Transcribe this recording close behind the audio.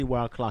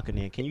while clocking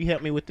in. Can you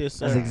help me with this?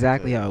 That's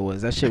exactly how it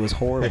was. That shit was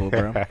horrible,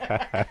 bro.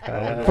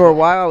 For a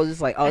while, I was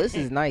just like, "Oh, this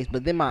is nice,"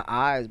 but then my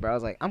eyes, bro, I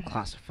was like, "I'm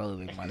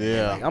claustrophobic."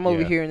 Like, I'm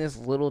over here in this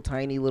little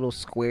tiny little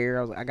square.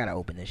 I was like, "I gotta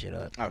open this shit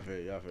up." I feel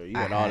you. You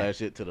got all that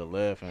shit to the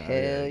left. And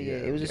Hell yeah.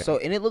 It was just so,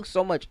 and it looks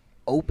so much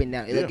open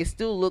now. Like, it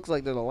still looks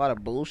like there's a lot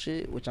of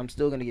bullshit, which I'm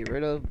still gonna get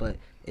rid of, but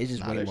it's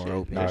just way more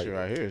open. That shit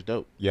right here is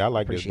dope. Yeah, I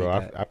like this, bro.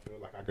 I feel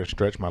like I can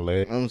stretch my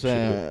leg. I'm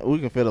saying we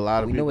can fit a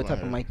lot of we people. know what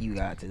type of mic you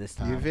got to this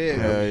time. You feel?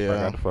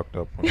 Yeah. I got fucked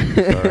up.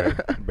 Sorry.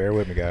 Bear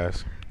with me,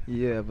 guys.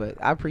 Yeah, but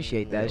I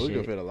appreciate that shit. We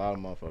can fit a lot of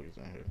motherfuckers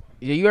in here.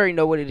 Yeah, you already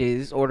know what it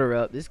is. Order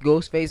up. This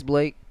Ghostface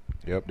Blake.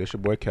 Yep, this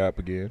your boy Cap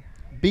again.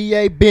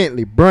 B.A.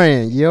 Bentley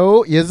brand,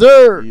 yo. Yes,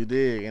 sir. You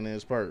dig, and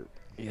it's perk.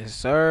 Yes,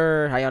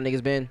 sir. How y'all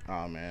niggas been?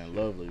 Oh, man.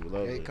 Lovely.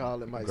 They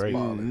call it my Great.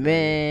 small.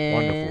 Man.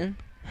 Wonderful.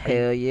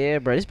 Hell yeah,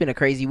 bro. It's been a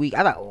crazy week.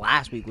 I thought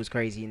last week was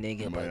crazy,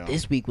 nigga, but Yeah.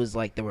 this week was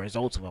like the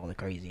results of all the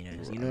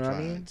craziness. You know what I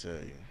mean? Tell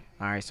you.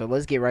 All right, so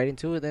let's get right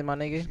into it then, my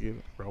nigga.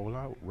 Roll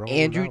out. Roll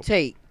Andrew out.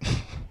 Tate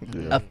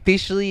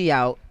officially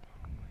out,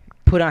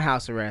 put on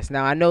house arrest.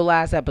 Now, I know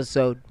last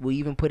episode, we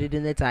even put it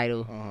in the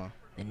title.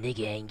 The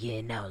nigga ain't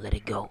getting out, let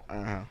it go.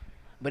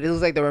 But it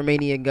looks like the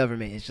Romanian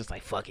government is just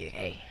like, fuck it,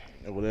 hey.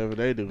 Whatever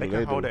they do, They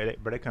can't hold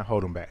that, but they can't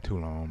hold him back too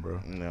long, bro.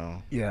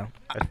 No. Yeah.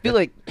 I feel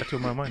like, That's too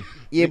much money.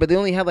 yeah, but they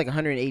only have like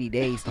 180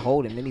 days to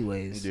hold him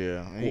anyways.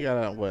 Yeah. And he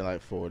got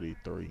like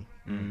 43.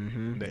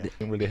 Mm-hmm. They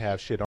didn't really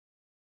have shit on.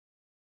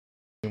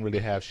 Didn't really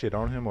have shit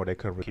on him, or they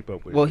couldn't keep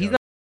up with. Well, he's not.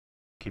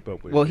 Keep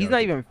up with. Well, he's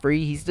not even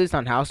free. He's just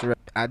on house arrest.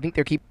 I think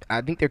they're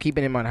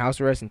keeping him on house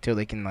arrest until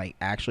they can like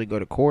actually go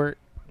to court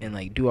and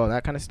like do all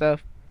that kind of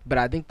stuff. But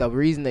I think the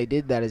reason they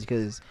did that is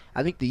because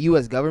I think the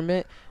U.S.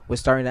 government was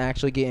starting to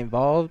actually get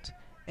involved,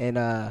 and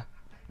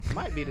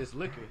might be this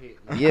liquor hit.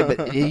 yeah, but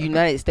the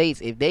United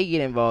States, if they get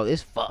involved,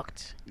 it's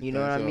fucked. You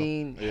know what I so?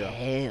 mean? Yeah.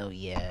 Hell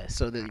yeah.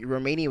 So the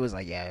Romania was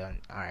like, yeah,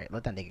 all right,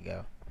 let that nigga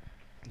go.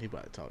 He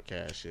about to talk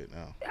cash shit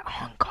now.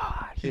 Oh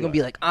God, he's gonna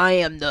be like, I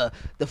am the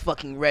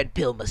fucking red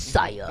pill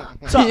messiah.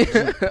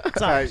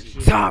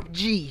 Top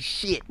G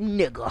shit,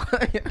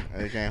 nigga.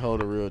 They can't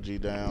hold a real G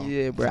down.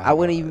 Yeah, bro. I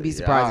wouldn't even be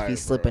surprised if he alright,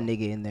 slip a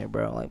nigga in there,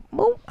 bro. Like,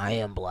 Mo, I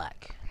am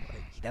black.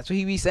 Like, that's what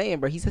he be saying,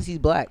 bro. He says he's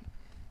black.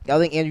 Y'all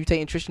think Andrew Tate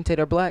and Tristan Tate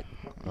are black?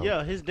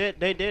 Yeah, their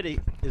daddy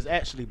is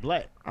actually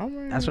black.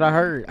 That's what I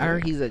heard. I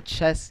heard he's a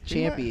chess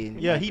champion.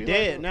 Yeah, he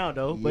dead like now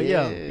though. But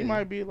yeah, He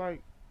might be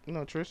like,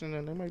 Tristan,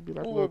 and they might be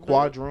like a Ooh, little baby.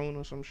 quadroon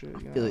or some shit.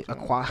 Feel like a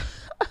quad.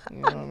 You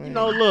know what I mean? you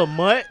know, little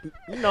mutt.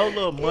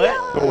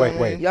 But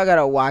wait. Y'all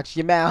gotta watch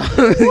your mouth.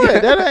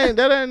 What? That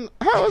ain't.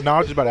 How is No, I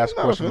was just about to ask a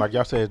No, question. man. Like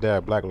y'all say his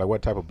dad black. Like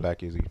what type of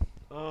black is he?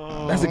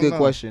 That's a I good don't know.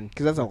 question,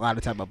 because there's a lot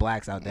of type of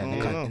blacks out there I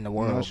don't know. in the I'm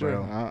world, not sure.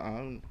 bro.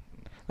 I'm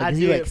Like, I is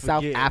he did like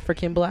South forget.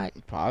 African black?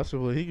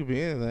 possibly he could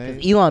be 'Cause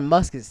anything. Elon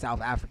Musk is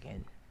South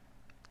African.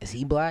 Is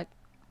he black?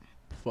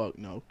 Fuck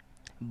no.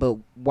 But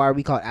why are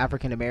we called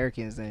African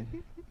Americans then?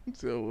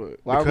 So what?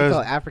 Why are we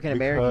called African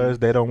Because Americans?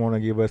 they don't want to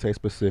give us a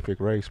specific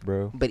race,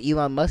 bro. But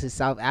Elon Musk is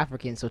South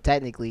African, so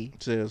technically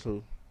Says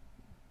who?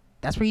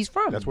 that's where he's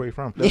from. That's where he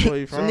from. That's where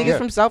he Some from. niggas Yeah.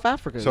 from South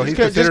Africa. So Just he's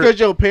because considered-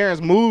 your parents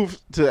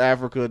moved to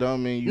Africa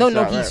don't mean you. no,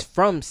 South he's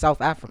from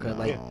South Africa. No.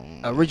 Like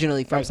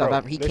originally from Hey, South bro,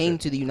 Africa. He listen. came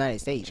to the United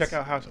States. Check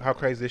out how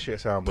crazy this shit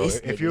sound, bro. This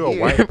If nigga you're a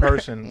here. white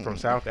person from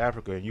South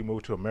Africa and you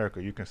move to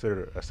America, you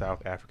consider a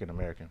South African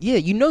American. Yeah,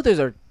 you know there's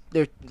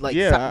like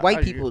Yeah, white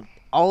I people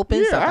all up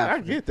in South Yeah, I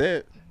Africa. get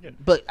that.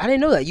 But I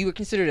didn't know that you were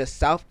considered a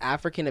South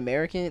African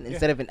American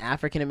instead of an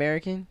African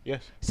American.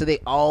 Yes. So they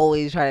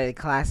always try to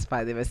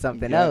classify them as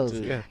something got else to.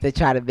 Yeah. to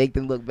try to make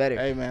them look better.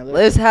 Hey man,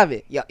 Let us have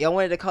it. Y'all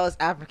wanted to call us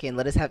African.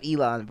 Let us have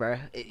Elon, bro.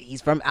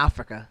 He's from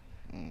Africa.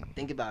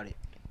 Think about it.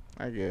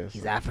 I guess.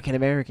 He's African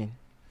American.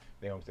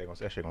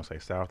 That shit gonna say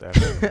South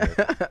African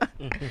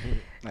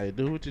American. Hey,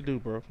 do what you do,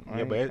 bro.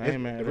 Yeah, but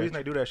the reason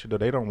they do that shit though,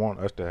 they don't want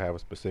us to have a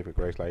specific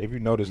race. Like if you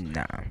notice,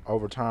 Nah.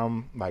 over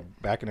time, like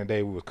back in the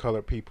day, we was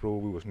colored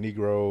people, we was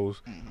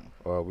Negroes,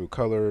 we were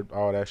colored,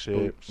 all that shit.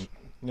 Oops. You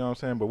know what I'm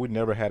saying? But we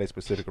never had a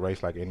specific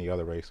race like any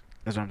other race.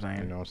 That's what I'm saying.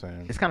 You know what I'm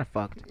saying? It's kind of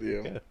fucked.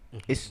 Yeah.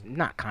 It's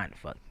not kind of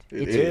fucked.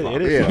 It It's is. fucked.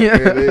 It is.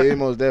 Yeah, it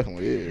most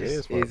definitely is. It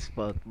is fucked. It's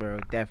fucked, bro.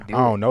 Definitely. I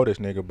don't know this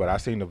nigga, but I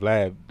seen the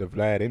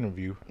Vlad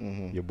interview.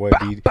 Mhm. Your boy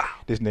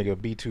this nigga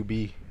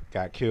B2B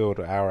got killed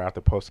an hour after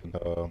posting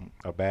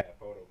a bad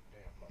photo.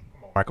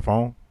 Damn,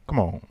 microphone, come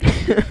on.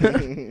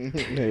 Yeah.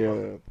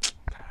 Damn.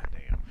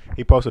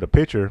 He posted a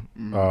picture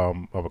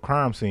of a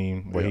crime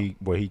scene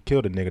where he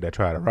killed a nigga that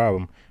tried to rob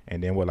him,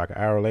 and then like an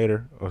hour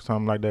later or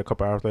something like that, a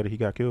couple hours later, he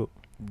got killed.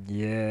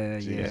 Yeah.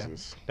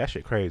 Jesus. That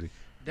shit crazy.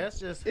 that's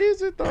just.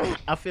 Is it though?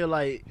 I feel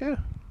like Yeah.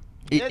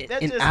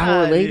 that's An just hour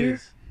how it later?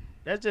 is.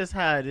 That's just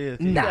how it is.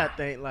 'Cause You Nah. gotta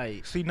think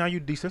like, See, now you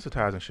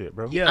desensitizing shit,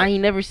 bro. yeah, I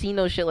ain't never seen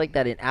no shit like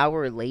that an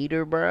hour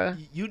later, bruh.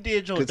 you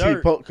did your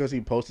Because dirt.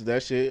 he posted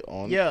that shit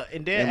on. Yeah,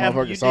 and then And after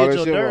motherfuckers you saw did that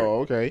your shit. dirt, Well,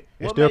 okay. It's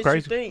what still makes crazy.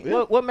 you think?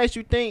 Yeah. What makes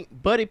you think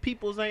Buddy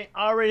Peoples ain't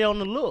already on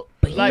the look?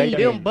 But Like he them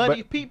didn't.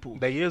 Buddy But People.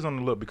 They is on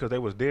the look because they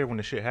was there when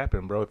the shit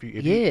happened, bro. If Yeah,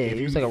 you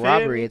it was like a feel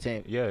robbery me?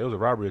 attempt. yeah, it was a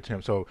robbery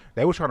attempt. So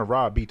they was trying to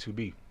rob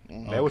B2B.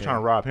 They were trying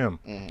to rob him.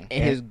 And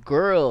his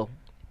girl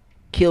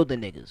killed the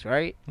niggas,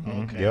 right?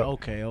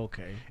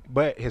 Okay.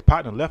 But his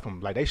partner left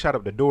him. Like, they shot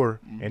up the door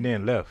and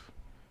then left.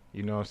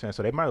 You know what I'm saying?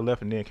 So they might have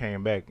left and then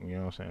came back, you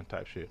know what I'm saying,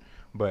 type shit.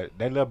 But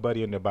they left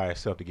Buddy in there by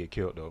himself to get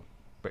killed, though.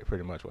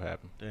 Pretty much what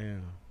happened.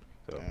 Damn.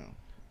 So.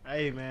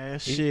 Hey, man,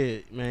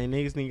 shit. Man,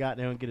 niggas need to got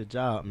there and get a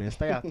job, man.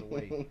 Stay out the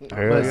way.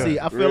 Hell But yeah. see,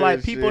 I feel Real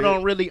like people shit.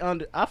 don't really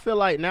I feel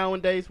like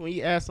nowadays when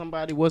you ask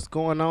somebody what's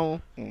going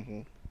on,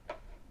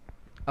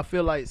 I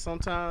feel like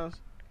sometimes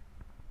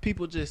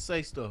people just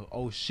say stuff.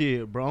 Oh,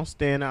 shit, bro, I'm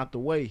staying out the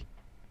way.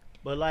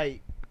 But,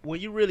 like, when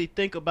you really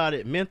think about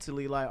it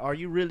mentally, like, are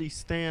you really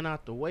staying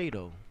out the way,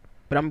 though?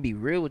 But I'm gonna be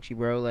real with you,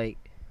 bro. Like,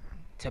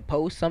 to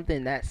post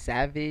something that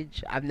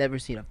savage, I've never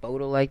seen a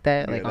photo like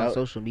that, Yeah, like on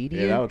social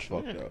media. Yeah, that was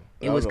fucked up.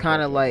 It That was a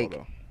kind of fucked up like,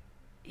 photo.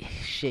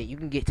 shit, you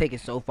can get taken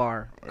so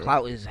far.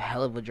 Clout is a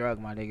hell of a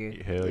drug, my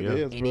nigga. Hell It yeah.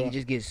 is, And bro. you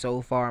just get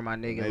so far, my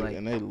nigga. And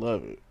Like, they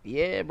love it.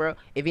 yeah, bro.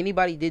 If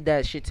anybody did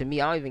that shit to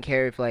me, I don't even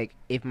care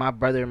if my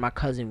brother and my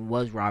cousin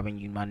was robbing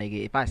you, my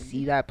nigga. If I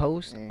see that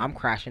post, I'm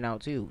crashing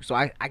out too. So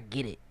I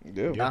get it.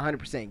 Yeah. I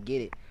 100%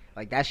 get it.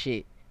 Like, that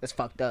shit, that's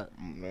fucked up.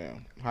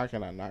 Man, how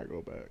can I not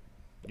go back?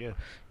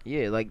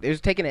 Yeah, like, there's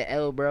taking an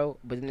L, bro,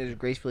 but then there's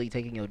gracefully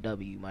taking your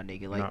W, my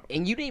nigga. Like, Nah.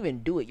 and you didn't even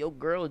do it. Your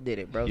girl did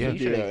it, bro. Yeah. So you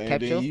should have and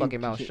kept then your you-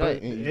 fucking mouth you-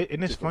 shut. and-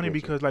 And it's Took a funny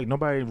picture. because, like,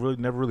 nobody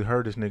never really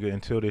heard this nigga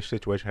until this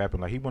situation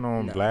happened. Like, he went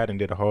on No. Vlad and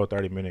did a whole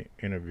 30-minute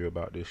interview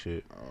about this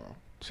shit.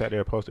 Sat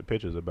there, posted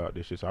pictures about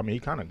this shit. So, I mean, he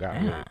kind of got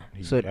Yeah. what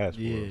he So- asked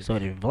for. So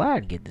did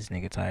Vlad get this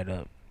nigga tied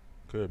up?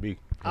 Could be.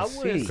 I Let's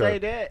wouldn't see. say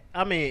that.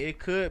 I mean, it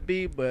could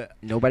be, but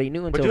Nobody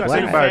knew But until you gotta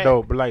think Vlad. about it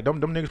though. But like them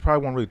niggas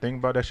probably won't really think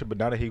about that shit. But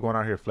now that he going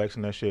out here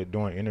flexing that shit,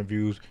 doing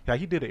interviews, like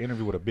he did an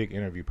interview with a big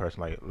interview person.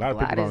 Like a lot of Vlad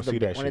people don't is see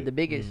that one shit. of the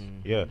biggest.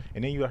 Yeah,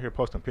 and then you out here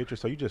posting pictures,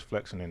 so you just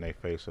flexing in their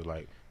face. So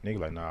like nigga,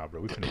 like nah, bro,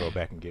 we finna go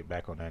back and get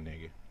back on that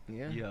nigga.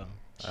 Yeah.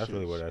 That's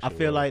really what that. I shit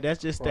feel was. like that's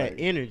just that Right.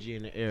 energy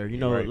in the air. You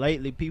know, Right.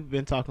 lately people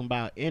been talking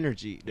about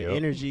energy. The Yep.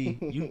 energy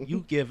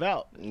you give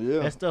out, Yeah.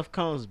 that stuff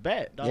comes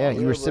back. Dog. Yeah, Yeah, you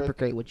bro.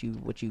 reciprocate what you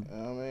I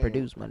mean,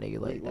 produce, my nigga.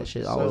 Like, what that you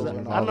shit sow always is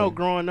involving. what I know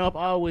growing up,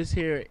 I always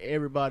hear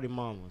everybody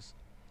mamas.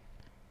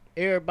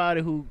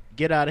 Everybody who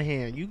get out of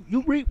hand, you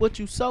reap what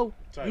you sow.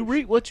 Type You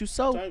reap what you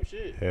sow. type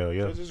shit. Hell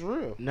yeah, Cause it's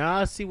real. Now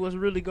I see what's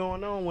really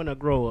going on when I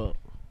grow up.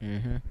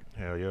 Mm-hmm.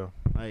 hell yeah.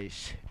 Like,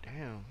 shit,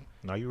 damn.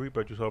 Now you reap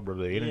what you sow, bro.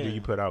 The energy Yeah.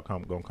 you put out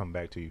gonna come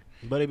back to you.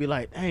 But it be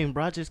like, dang,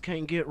 bro, I just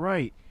can't get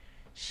right.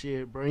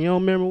 Shit, bro, you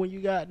don't remember when you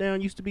got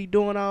down, used to be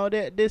doing all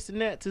that, this and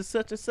that to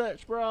such and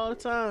such, bro, all the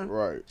time.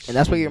 Right. And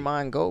that's where your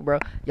mind go, bro.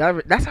 Y'all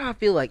ever, that's how I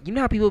feel like. You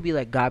know how people be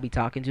like, God be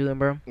talking to them,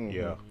 bro? Mhm.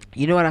 Yeah.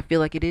 You know what I feel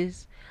like it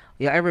is?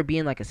 Y'all ever be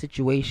in like a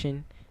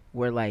situation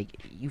where like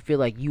you feel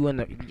like you've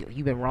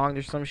been wronged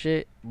or some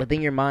shit, but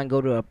then your mind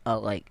go to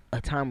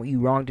a time where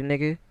you wronged a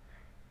nigga,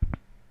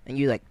 and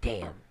you're like,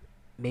 damn,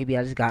 maybe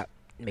it's karma.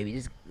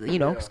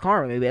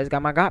 Maybe I just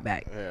got my God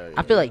back. Yeah,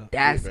 I feel like yeah.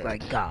 that's Yeah.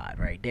 like God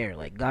right there.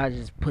 Like God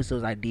just puts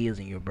those ideas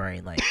in your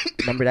brain. Like,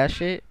 remember that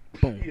shit?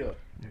 Boom, Yeah.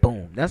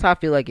 boom. That's how I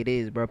feel like it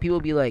is, bro. People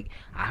be like,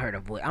 I heard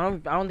a voice. I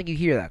don't think you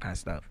hear that kind of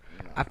stuff.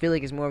 I feel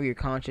like it's more of your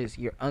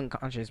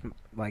unconscious,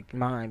 like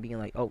mind being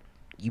like, oh,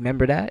 you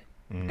remember that?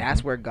 Mhm.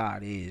 That's where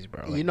God is,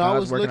 bro. Like, You know, I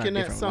God's was working on a looking at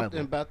different something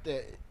level. about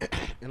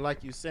that, and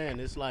like you saying,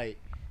 it's like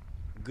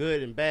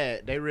good and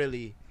bad. They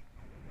really,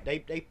 they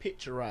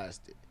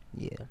picturized it.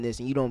 Yeah.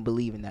 Listen, you don't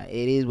believe in that.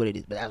 It is what it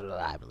is, but that's what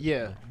I believe.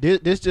 Yeah,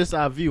 this just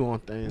our view on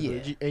things.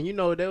 Yeah. And you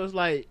know, there was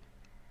like,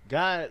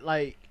 God,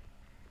 like,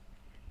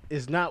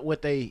 is not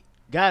what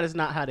God is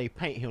not how they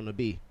paint him to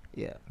be.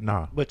 Yeah.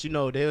 Nah. But you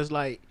know, there's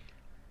like,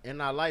 in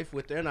our life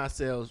within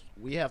ourselves,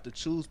 we have to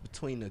choose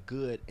between the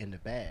good and the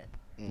bad.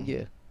 Mhm.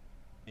 Yeah.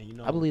 And you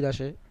know, I believe that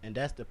shit. and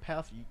that's the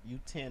path you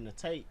tend to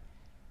take.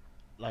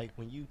 Like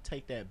when you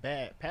take that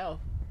bad path,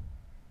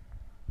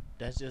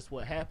 that's just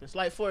what happens.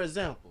 Like for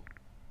example,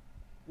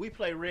 we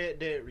play Red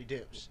Dead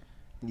Redemption.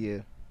 Yeah.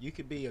 You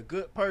could be a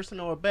good person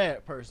or a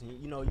bad person.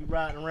 You know, you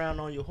riding around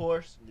on your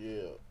horse.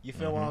 Yeah. You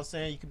feel what I'm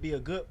saying? You could be a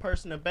good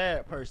person, a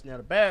bad person. Now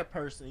the bad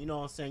person, you know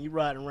what I'm saying? You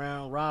riding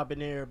around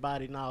robbing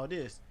everybody and all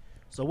this.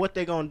 So what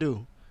they gonna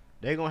do?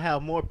 They gonna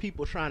have more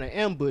people trying to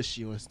ambush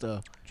you and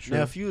stuff. True.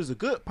 Now if you was a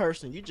good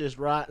person, you just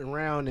riding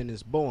around and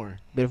it's boring.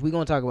 But if we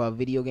gonna talk about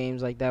video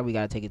games like that, we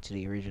gotta take it to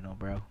the original,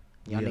 bro.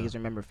 Y'all Yeah. niggas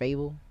remember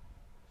Fable?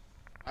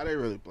 I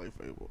didn't really play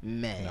Fable.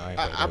 Man. Nah, I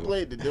ain't I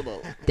played the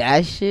demo.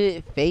 That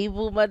shit,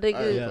 Fable, my I nigga,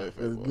 didn't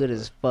play was Fable, good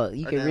as fuck.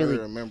 You I can can't really,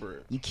 remember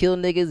it. you kill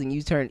niggas and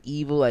you turn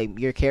evil. Like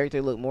your character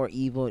looked more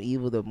evil and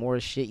evil the more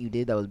shit you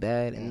did that was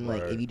bad. And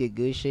like Right. if you did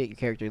good shit, your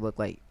character looked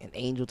like an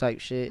angel type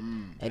shit.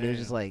 And it was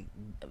just like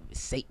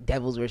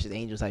devils versus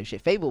angels type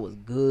shit. Fable was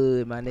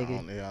good, my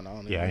nigga.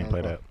 Yeah, I ain't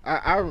play that.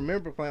 I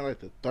remember playing like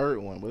the third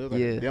one, but it was like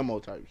Yeah. a demo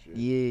type shit.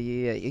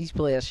 Yeah. I used to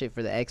play that shit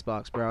for the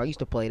Xbox, bro. I used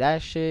to play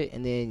that shit,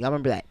 and then y'all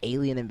remember that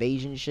Alien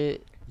Invasion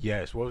shit?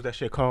 Yes. What was that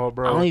shit called,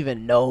 bro? I don't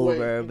even know, Wait,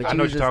 bro. But I you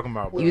know was what you're talking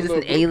about, bro. You was just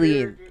an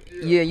alien.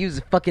 Yeah, you was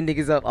fucking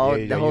niggas up all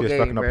yeah, the you whole just game,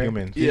 fucking bro. up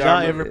humans. Did Yeah, y'all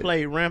I ever remember.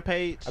 play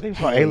Rampage? I think it's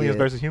called Hell aliens yeah.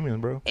 versus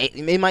humans, bro.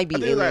 It might be I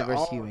think alien like versus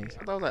all, humans.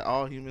 I thought it was like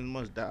all humans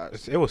must die.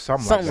 It was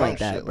something Something like like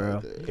that. that, Shit bro.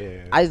 like that.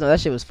 Yeah, I just know that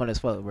shit was fun as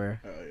fuck, bro.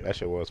 Oh, yeah. that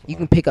shit was fun. You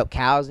can pick up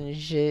cows and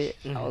shit.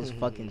 I was Mhm.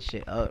 fucking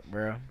shit up,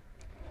 bro.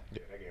 Yeah,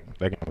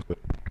 that game was good.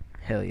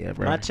 Hell yeah,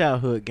 bro. My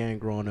childhood game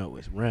growing up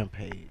was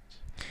Rampage.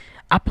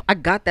 I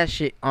got that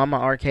shit on my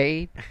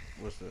arcade,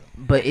 What's that?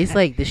 but it's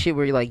like the shit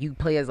where you like you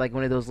play as like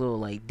one of those little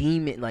like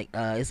demon like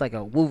it's like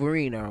a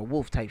Wolverine or a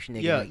wolf type shit.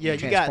 Nigga, Yeah, like, yeah, you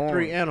got transform.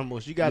 3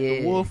 animals. You got the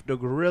Yeah. wolf, the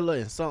gorilla,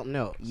 and something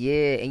else.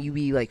 Yeah, and you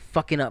be like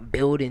fucking up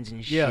buildings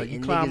and shit. Yeah, you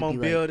and climb niggas on be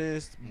like,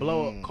 buildings,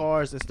 blow up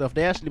cars and stuff.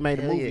 They actually made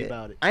a Hell movie yeah.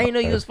 about it. I didn't know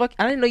you was fuck.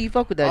 I didn't know you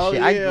fuck with that Oh,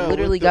 shit. yeah, I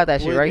literally with got the-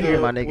 that shit with right the-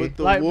 here, my nigga. With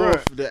the Like,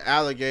 wolf, bruh. the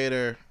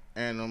alligator,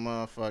 and the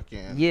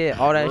motherfucking Yeah,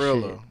 all that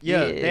gorilla. shit.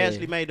 Yeah, they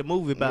actually made a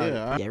movie about it.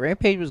 Yeah, Yeah,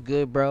 Rampage was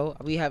good, bro.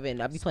 I be playing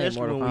Especially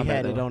Mortal when Kombat. we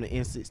had it though. on the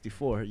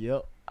N64.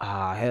 Yep.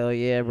 Ah, hell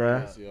yeah, bro.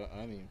 Yeah, see, I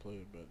didn't even play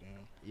it back then.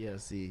 Yeah,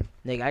 see.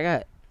 Nigga, I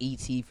got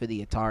ET for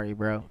the Atari,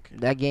 bro.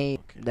 Okay.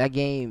 That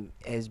game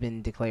has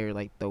been declared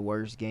like the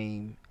worst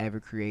game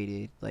ever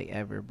created, like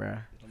ever, bro.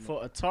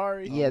 For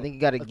Atari, Yeah, I think you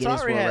got a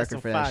Guinness Atari World had Record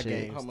some for that fire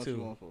shit. games. How much too.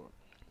 you want for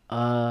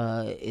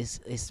it?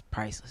 It's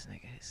priceless,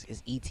 nigga.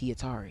 It's ET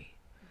Atari.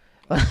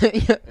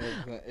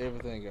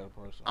 Everything got a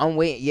price. I'm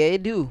waiting. Yeah,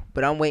 it do,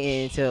 but I'm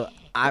waiting until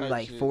I'm That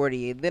like shit.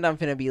 40, and then I'm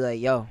finna be like,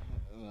 yo,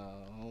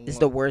 No, it's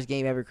the worst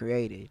game ever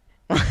created.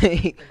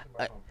 Like,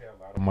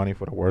 A lot of money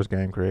for the worst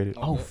game created.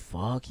 oh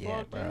fuck yeah,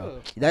 Fuck bro.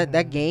 yeah.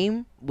 That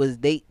game was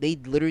they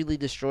literally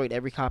destroyed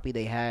every copy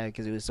they had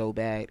because it was so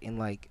bad in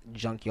like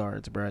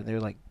junkyards, bro. They're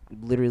like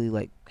literally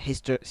like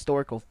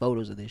historical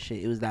photos of this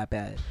shit. It was that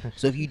bad.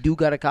 So if you do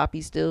got a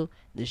copy still,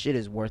 this shit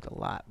is worth a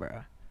lot,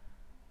 bro.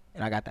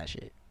 And I got that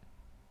shit.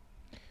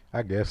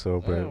 I guess so,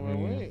 but Yeah,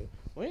 well,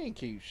 we ain't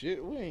keep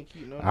shit. We ain't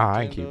keep no.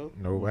 I ain't Nintendo. keep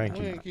no, I ain't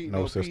We ain't keep keep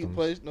no no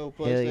systems. no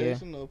Hell yeah.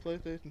 PlayStation, no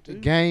PlayStation 2.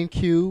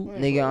 GameCube. We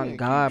ain't- Nigga, we on ain't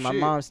God, keep my shit.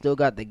 mom still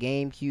got the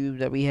GameCube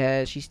that we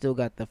had. She still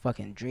got the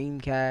fucking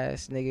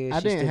Dreamcast, nigga. I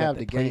She didn't still got have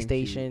the the GameCube.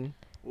 PlayStation.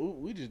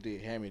 We just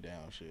did hand me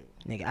down shit.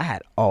 Nigga, I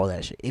had all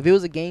that shit. If it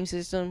was a game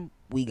system,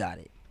 we got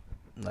it.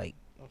 Like,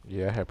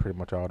 Yeah, I had pretty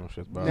much all them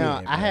shits. But Now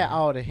Yeah, I had bro.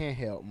 all the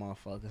handheld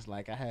motherfuckers.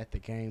 Like I had the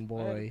Game I had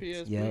Boy. the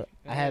PSP. Yep.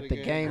 I had the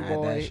Game I had that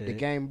Boy, the shit.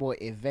 Game Boy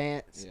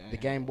Advance, Yeah, I the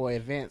had Game all Boy that.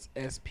 Advance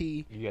SP,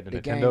 you had the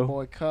the Game Nintendo.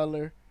 Boy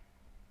Color.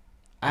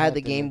 I had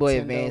the Game Boy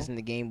Nintendo. Advance and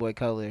the Game Boy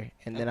Color,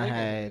 and then I think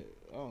had,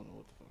 I don't know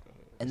what the fuck I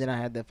had. and then I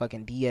had the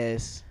fucking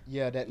DS.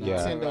 Yeah, that Yeah.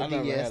 Nintendo I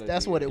never DS. had a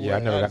That's what it Yeah, I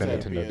was. never got just the had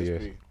Nintendo PSP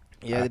DS.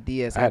 Yeah, the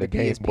DS. I had a the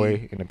Game PSP.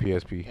 Boy and the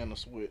PSP. and a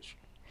Switch.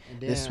 And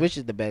The then- Switch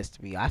is the best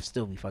to me. I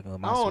still be fucking with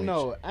my I don't Switch.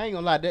 know. I ain't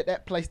gonna lie.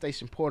 That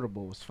PlayStation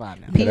Portable was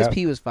fine. Now. Yeah, that-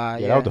 PSP was fire.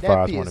 yeah, Yeah, that was the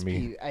fast one to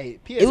me. Hey,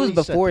 it was PSP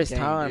before shut its the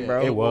game time, down.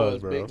 bro. It was,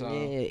 big bro. time.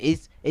 Yeah,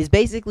 it's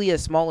basically a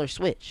smaller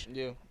Switch.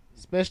 Yeah.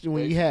 Especially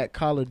when you had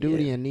Call of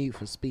Duty Yeah. and Need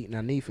for Speed. Now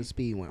Need for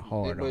Speed went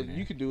hard but on you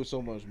that. can do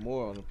so much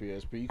more on the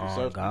PSP. You can Oh,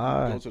 surf, you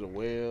God. can go to the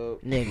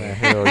web. Nigga. Man,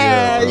 hell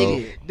yeah, bro.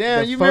 Nigga, Damn,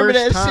 the you remember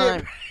that first time,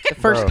 shit? The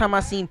first Bro. time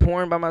I seen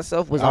porn by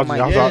myself was I on was, my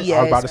I was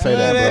about to say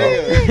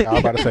that, bro. I was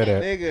about to say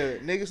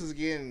that. Niggas is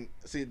getting.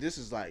 See, this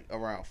is like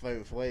around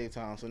Flavor Flav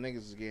time, so niggas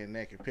is getting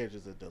naked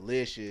pictures of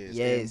Delicious.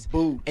 Yes. And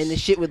Boots. And the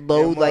shit would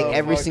load like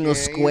every single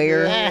motherfucking-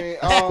 square,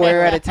 Yeah.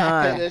 square at a Take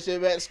time. that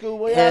shit back to school.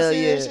 Boy, Hell y'all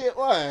see yeah. that shit?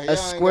 Why? Y'all A ain't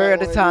square got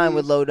at a one of time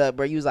would these? load up,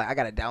 bro. You was like, I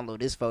gotta download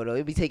this photo.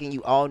 It'd be taking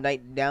you all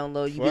night to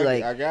download. You'd Fuck be it,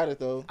 like, I got it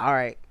though. all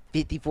right,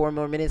 54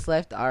 more minutes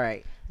left. All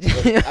right. But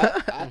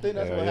I think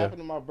that's Hell what yeah. happened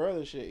to my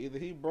brother. Shit, either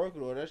he broke it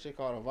or that shit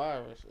caught a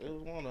virus. It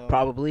was one of them.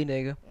 Probably,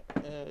 nigga.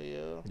 Hell yeah.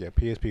 Yeah,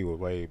 PSP was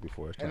way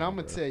before its time. And I'm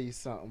gonna bro. tell you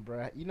something,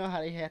 bro. You know how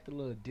they had the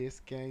little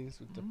disc games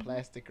with the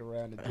plastic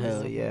around the disc?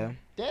 Hell yeah.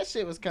 That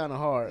shit was kind of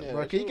hard, Yeah,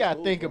 bro. that 'Cause you shit was gotta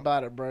cool, think bro.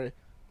 about it, bro.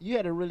 You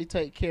had to really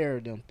take care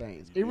of them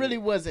things. It really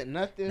wasn't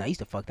nothing. I used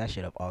to fuck that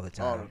shit up all the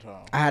All time. the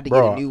time. I had to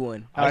Bro, get a new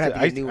one. I would have to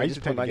get a new one I just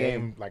used to to play take my the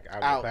game. game like out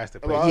of Out. the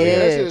plastic Well, plate. Yeah.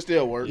 That shit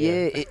still work.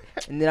 Yeah,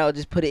 and then I would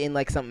just put it in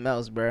like something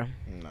else, bro.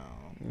 No.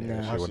 No.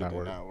 My Shit shit would did not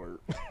work. not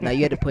work. Now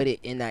you had to put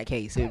it in that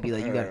case. It would be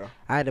like you got. Yeah.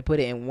 I had to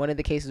put it in one of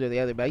the cases or the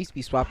other. But I used to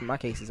be swapping my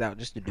cases out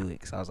just to do it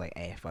because I was like,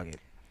 eh, fuck it.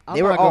 I'm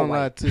They were not all gonna lie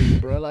white. to you,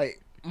 bro.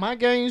 Like my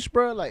games,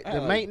 bro. Like I the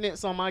like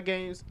maintenance on my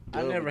games, I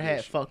double never had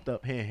edition. fucked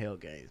up handheld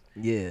games.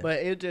 Yeah.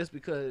 But it just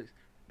because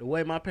the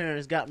way my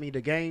parents got me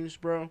the games,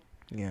 bro.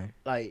 Yeah.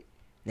 Like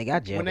Nigga, I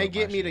jailbroke when they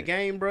get my me the shit.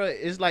 game, bro,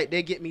 it's like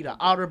they get me the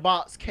outer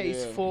box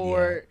case Yeah.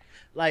 for it.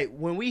 Like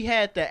when we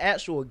had the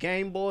actual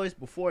Game Boys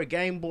before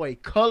Game Boy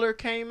Color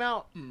came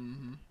out.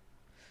 Mm-hmm.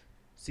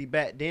 See,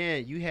 back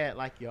then you had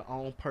like your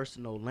own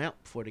personal lamp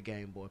for the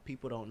Game Boy.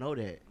 People don't know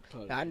that.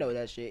 I know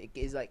that shit.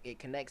 It's like it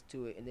connects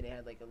to it, and then it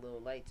had like a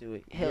little light to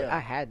it. Hell, Yeah. I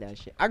had that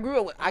shit. I grew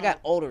up with. I got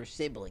older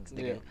siblings,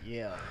 nigga.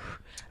 Yeah,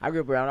 I grew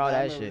up around all I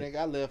that remember, shit. Nigga,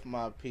 I left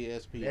my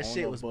PSP. that on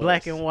shit the was bus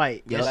black and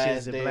white. Yep. That shit last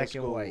is in day of black and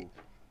school. white.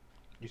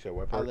 You said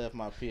what? I Perk? left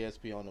my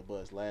PSP on the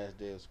bus last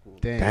day of school.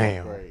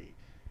 Damn. Fourth grade.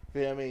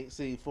 Feel me?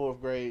 See,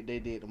 fourth grade, they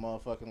did the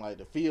motherfucking like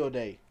the field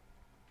day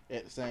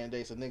at the same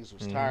day. So niggas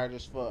was Mhm. tired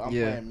as fuck. I'm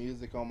Yeah. playing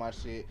music on my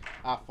shit.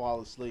 I fall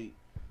asleep.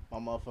 My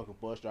motherfucking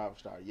bus driver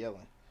started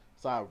yelling.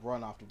 So I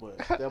run off the bus.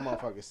 That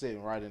motherfucker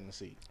sitting right in the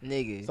seat.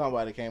 Nigga.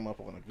 Somebody came up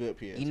on a good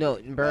PS. You know,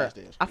 bro,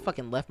 I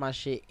fucking left my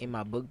shit in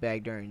my book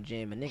bag during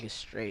gym, and nigga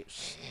straight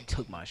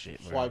took my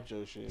shit, bro. Swiped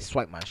your shit.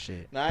 Swiped my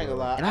shit. Nah, I ain't gonna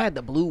lie. And I had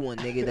the blue one,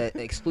 nigga, that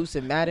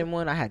exclusive Madden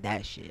one. I had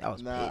that shit. I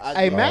was pissed.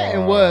 Hey,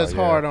 Madden was yeah.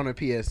 hard on the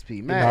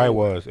PSP. Madden, No, it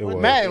was. It was.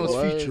 Madden was It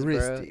was,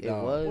 futuristic. bro. It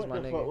dog. was. What my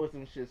the nigga. fuck was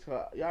them shits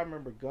called? Y'all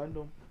remember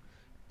Gundam?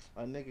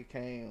 A nigga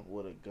came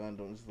with a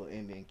Gundam. This little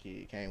Indian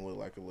kid came with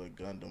like a little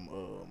Gundam.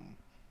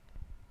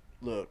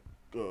 Look,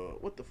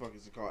 what the fuck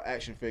is it called?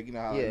 Action figure. You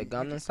know how? Yeah, like,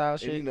 Gundam style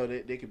and shit. you know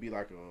they could be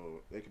like a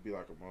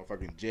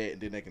motherfucking jet,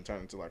 and then they can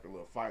turn into like a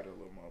little fighter,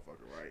 little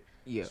motherfucker, right?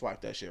 Yeah.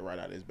 Swipe that shit right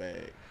out of his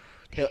bag.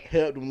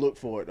 Help them look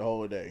for it the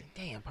whole day.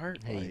 Damn, Pert.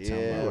 Hey, Like, you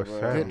talking yeah, about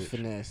bro. good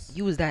finesse.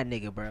 You was that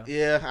nigga, bro.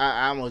 Yeah,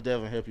 I almost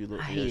definitely help you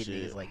look I for your hated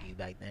shit. niggas like you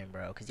back then,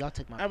 bro, because y'all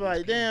took my I be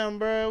like, PSP. damn,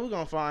 bro, we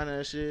gonna find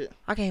that shit.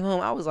 I came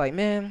home, I was like,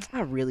 man,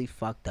 I really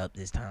fucked up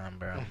this time,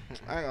 bro.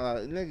 I ain't gonna lie,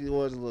 nigga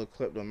was a little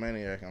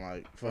kleptomaniac in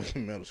like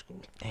fucking middle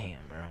school. Damn,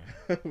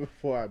 bro.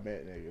 Before I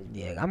met niggas.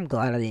 Yeah, I'm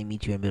glad I didn't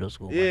meet you in middle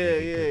school. my Yeah,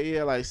 nigga, 'cause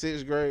yeah, like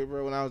 6th grade,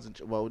 bro. When I was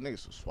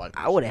niggas was swiping.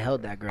 I would have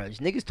held that grudge.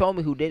 Niggas told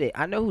me who did it.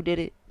 I know who did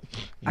it.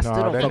 I Nah,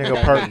 still don't that fuck nigga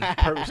with that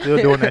Perk was still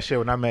doing that shit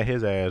when I met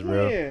his ass,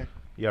 bro. Yeah.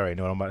 You already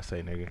know what I'm about to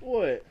say, nigga.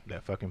 What?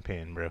 That fucking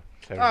pen, bro.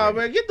 Oh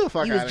man, get the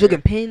fuck You out was of here.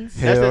 jugging pins?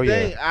 Hell That's the yeah.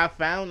 thing. I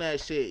found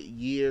that shit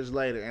years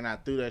later, and I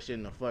threw that shit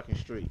in the fucking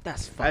street.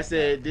 That's fucked I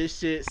said up. this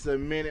shit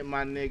cemented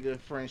my nigga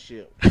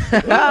friendship. Do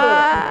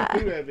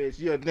that, bitch.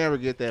 You'll never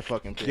get that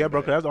fucking pen. Yeah,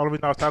 bro, back. 'cause that's the only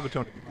reason I was talking to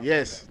him.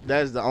 Yes,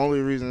 that's the only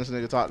reason this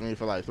nigga talked to me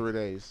for like 3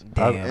 days.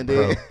 Damn, And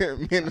bro. then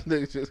me and the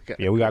nigga just got.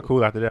 Yeah, we got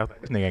cool after that. I was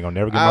like, this nigga ain't gonna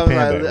never get I my was, pen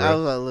like, back, I bro.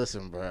 was like,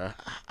 listen, bro,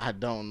 I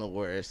don't know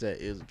where it's at.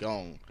 It's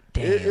gone.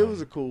 Damn. It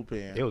was a cool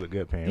pen. It was a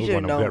good pen. You It was should've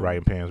one of them known. good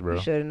writing pens, bro.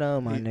 You should have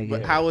known, my nigga.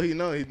 But how would he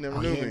know? He never Oh,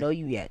 he knew didn't me. know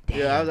you yet. Damn.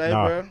 Yeah, I was like, hey,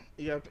 Nah. bro,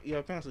 you got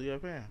a pencil, you got a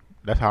pen.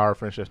 That's how our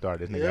friendship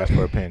started. This nigga Yeah. asked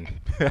for a pen.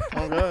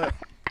 Oh God.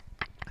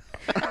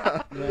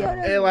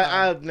 And like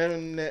I've never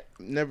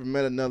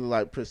met another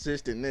like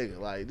persistent nigga.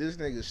 Like this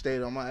nigga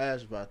stayed on my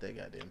ass about that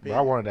goddamn pen. Bro,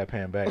 I wanted that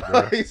pen back,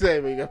 bro. He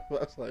said me. I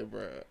was like,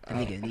 bro. That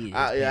nigga needed his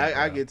I pen,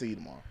 bro. get to you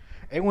tomorrow.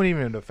 It wasn't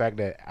even the fact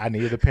that I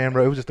needed a pen,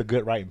 bro. It was just a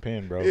good writing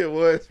pen, bro. It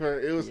was, bro.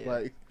 It was Yeah.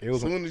 like It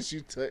was as soon as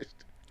you touched,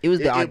 It was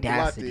the it blocked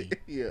audacity. it.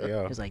 Yeah.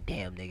 Yeah. It was like,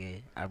 damn,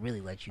 nigga, I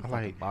really let you I'm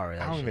fucking like, borrow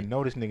that I don't shit. even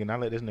know this nigga, and I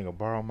let this nigga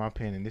borrow my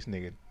pen, and this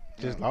nigga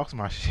just Yeah. lost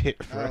my shit,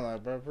 I was bro.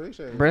 like, bro,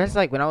 appreciate it. Bro, that's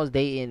like when I was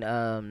dating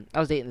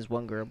this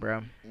one girl,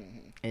 bro, Mhm.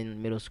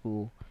 in middle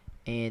school.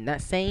 And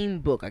that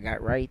same book I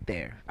got right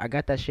there. I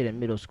got that shit in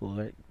middle school,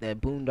 right?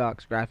 That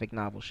Boondocks graphic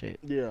novel shit.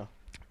 Yeah.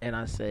 And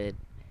I said,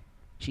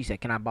 she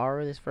said, can I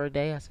borrow this for a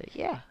day? I said,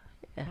 yeah.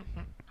 I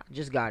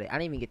just got it. I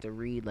didn't even get to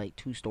read like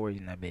 2 stories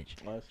in that bitch.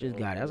 Just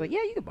got it. I was like,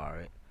 yeah, you can borrow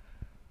it.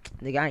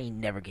 Nigga, I ain't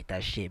never get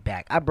that shit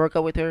back. I broke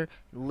up with her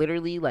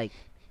literally like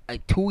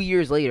 2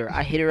 years later.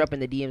 I hit her up in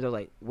the DMs. I was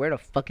like, where the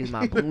fuck is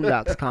my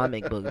Boondocks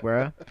comic book,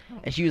 bro?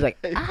 And she was like,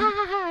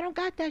 I don't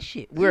got that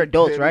shit. We're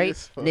adults, Petty right?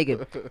 as fuck.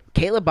 Nigga,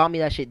 Caleb bought me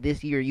that shit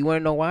this year. You want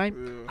to know why?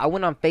 Yeah. I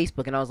went on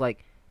Facebook and I was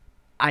like,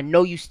 I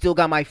know you still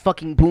got my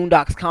fucking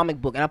Boondocks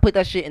comic book. And I put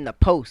that shit in the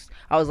post.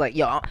 I was like,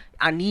 yo,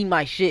 I need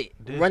my shit.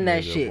 This Run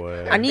that nigga, shit.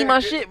 boy. I need my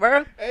shit,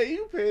 bro. Hey,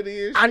 you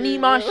petty as I shit, need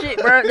my bro. shit,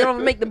 bro. They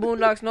don't make the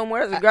Boondocks no more.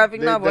 That's a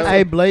graphic They novel. I don't. said,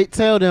 Hey, Blake,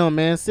 tell them,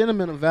 man,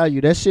 sentimental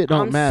value. That shit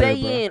don't I'm matter,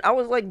 saying, I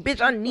was like,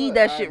 bitch, I need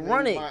that shit.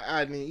 Run it.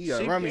 I need you.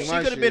 bro. Run me She my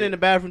could have shit. been in the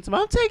bathroom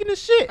tomorrow. I'm taking the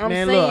shit, I'm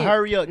man. saying, Look,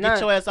 hurry up. nah,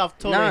 Get your ass off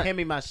the toilet nah. and hand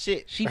me my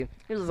shit. He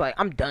was like,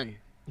 I'm done.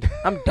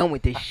 I'm done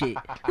with this shit.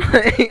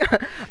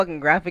 Fucking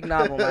graphic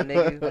novel, my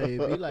nigga. Hey,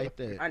 be like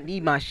that. I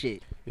need my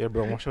shit. Yeah,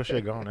 bro. Once your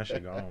shit gone, that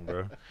shit gone,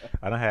 bro.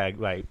 I done had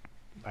like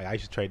I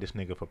used to trade this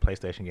nigga for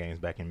PlayStation games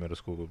back in middle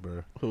school,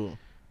 bro. Who?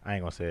 I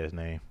ain't gonna say his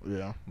name,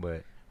 Yeah.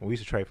 but we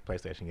used to trade for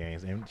PlayStation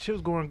games, and shit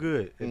was going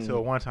good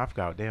until one time I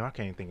forgot. Damn, I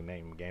can't even think of the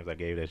name of the games I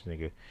gave that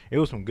nigga. It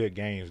was some good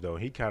games though.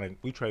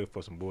 We traded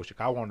for some bullshit.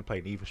 I wanted to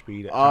play Need for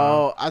Speed. At the time.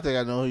 Oh, I think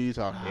I know who you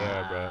talking about.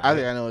 Yeah, bro. I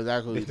think I know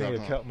exactly who you This talking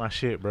nigga about. kept my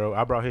shit, bro.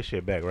 I brought his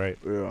shit back, right?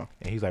 Yeah.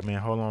 And he's like, man,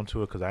 hold on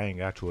to it because I ain't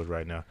got yours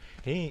right now.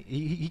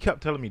 He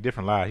kept telling me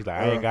different lies. He's like,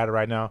 I ain't got it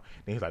right now.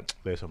 Then he's like,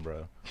 listen,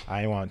 bro,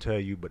 I ain't want to tell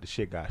you, but the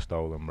shit got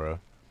stolen, bro.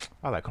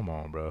 I was like, come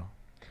on, bro.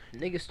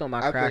 Nigga stole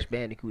my I Crash think-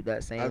 Bandicoot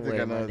that same I way,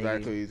 think I my know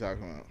exactly nigga. who you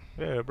talking about.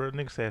 Yeah, bro.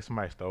 Nigga said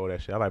somebody stole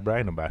that shit. I like, bro,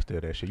 ain't nobody steal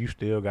that shit. You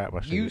still got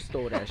my shit. You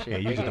stole that shit.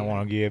 and you just nigga. don't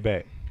want to give it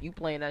back. You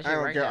playing that I shit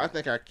don't right care. now. I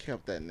think I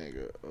kept that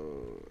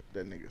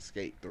nigga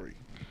Skate 3.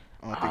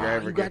 I don't think I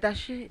ever you got that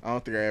shit? I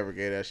don't think I ever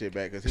gave that shit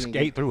back because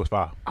Skate through was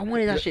fire. I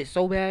wanted that shit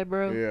so bad,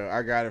 bro. Yeah,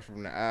 I got it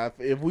from the.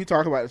 If we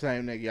talk about the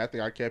same nigga, I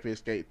think I kept his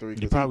Skate 3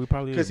 You probably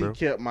is, because he bro.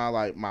 kept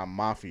my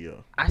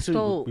Mafia. I too.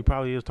 stole We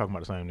probably is talking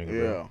about the same nigga, Yeah.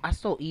 bro. I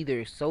stole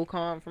either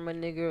SOCOM from a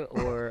nigga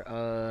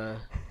or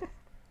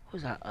what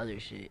was that other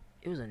shit?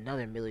 It was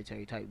another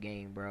military type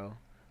game, bro.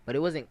 But it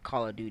wasn't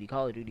Call of Duty.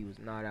 Call of Duty was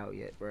not out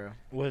yet, bro.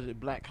 Was it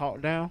Black Hawk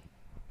Down?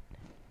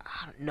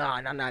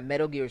 Nah,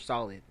 Metal Gear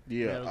Solid.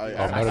 Yeah, Metal Gear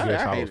I Metal Gear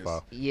I Solid hated- was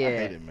fire. Yeah. I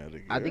hated Metal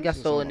Gear. I think I There's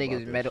stole a something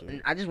nigga's about metal. that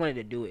shit. I just wanted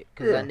to do it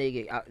because Yeah. that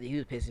nigga, he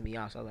was pissing me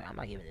off. So I was like, I'm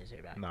not giving this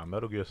shit back. Nah,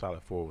 Metal Gear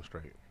Solid 4 was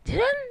straight.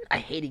 Didn't I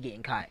hated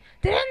getting caught.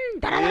 Yeah,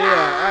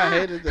 I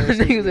hated that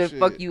shit. Niggas would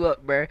fuck you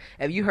up, bro.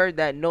 If you heard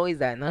that noise,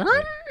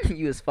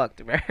 you was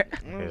fucked, bro.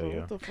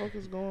 What the fuck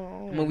is going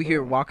on? When we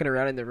hear walking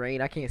around in the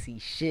rain, I can't see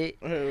shit.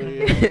 Hell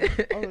yeah.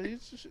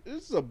 This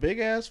is a big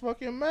ass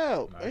fucking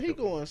map. Nah, And he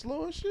going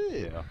slow as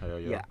shit. Yeah, hell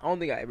yeah. Yeah, I don't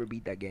think I ever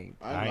beat that game.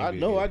 I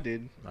know I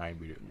didn't. I ain't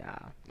beat it.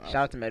 Nah. Shout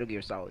out to Metal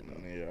Gear Solid,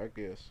 though. Yeah, I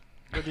guess.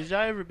 But did y'all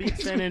ever beat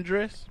San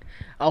Andreas?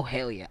 Oh,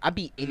 hell yeah. I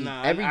beat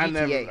every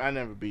GTA. I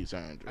never beat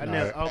San Andreas. I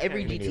never. Okay.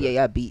 Every Me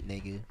GTA I beat,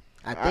 nigga.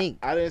 I think.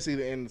 I didn't see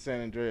the end of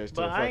San Andreas.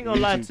 But I ain't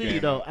gonna lie to you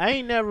though. I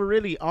ain't never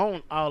really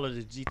owned all of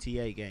the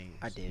GTA games.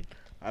 I did.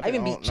 I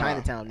even beat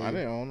Chinatown, I dude.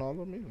 didn't own all of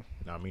them either.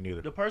 Nah, me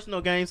neither. The personal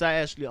games I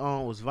actually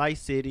owned was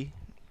Vice City,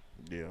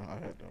 Yeah, I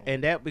had them.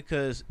 and that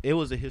because it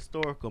was a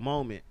historical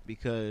moment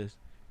because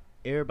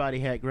everybody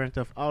had Grand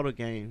Theft Auto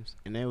games,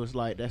 and it was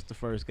like that's the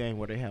first game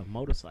where they have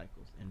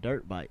motorcycles and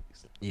dirt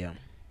bikes. Yeah.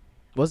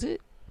 Was it?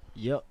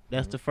 Yep,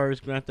 that's the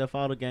first Grand Theft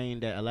Auto game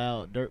that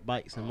allowed dirt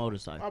bikes and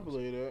motorcycles. I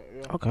believe that.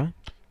 Yeah. Okay.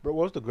 But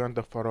what's the Grand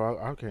Theft Auto?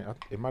 I can't.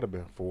 It might have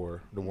been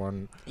 4. The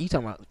one. You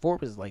talking about 4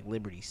 was like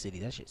Liberty City.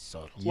 That shit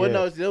sucked. Yeah. Well,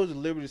 no, there was a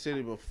Liberty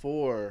City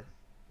before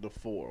the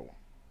 4.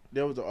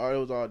 There was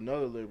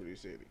another Liberty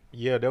City.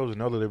 Yeah, there was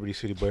another Liberty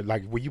City, but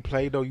like when you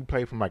played though, you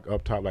played from like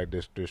up top, like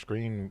this the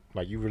screen,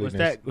 like you really. Was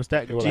that it was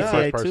like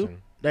GTA first 2?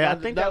 person. I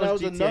think that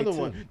was GTA another 2.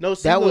 one. No,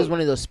 see, That was look,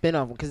 one of those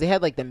spin-off ones because they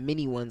had like the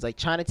mini ones. Like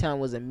Chinatown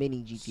was a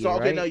mini GTA, So okay,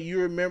 right? now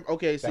you remember?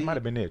 Okay, see, That might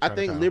have been it. I think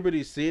Chinatown.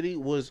 Liberty City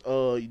was.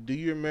 Do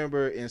you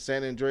remember in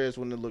San Andreas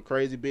when the little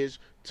crazy bitch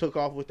took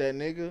off with that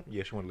nigga?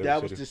 Yeah, she went to That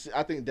Liberty was City.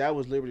 I think that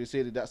was Liberty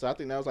City. So I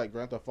think that was like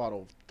Grand Theft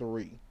Auto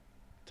 3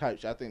 type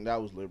shit. I think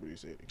that was Liberty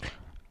City.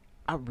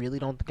 I really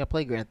don't think I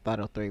played Grand Theft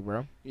Auto 3,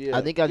 bro. Yeah,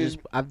 I think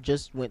I've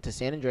just went to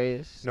San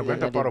Andreas. No, and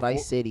Grand I Theft did Auto Vice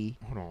 4 City,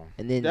 Hold on.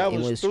 and then that it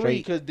was was 3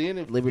 straight because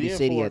then Liberty then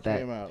City 4 at that.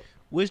 came out.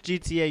 Which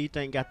GTA you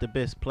think got the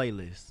best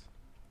playlist?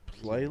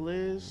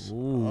 Playlist.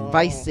 Ooh.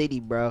 Vice City,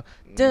 bro.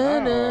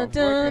 Nah,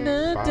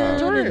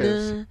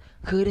 fucking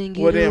Couldn't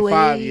get Well, then away.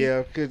 5,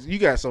 yeah, because you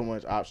got so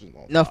much options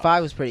on. No,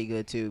 5 was pretty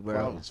good too, bro.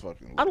 5 was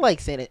fucking.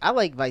 I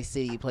like Vice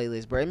City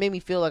playlist, bro. It made me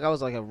feel like I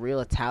was like a real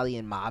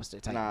Italian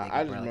mobster type Nah, nigga,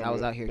 I just bro. Like, remember I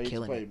was out here they used to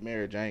killing play it.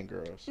 Mary Jane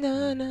girls.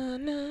 No, no,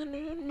 no,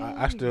 no,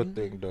 I still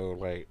think though,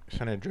 like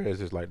San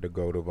Andreas is like the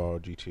goat of all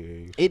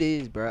GTAs. It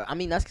is, bro. I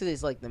mean, that's because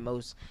it's like the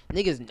most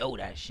niggas know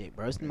that shit,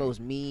 bro. It's the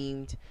most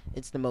memed.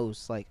 It's the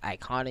most like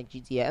iconic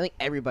GTA. I think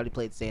everybody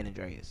played San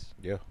Andreas.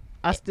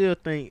 I still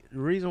think the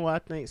reason why I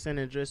think San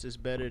Andreas is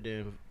better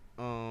than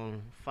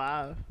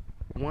 5.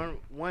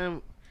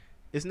 One,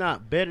 it's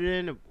not better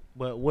than,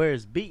 but where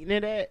it's beating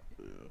it at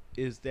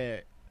is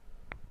that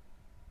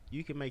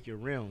you can make your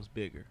rims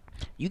bigger.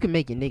 You can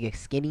make your nigga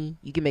skinny.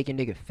 You can make your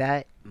nigga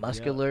fat,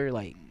 muscular.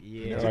 Like,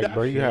 Yeah, Like,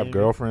 bro, you have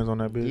girlfriends on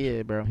that bitch.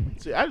 yeah, bro.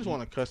 See, I just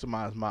want to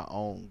customize my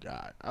own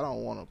guy. I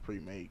don't want a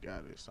pre-made guy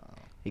this time.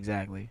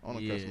 Exactly. I want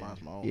to Yeah.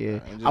 customize my own Yeah, guy.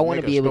 and just I want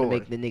to make a be able to story.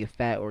 make the nigga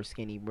fat or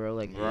skinny, bro.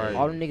 Like, Right.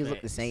 all the niggas look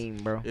the Facts. same,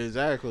 bro.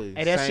 Exactly.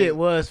 Hey, that Same- shit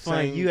was fun.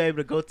 same- You able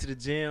to go to the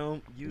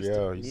gym. Used Yeah,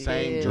 to, you-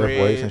 Same Yeah.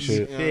 Lift weights and dreads. shit. You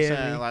know what I'm Feel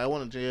saying? me? Like I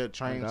want to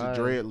train Oh, to God.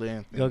 dread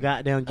length. Go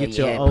goddamn get Oh,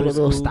 your yeah, old put a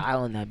little school.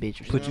 style in that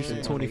bitch. Or Put you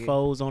something, some nigga.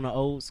 24s on the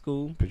old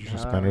school. Put you some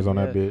Nah, spinners on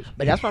that yeah. bitch.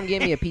 But that's why I'm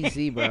getting me a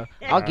PC, bro.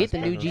 I'll get the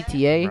new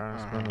GTA. Brown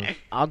spinners.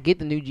 I'll get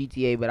the new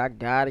GTA, but I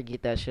gotta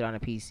get that shit on a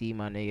PC,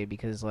 my nigga,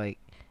 because like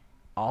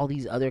all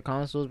these other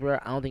consoles, bro,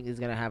 I don't think it's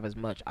gonna have as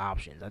much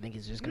options. I think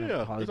it's just gonna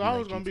Yeah, probably it's be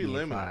always like gonna be GTA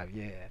limited. 5,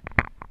 yeah.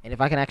 And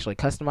if I can actually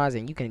customize it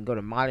and you can go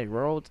to modded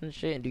worlds and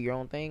shit and do your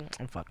own thing,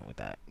 I'm fucking with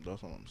that.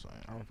 That's what I'm saying.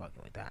 I'm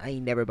fucking with that. I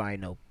ain't never buying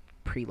no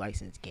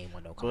pre-licensed game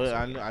on no console.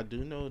 But yet. I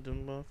do know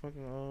them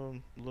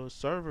motherfucking little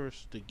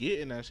servers to get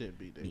in that shit.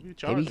 They be They be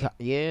charging.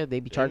 they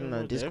be charging Yeah,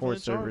 the Discord definitely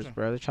servers, charging.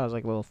 bro. They charge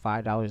like a little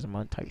 $5 a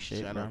month type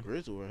shit, I bro. know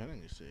Grizzle, that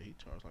nigga said he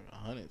charged like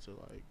 100 to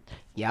like.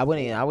 Yeah, I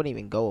wouldn't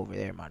even go over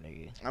there, my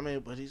nigga. I mean,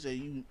 but he said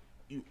you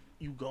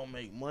gonna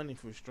make money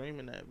for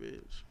streaming that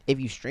bitch. If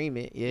you stream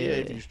it, yeah.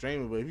 If you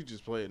stream it, but if you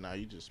just play it now,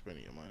 you just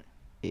spending your money.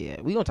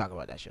 Yeah, we gonna talk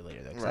about that shit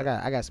later though. 'Cause Right.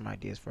 I got some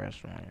ideas for us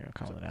from here.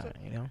 Call it out,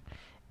 you know.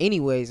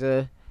 Anyways,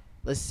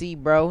 let's see,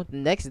 bro.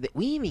 Next,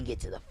 we didn't even get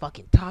to the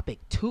fucking topic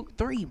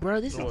 3,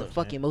 bro. This is the What,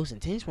 fucking most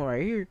intense one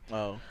right here.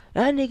 Oh,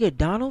 That nigga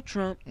Donald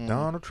Trump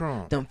Donald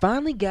Trump. done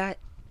finally got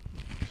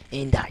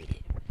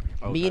indicted,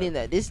 meaning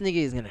that this nigga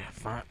is gonna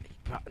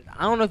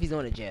I don't know if he's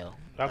going to jail,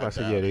 I was about to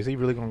say, yeah, is he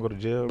really gonna go to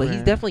jail? but he's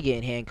man? definitely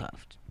getting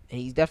handcuffed, and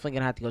he's definitely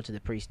gonna have to go to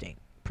the precinct,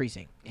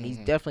 and he's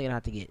Mhm. definitely gonna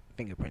have to get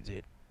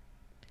fingerprinted.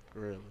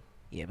 really?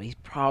 Yeah, but he's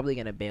probably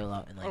gonna bail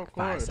out in like Of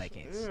 5 course.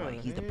 seconds. Yeah, Like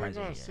he's the he ain't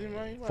president, gonna see,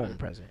 man, he former better-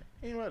 president.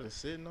 He ain't about to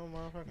sit in no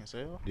motherfucking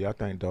cell. Yeah, I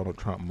think Donald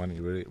Trump money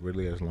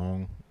really as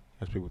long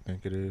as people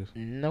think it is.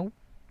 Nope.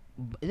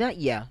 Not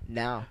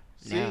now.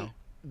 See, Now.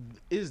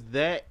 is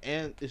that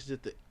and it's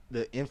just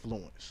the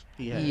influence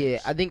he has. Yeah,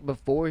 I think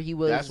before he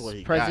was That's what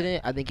he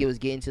president, I think it was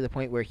getting to the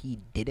point where he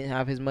didn't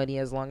have his money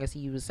as long as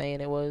he was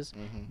saying it was.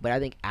 Mhm. But I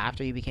think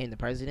after he became the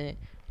president,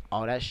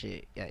 all that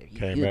shit, yeah, he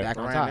Came was back. back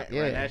on Ran top. that,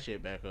 Yeah, ran that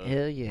shit back up.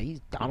 hell yeah, he's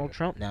Donald Yeah.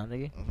 Trump now,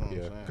 nigga. That's what I'm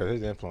Yeah, saying. because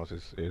his influence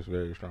is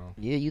very strong.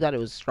 Yeah, you thought it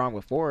was strong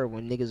before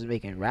when niggas was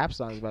making rap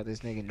songs about this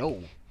nigga.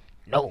 No,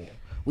 No,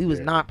 we was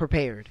Yeah. not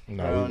prepared.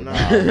 No, No,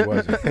 it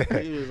wasn't.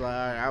 He was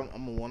like, I'm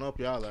gonna one up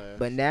y'all ass.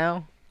 But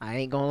now, I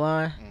ain't gonna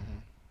lie, Mhm.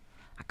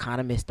 I kind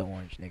of missed the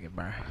orange nigga,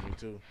 bro. Me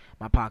too.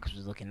 My pockets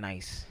was looking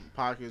nice.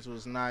 Pockets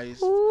was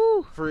nice.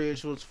 Ooh,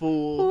 Fridge was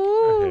full.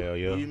 ooh. Hell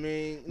yeah. You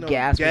mean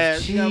Gas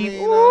was You know what I cheap.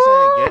 mean? You know what I'm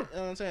saying? You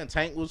know what I'm saying?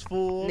 Tank was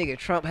full. Nigga,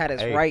 Trump had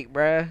us Hey. right,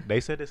 bruh. They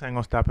said this ain't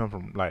gonna stop him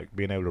from like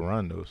being able to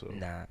run though. So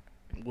Nah,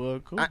 Well,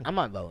 cool. I'm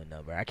not voting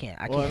though, bro. I can't.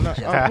 I Well, can't. no,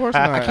 justify, of course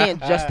not. I can't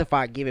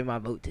justify giving my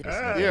vote to this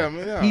nigga. Yeah, I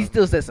mean, yeah. He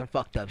still said some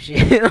fucked up shit.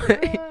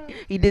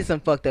 He did some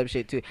fucked up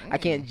shit too. I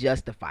can't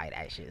justify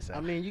that shit. So I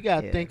mean, you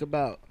gotta Yeah. think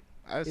about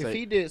I if say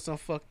he did some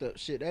fucked up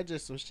shit. That's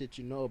just some shit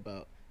you know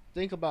about.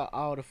 Think about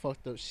all the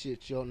fucked up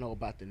shit you don't know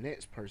about the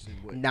next person.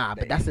 Nah,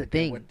 but that's the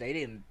thing. What they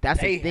didn't.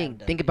 that's they the thing. have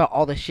done. Think about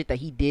all the shit that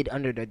he did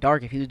under the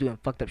dark. If he was doing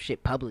fucked up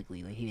shit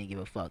publicly, like he didn't give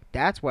a fuck.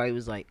 That's why he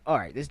was like, all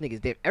right, this nigga's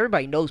dead.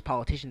 Everybody knows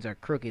politicians are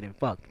crooked and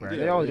fucked, bro. Yeah,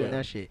 They're always yeah. doing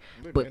that shit.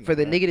 They've But been for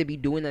the doing that. nigga to be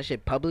doing that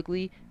shit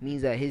publicly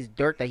means that his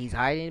dirt that he's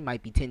hiding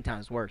might be 10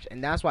 times worse.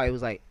 And that's why it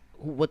was like,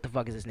 what the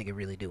fuck is this nigga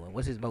really doing?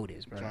 What's his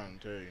motives, I'm bro? trying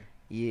to tell you.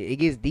 Yeah, it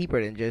gets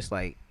deeper than just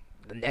like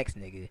the next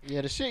nigga.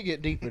 Yeah, the shit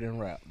get deeper than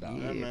rap, dog.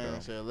 Yeah, That man bro.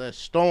 said, let's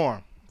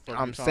storm. Fuck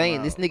I'm you talking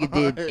saying this about.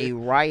 nigga did a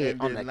riot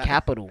And on did the not-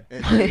 Capitol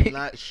And did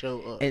not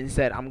show up. and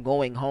said, I'm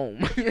going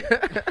home.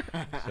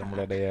 some of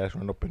that they ass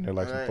run up in there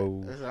like some Alright,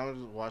 fools. listen, I'm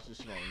just watch this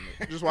shit on the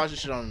news. Just watch this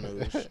shit on the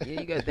news. Yeah,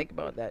 you gotta think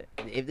about that.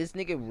 If this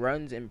nigga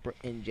runs in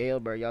jail,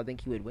 bro, y'all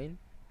think he would win?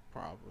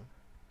 Probably.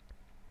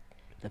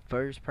 The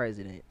first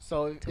president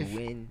So to if,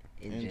 win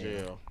in, In jail.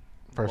 jail.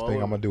 First thing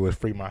I'm gonna do is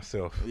free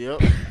myself.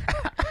 Yep.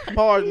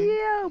 Pardon.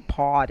 Yeah,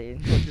 pardon.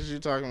 What is you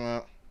talking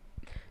about?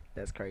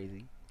 That's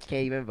crazy.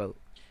 Can't even vote.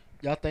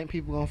 y'all think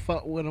people gonna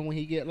fuck with him when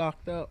he get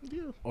locked up,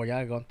 Yeah. or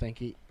y'all gonna think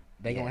they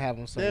Yeah. gonna have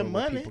him somewhere where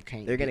money. people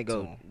can't. They're gonna get to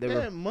go. him? The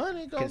That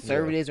money goes.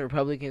 conservatives and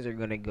Republicans are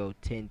gonna go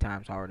 10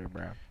 times harder,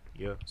 bro.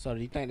 Yeah. So do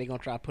you think they gonna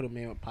try to put him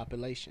in with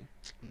population?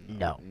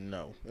 No.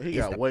 No. He He's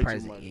got the way too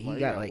president. much He money.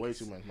 got, like, way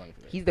too much money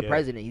for that. He's the Yeah.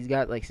 president. He's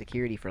got like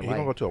security for He's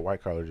gonna go life. to a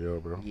white collar jail,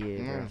 bro. Yeah, You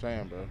know what bro. I'm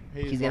saying,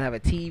 bro? He's gonna have a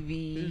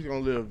TV. He's gonna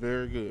live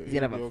very good. He's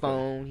gonna have He'll a be okay.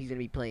 phone. He's gonna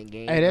be playing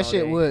games. Hey, that all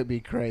shit day. would be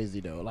crazy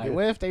though. Like, Yeah.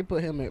 what if they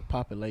put him in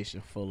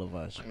population full of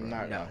us, bro?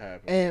 Not No. gonna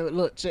happen. And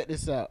look, check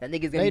this out. That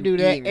nigga's gonna They be do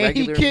that, eating and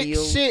he regular kicks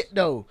meals. shit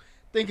though.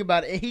 Think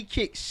about it, and he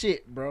kicks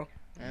shit, bro.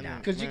 And Nah.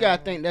 Cause you man,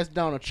 gotta think that's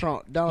Donald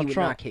Trump. He Donald would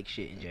Trump, not kick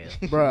shit in jail.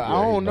 bro. Yeah, I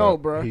don't he's know,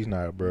 not. bro. He's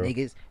not, bro.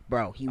 Niggas,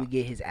 bro, he would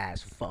get his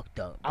ass fucked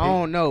up. I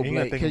don't know, You gotta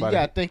Blake. think Cause you about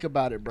gotta it. think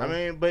about it, bro. I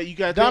mean, but you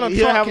got Donald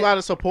he'll Trump have can- a lot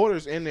of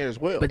supporters in there as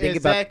well. But think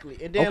about- exactly.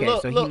 And then Okay,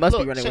 look, so he look, must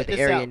look, be running check with the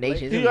this out, Aryan Blake.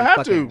 Nation. He'll There's have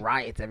fucking to.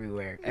 riots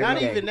everywhere. Not every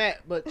day. even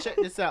that, but check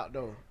this out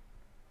though.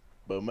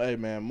 But hey,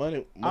 man,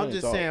 money I'm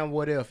just talk. saying,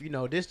 what if? You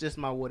know, this just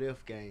my what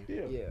if game.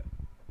 Yeah. Yeah.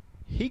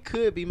 He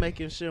could be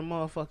making sure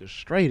motherfuckers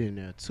straight in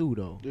there too,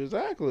 though.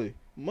 Exactly.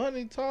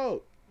 Money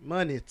talk.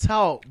 Money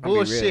talk, I'll be real.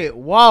 bullshit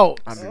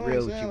walk. I'm be You know real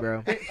what with I'm you,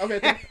 bro. saying?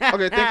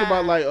 Okay, think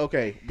about like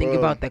Think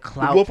about the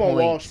clout Wolf on Wall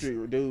points.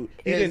 Street, dude.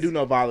 He Is- didn't do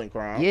no violent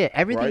crime. Yeah,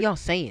 everything right? y'all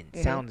saying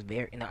Mhm. sounds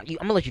very. No, I'm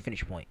gonna let you finish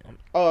your point.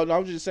 Oh, no, I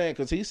was just saying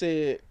because he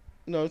said,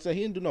 he said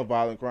he didn't do no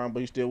violent crime, but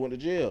he still went to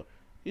jail.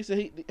 He said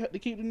he to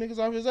keep the niggas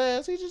off his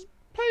ass. He just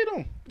paid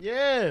them.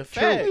 Yeah,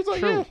 fact. He's like,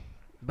 true. yeah.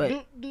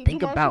 But do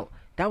think my about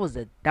that was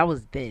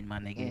then, my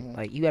nigga. Mhm.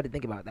 Like you got to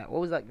think about that.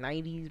 What was it, like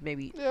 90s,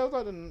 maybe shit. Yeah, it was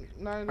like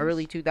the 90s.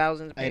 early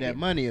 2000s. Hey, Maybe? that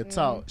money will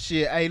talk.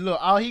 Shit, hey, look,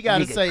 all he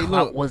gotta Nigga, say,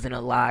 clout look, wasn't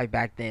alive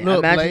back then. Look,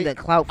 Imagine Blake,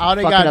 the clout for all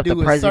they fucking gotta up the do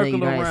is president of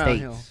the circle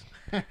United around States.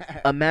 him.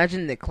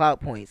 Imagine the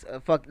clout points.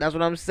 That's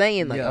what I'm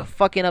saying. Like Yeah.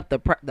 fucking up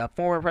the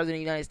former president of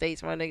the United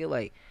States, my nigga.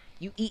 Like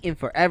you eating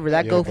forever.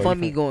 That Yeah, bro,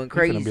 GoFundMe you going finna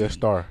crazy. be a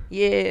star.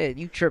 Yeah,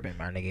 you tripping,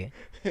 my nigga.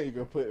 You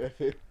gonna put that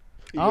shit.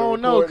 I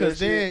don't know, because cause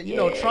then you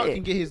know Yeah. Trump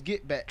can get his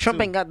get back. Trump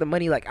too. ain't got the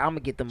money like I'm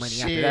gonna get the money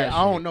after Shit, that.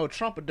 I don't shit. know.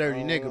 Trump a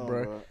dirty nigga,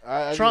 bro.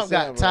 I Trump just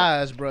got saying, bro.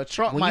 ties, bro.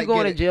 Trump When might you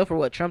going get to jail for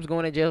what Trump's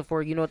going to jail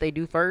for, you know what they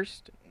do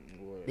first?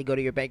 What? They go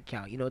to your bank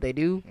account. You know what they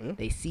do? Yeah.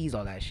 They seize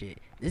all that shit.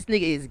 This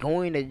nigga is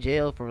going to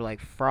jail for like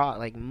fraud,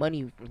 like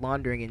money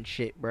laundering and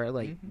shit, bro.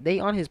 Like they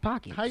on his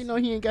pockets. How you know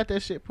he ain't got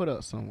that shit put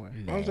up somewhere?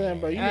 I'm saying,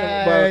 bro,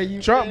 Hey,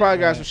 Trump probably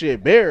got some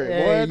shit buried,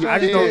 Hey, boy. you I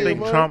just don't Yeah, think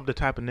boy. Trump the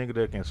type of nigga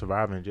that can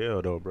survive in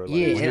jail though, bro. Like,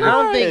 Yeah, when and you- I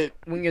don't think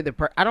Right. when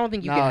you're I don't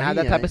think you Nah, can have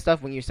he that type ain't. of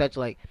stuff when you're such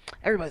like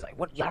everybody's like,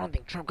 what? Y'all don't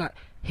think Trump got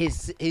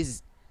his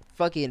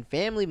fucking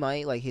family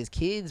might like his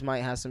kids might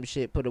have some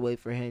shit put away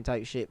for him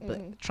type shit,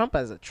 but Trump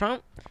as a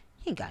Trump,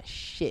 he ain't got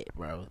shit,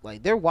 bro.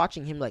 Like they're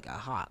watching him like a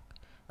hawk.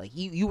 Like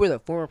you were the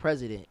former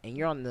president, and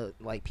you're on the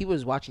like people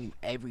is watching you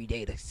every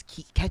day to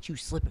catch you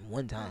slipping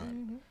one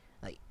time.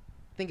 Like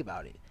think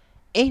about it.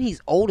 And he's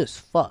old as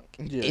fuck.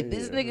 Yeah, if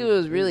this yeah. nigga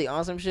was really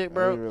on some shit,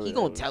 bro, He really he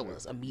gonna is, tell yeah.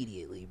 us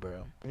immediately,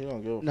 bro. He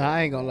don't give a fuck. No,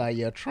 I ain't gonna lie.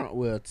 Yeah, Trump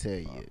will tell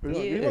you.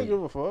 He Yeah. don't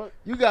give a fuck.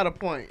 You got a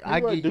point.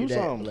 I gotta give do you that.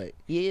 something. Blake.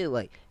 Yeah,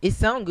 like it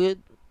sound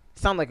good,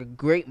 sound like a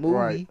great movie,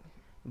 Right.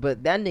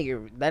 but that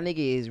nigga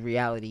is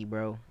reality,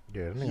 bro.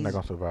 yeah, that nigga he's- not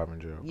gonna survive in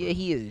jail. Bro. Yeah,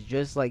 he is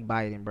just like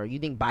Biden, bro. You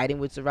think Biden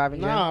would survive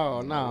in jail?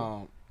 No,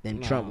 no. Then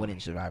no. Trump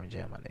wouldn't survive in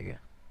jail, my nigga.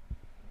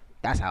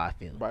 That's how I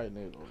feel. Biden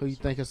is Who you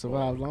think will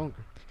survive longer?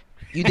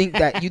 You think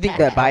that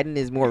Biden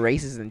is more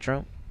racist than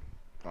Trump?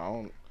 I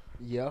don't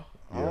Yeah.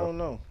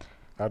 know.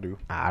 I do.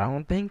 I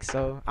don't think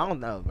so. I don't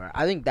know, bro.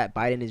 I think that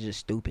Biden is just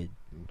stupid.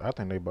 I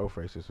think they both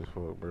racist as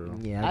fuck, bro.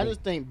 Yeah, I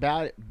just think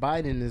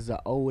Biden is an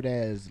old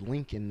ass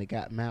Lincoln that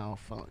got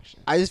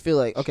malfunction. I just feel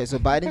like, okay, so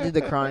Biden did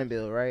the crime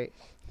bill, right?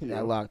 Yeah.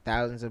 That locked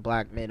thousands of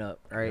black men up,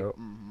 right? Yep.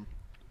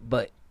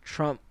 But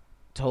Trump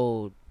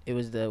told, it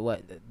was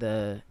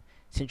the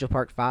Central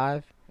Park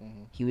 5. Mhm.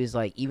 He was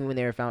like, even when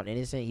they were found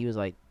innocent, he was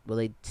like, well,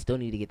 they still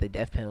need to get the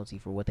death penalty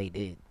for what they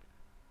did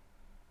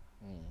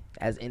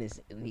as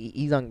innocent.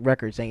 He's on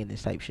record saying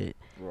this type shit.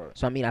 Right.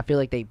 So I mean, I feel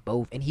like they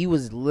both, and he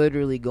was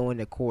literally going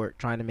to court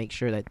trying to make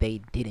sure that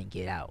they didn't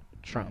get out.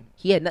 Trump,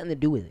 he had nothing to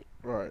do with it.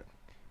 Right.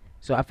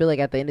 So I feel like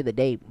at the end of the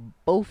day,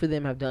 both of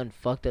them have done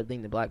fucked up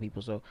things to black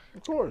people. So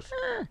Of course.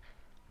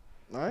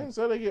 I ain't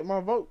said they get my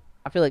vote.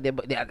 I feel like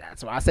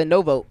that's why I said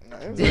no vote.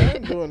 I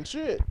ain't doing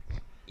shit.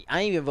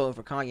 I ain't even voting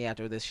for Kanye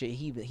after this shit.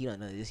 He done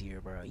none this year,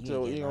 bro. You So,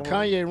 ain't you getting know, no-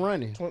 Kanye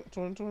running.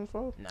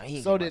 2024? No, he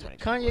ain't So getting did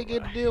my Kanye 2024,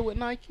 get bro. a deal with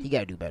Nike? He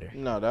gotta do better.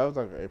 No, that was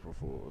like an April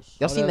Fool's.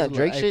 Y'all seen that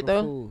Drake shit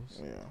though?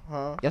 Yeah.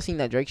 Huh? Y'all seen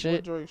that Drake What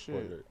shit? Drake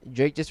shit?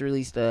 Drake just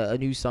released a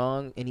new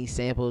song and he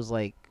samples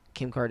like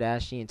Kim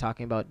Kardashian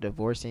talking about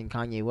divorcing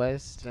Kanye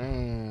West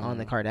Damn. on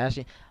the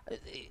Kardashian.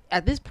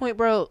 At this point,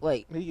 bro,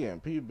 like He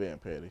being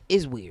petty.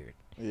 it's weird.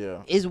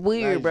 Yeah. It's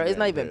weird, he's bro. It's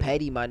not being even petty.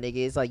 petty, my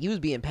nigga. It's like you was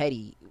being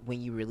petty when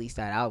you released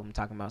that album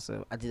talking about,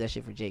 so I did that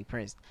shit for Jake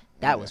Prince.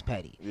 That was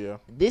petty. Yeah.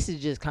 This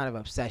is just kind of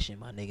obsession,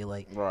 my nigga.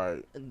 Like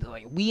Right.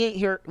 we ain't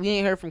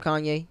heard from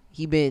Kanye.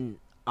 He been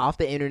off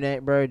the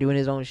internet, bro, doing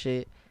his own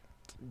shit.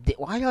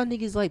 Why y'all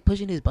niggas like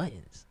pushing his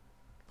buttons?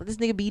 Let this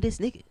nigga be this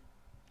nigga.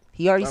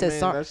 He already said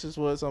sorry. That's just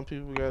what some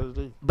people gotta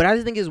do. But I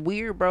just think it's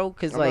weird, bro,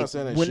 because I'm like not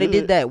saying they when they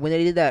did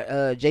should.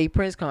 that Jay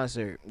Prince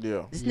concert,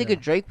 Yeah. this Yeah. nigga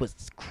Drake was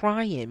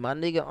crying, my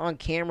nigga, on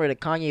camera to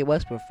Kanye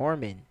West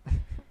performing.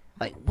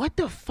 Like, what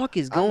the fuck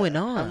is going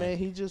on? I mean,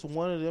 he just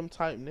one of them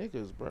type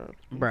niggas, bro.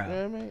 You Bruh.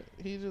 feel me?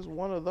 He just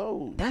one of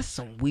those. That's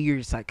some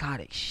weird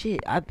psychotic shit,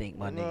 I think,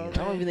 my You know nigga. what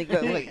I I don't even mean?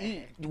 think that,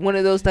 like, one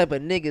of those type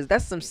of niggas.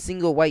 That's some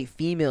single white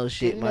female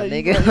shit, You my know,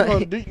 nigga. You gonna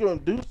Like, do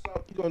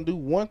something. You gonna do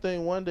one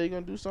thing one day. You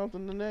gonna do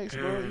something the next,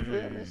 bro. You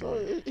feel me?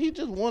 So he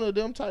just one of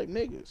them type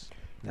niggas.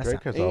 That's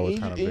Drake has And, always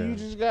and kind of you been.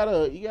 just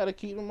gotta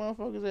keep the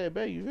motherfuckers at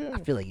bay. You feel I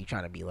me? feel like you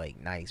trying to be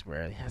like nice,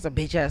 bro. That's a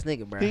bitch ass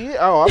nigga, bro.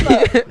 I'm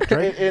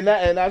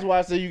not. and that's why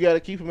I say you gotta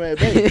keep him at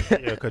bay.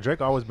 Yeah, cause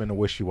Drake always been a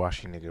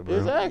wishy-washy nigga, bro.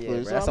 Exactly. Yeah,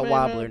 bro, So, that's I a mean,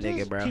 wobbler, man, nigga,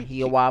 just bro. keep-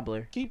 He a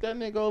wobbler. Keep that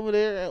nigga over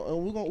there,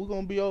 and we're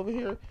gonna be over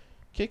here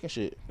kicking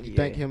shit. You Yeah.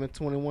 think him and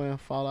 21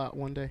 fall out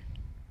one day?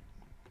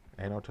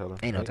 Ain't no telling.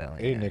 Ain't no telling,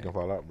 Any yeah. nigga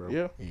fall out, bro.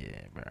 Yeah. Yeah,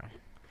 bro.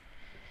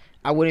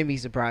 I wouldn't be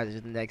surprised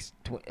if the next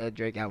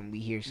Drake album we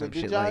hear some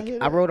did shit y'all like, hear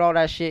I that? wrote all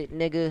that shit,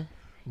 nigga.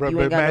 Bro, You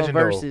but ain't got no imagine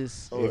though,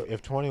 verses.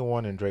 if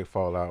 21 and Drake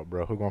fall out,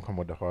 bro, who gonna come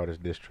with the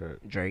hardest diss track?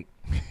 Drake.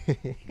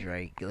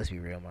 Drake. Let's be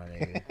real, my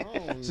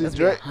nigga. See, Let's be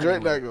Drake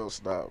 100 not gonna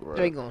stop, bro.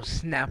 Drake gonna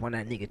snap on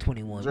that nigga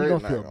 21. Drake We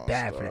gonna not feel gonna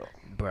bad for stop.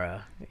 that,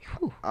 bruh.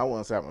 Whew. I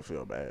want Sam to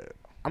feel bad.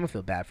 I'm gonna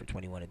feel bad for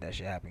 21 if that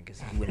shit happened because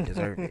he wouldn't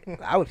deserve it.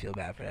 I would feel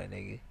bad for that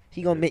nigga.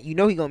 He gonna, he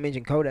gonna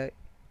mention Kodak.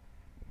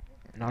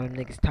 And all them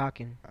niggas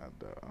talking. I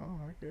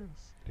guess.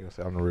 He gonna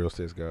say I'm the real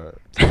sis god.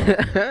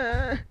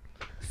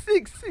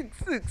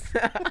 666.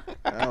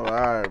 All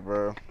right,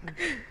 bro.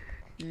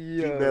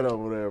 Yo. Keep that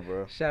over there,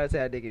 bro. Shout out to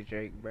that nigga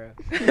Drake, bro.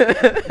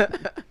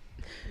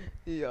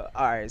 Yo,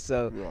 all right,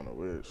 so, You on the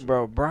wish.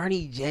 bro,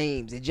 Bronny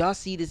James. Did y'all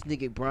see this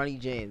nigga Bronny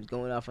James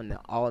going off on the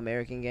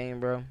All-American game,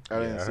 bro? I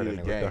didn't I see heard the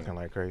that nigga game. ducking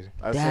like crazy.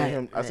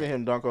 I seen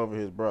him dunk over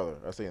his brother.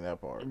 I seen that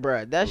part.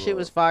 Bruh, that shit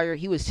was Lord. fire.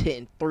 He was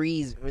hitting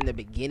threes in the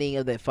beginning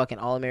of that fucking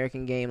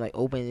All-American game, like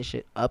opening this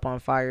shit up on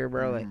fire,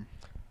 bro. Like,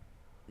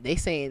 they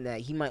saying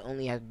that he might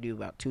only have to do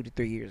about 2 to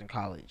 3 years in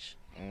college.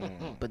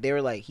 But they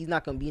were like, he's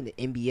not gonna be in the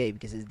NBA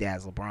because his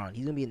dad's LeBron.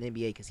 He's gonna be in the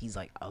NBA because he's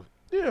like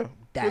Yeah,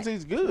 that because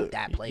he's good.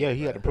 that player. Yeah,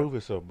 he had to bro. prove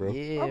himself, bro.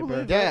 Yeah, I bro.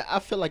 believe That I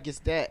feel like it's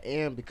that,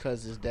 and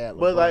because it's that.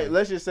 But like, LeBron.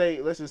 let's just say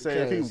if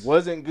Because- he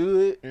wasn't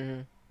good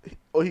Mhm.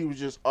 or he was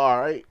just all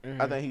right, I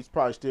Mhm. think he's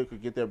probably still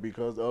could get there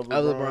because of LeBron.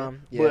 Of LeBron,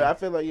 But yeah. I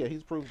feel like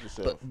he's proved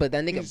himself. But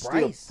that nigga He's still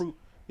Bryce, pro-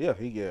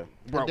 yeah.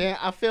 bro. And then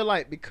I feel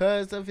like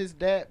because of his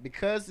dad,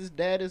 because his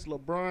dad is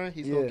LeBron,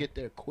 he's Yeah. gonna get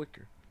there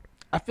quicker.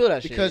 I feel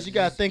that shit. Because you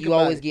gotta think you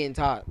about always it. getting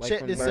taught. Like, Check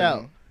from this birth.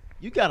 out.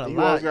 You got a You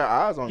lot. always got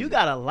eyes on you. You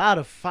got a lot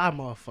of fire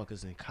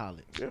motherfuckers in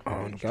college. Yeah.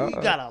 Oh, You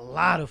God. got a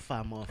lot of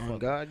fire Oh motherfuckers.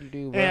 God, you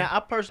do, bro. And I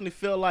personally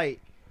feel like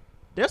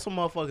there's some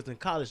motherfuckers in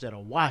college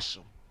that'll wash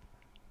them.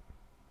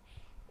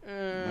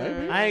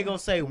 Maybe. I ain't gonna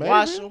say Maybe.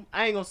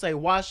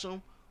 wash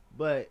them,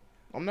 but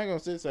I'm not gonna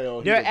say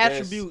oh their he's the best.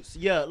 attributes,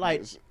 yeah,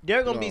 like Yes. there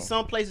are gonna be No.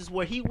 some places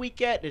where he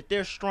weak at that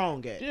they're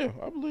strong at. Yeah,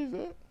 I believe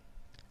that.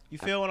 You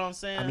feel what I'm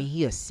saying? I mean,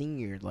 he a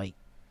senior, like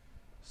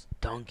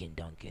Duncan.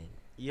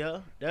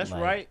 yeah, that's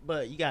like, right.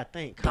 But you gotta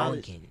think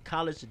Duncan.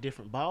 college a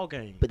different ball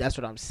game. But that's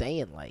what I'm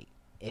saying. Like,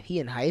 if he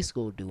in high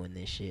school doing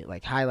this shit,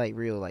 like highlight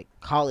reel, like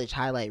college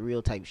highlight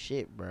reel type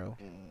shit, bro.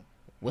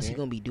 What's he Yeah.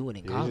 gonna be doing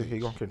in Yeah, college? he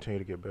gonna continue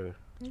to get better.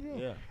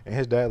 Yeah. And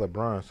his dad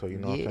LeBron, so you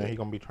know what I'm Yeah. saying, he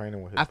gonna be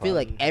training with his I feel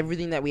father. like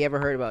everything that we ever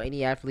heard about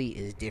any athlete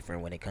is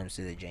different when it comes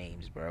to the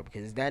James, bro.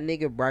 Because that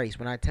nigga Bryce,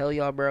 when I tell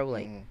y'all, bro,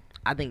 like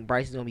I think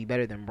Bryce is gonna be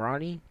better than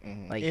Bronny.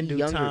 Like In he due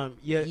younger, time,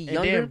 yeah. he And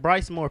younger. then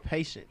Bryce more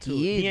patient too.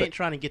 He is, He ain't but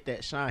trying to get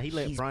that shine. He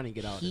let Bronny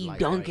get out. He like,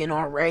 dunking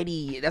right.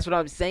 already. That's what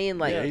I'm saying.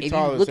 Like Yeah, he if you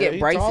taller look than- at he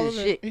Bryce's taller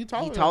than- shit, he he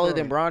taller taller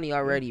than than Bronny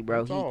already,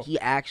 bro. He tall. He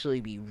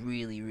actually be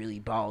really, really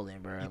balling,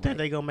 bro. You think Like,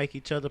 they gonna make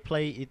each other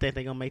play? You think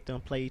they gonna make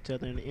them play each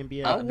other in the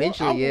NBA?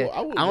 eventually, yeah.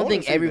 I would I don't wanna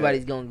think see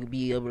everybody's that. gonna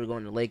be able to go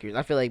in the Lakers.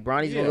 I feel like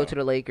Bronny's gonna Yeah. go to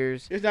the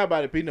Lakers. It's not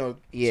about it. You know,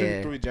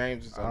 Yeah. 2-3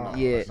 James. Is I don't,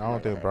 Yeah. I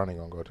don't think Bronny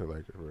gonna go to the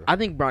Lakers, bro. I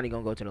think Bronny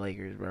gonna go to the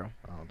Lakers, bro.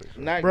 I don't think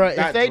so. Not, Bro, if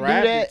not they do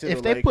drafted that, to if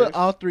the they Lakers. put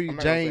all three I'm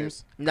not gonna say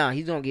James, Nah,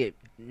 he's gonna get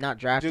not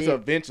drafted. just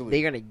eventually.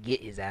 They're gonna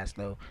get his ass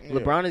though. Yeah.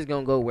 LeBron is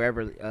gonna go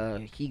wherever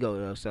he go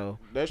though. So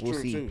That's we'll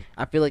true see. too.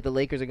 I feel like the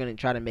Lakers are gonna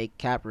try to make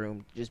cap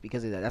room just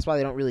because of that. That's why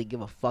they don't really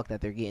give a fuck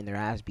that they're getting their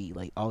ass beat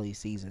like all these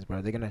seasons,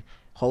 bro. They're gonna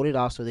hold it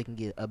off so they can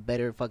get a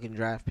better fucking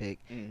draft pick,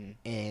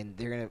 and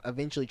they're gonna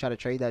eventually try to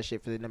trade that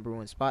shit for the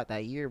 #1 spot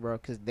that year, bro.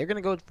 Because they're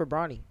gonna go for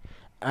Bronny.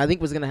 I think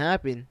what's gonna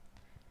happen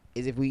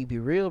is if we be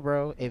real,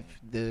 bro. If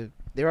they're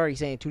already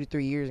saying 2 to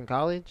 3 years in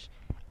college,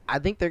 I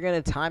think they're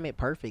gonna time it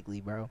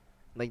perfectly, bro.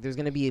 Like there's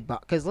gonna be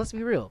because let's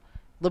be real,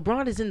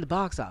 LeBron is in the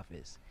box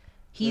office.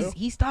 He's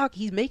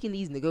making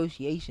these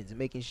negotiations and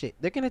making shit.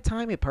 They're gonna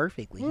time it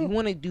perfectly. He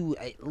want to do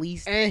at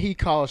least. and he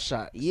calls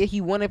shots. Yeah, he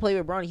want to play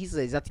with Bronny. He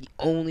says that's the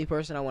only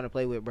person I want to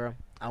play with, bro.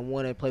 I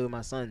want to play with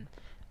my son.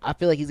 I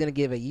feel like he's gonna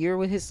give a year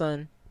with his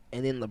son,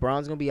 and then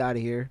LeBron's gonna be out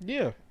of here.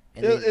 Yeah.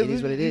 And then it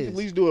is what it you is. At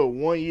least do it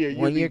 1 year. 1 year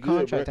you'll be good,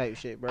 contract bro. type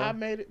shit, bro. I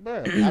made it,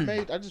 bro.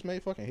 I just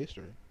made fucking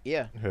history.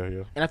 Yeah. Hell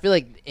yeah. And I feel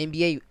like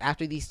NBA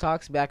after these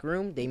talks back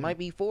room, they might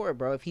be for it,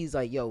 bro. If he's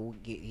like, yo, we'll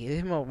get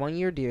him a 1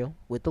 year deal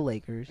with the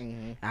Lakers.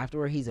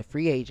 Afterward, he's a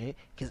free agent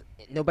because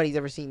nobody's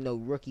ever seen no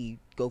rookie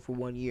go for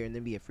 1 year and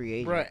then be a free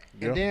agent. Right.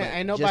 And Yeah. then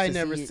ain't Just nobody to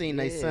never see it, seen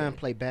their yeah. son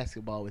play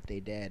basketball with their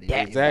dad.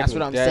 That's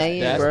what I'm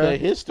saying, that's bro. the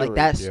history. Like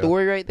that Yeah.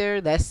 story right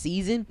there, that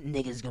season,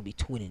 niggas gonna be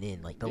twinning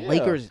in. Like the Yeah.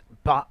 Lakers,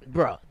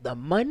 bro, the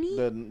money,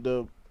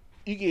 The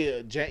you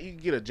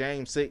get a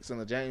James 6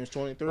 and a James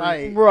 23.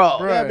 Like, bro.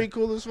 That'd be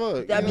cool as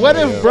fuck. That'd You know What what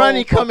if I'm Bronny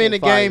saying? come in the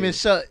Fucking game fire. and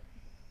shut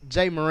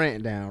Jay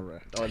Morant down, bro?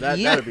 Oh, that'd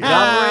be Yeah.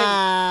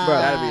 hard. Bro.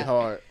 That'd be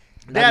hard.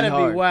 That'd be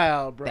hard.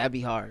 wild, bro. That'd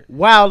be hard.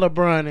 Wild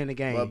LeBron in the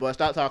game. But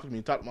stop talking to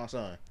me. Talk to my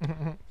son.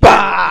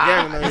 Bah!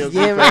 Yeah, man,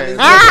 Yeah, man.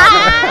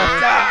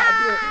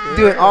 Ah!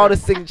 Doing all the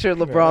signature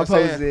LeBron I'm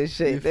saying, poses and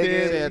shit. you feel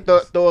nigga. me?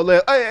 Throw a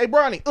leg. Hey,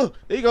 Bronny.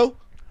 There you go.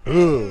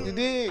 You Ugh.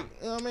 dig? You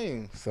know what I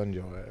mean? Son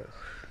your ass.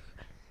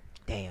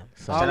 Damn.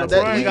 Son All your of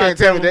ass. that- You gotta can't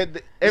tell me tell that. Shout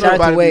out to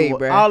Everybody Wade, be,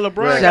 bro. All LeBron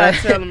Right. gotta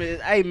tell him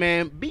is, hey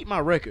man, beat my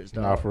records,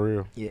 dog. Nah, for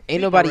real. Yeah, ain't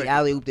Beat nobody my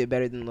alley ooped it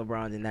better than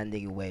LeBron than that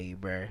nigga Wade,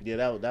 bro. Yeah,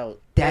 that That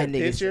that nigga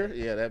picture.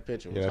 Yeah, that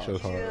picture. Was Yeah, that shit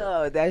was hard.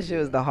 hard. Yo, that shit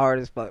was the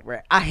hardest fuck, bro.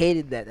 I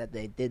hated that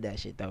they did that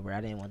shit though, bro.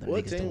 I didn't want them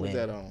What niggas to team was win.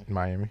 that on?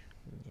 Miami.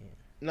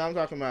 No, I'm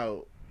talking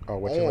about Oh,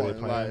 what team were they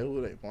on. Like, playing?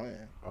 who they playing?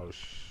 Oh,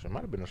 it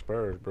might have been the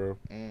Spurs, bro.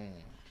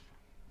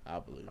 I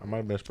believe. I might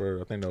have been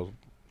Spurs. I think that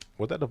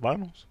was that the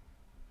finals?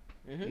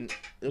 It was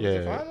yeah,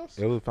 the finals.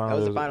 It was the finals.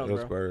 was the It finals, it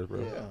was bro. Spurs, bro.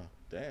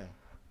 Yeah. Damn.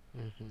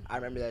 I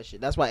remember that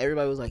shit. That's why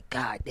everybody was like,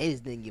 God, they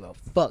just didn't give a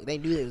fuck. They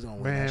knew they was gonna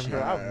win Man, that shit. bro,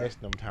 I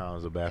missed them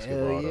times of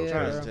basketball. Hell though, yeah, I'm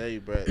trying bro. to tell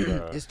you, bro.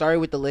 It started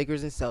with the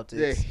Lakers and Celtics.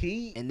 The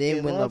Heat And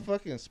then when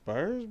motherfucking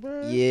Spurs,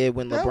 bro. Yeah,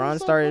 when That LeBron was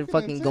so started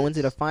fucking fucking going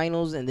to the intense.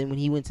 finals, and then when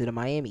he went to the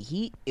Miami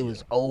Heat, it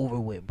was over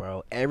with,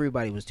 bro.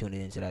 Everybody was tuning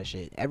into that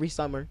shit. Every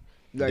summer,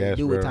 you already Yes,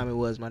 knew bro. what time it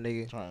was, my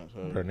nigga. Trying to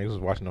tell Bro, you. niggas was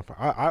watching them.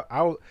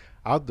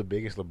 I was the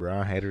biggest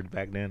LeBron hater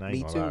back then. I ain't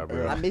Me gonna too. lie,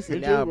 bro. I miss Me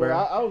it too, now, bro.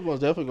 I was most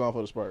definitely going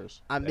for the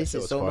Spurs. I That miss shit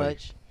it was so funny.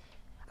 much.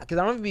 Cause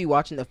I don't even be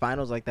watching the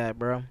finals like that,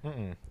 bro.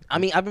 Mm-mm. I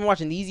mean, I've been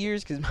watching these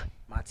years because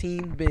my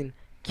team's been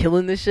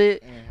killing this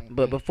shit.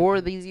 But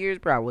before these years,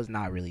 bro, I was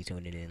not really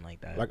tuning in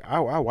like that. Like I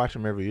watch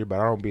them every year,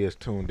 but I don't be as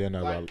tuned in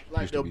as Like I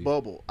the used to be.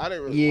 bubble. I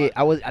didn't really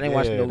yeah, watch I didn't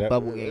watch Yeah, no that-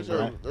 bubble that games, shit.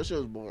 bro. That shit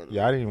was boring.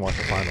 Yeah, I didn't even watch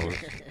the finals.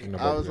 in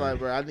the I was bubble like, game.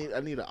 bro,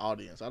 I need an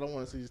audience. I don't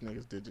want to see these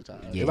niggas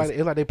digitized. Yeah.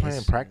 It's like they playing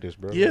it's- practice,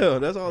 bro. Yeah,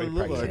 that's all They it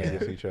look practicing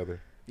like. against each other.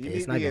 You Yeah, need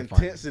it's not the even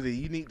fun. intensity.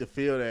 You need to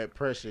feel that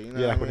pressure. You know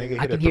Yeah, what like when I they mean?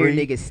 get I can a hear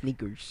three. niggas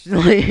sneakers.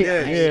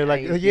 Yeah,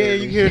 like yeah,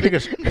 you hear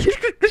niggas.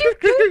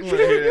 You wanna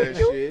hear that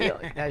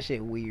shit? That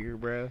shit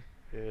weird, bro.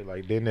 Yeah,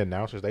 like then the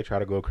announcers they try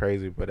to go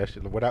crazy, but that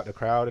shit without the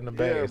crowd in the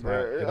back, Yeah, it's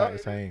bro. not the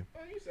same.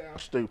 You sound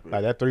stupid.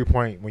 Like that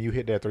 3-point when you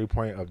hit that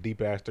 3-point of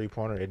deep ass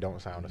 3-pointer, it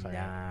don't sound the same.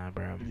 Nah,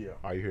 bro. Yeah.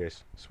 All you hear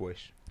is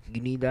swish.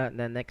 You need that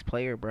next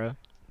player, bro.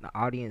 The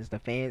audience, the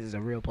fans is a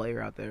real player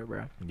out there,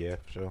 bro. Yeah,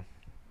 for sure.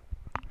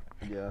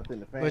 Yeah, I think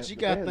the fans. But you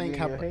the gotta fans think be in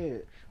how- your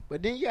head.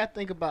 But then you gotta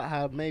think about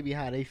how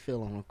they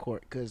feel on the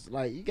court, cause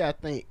like you gotta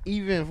think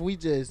even if we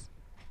just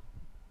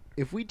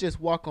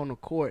walk on the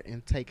court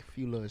and take a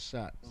few little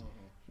shots,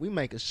 we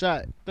make a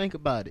shot. Think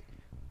about it.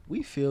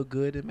 We feel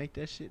good and make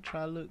that shit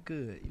try to look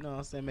good. You know what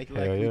I'm saying? Make it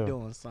like Hell we yeah.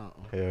 doing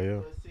something. Hell yeah.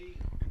 But see,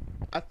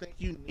 I think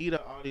you need an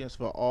audience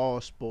for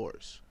all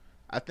sports.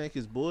 I think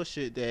it's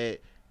bullshit that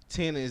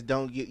tennis you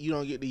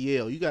don't get to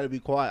yell. You got to be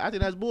quiet. I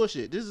think that's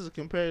bullshit. This is a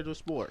competitive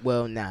sport.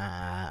 Well,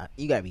 nah,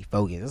 you gotta be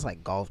focused. It's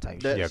like golf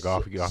type shit. Yeah,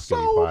 golf. You got to So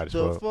be quiet as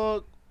the fuck.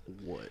 fuck.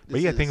 What? But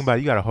you got to think about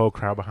it. You got a whole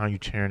crowd behind you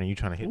cheering, and you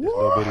trying to hit this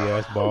little bitty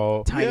ass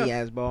ball. Tiny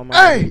ass ball, man.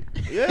 Hey,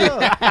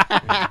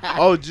 yeah.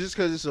 Oh, just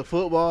because it's a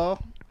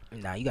football.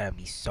 Nah, you gotta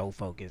be so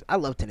focused. I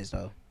love tennis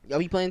though. Y'all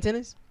be playing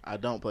tennis? I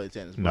don't play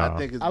tennis, but No. I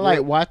think it's I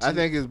like watching. I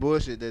think it's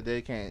bullshit that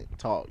they can't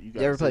talk. You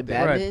You ever play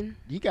badminton?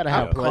 You gotta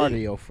have I played.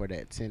 cardio for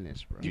that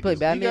tennis, bro. You play You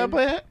gotta badminton?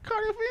 play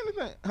cardio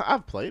for anything.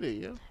 I've played it,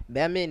 yeah.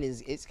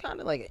 Badminton it's kind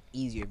of like an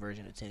easier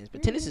version of tennis,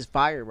 but tennis is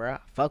fire, bro. I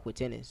fuck with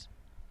tennis.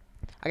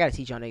 I gotta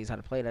teach y'all niggas how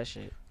to play that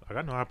shit. Like,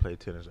 I know I play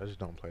tennis. I just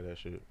don't play that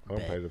shit. I don't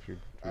Bet. play it a few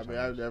I mean, times.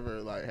 I've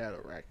never like had a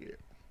racket.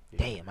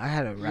 Damn, I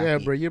had a racket. Yeah,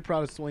 bro. You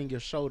probably swing your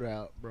shoulder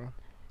out, bro.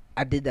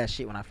 I did that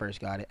shit when I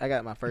first got it. I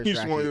got my first You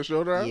racket. swung your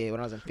shoulder out? Yeah,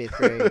 when I was in 5th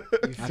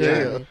grade.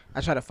 feel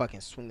I tried to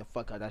fucking swing the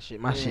fuck out that shit.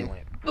 My shit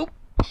went boop,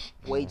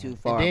 way too And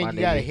far. then my you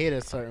gotta nigga. hit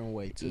a certain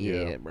way too.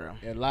 Yeah, bro.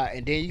 A lot,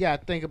 and then you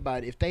gotta think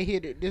about it. If they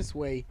hit it this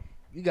way,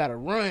 you gotta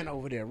run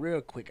over there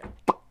real quick.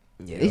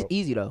 Yeah, it's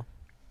easy though.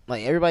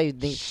 Like everybody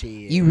thinks Shit.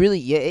 you really,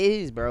 it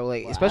is, bro.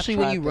 Like Boy, especially I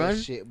when tried you that run,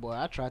 shit, boy.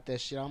 I tried that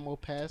shit. I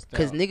almost passed out.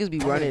 cause niggas be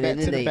running Back and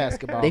to then the they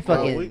basketball. they Bro,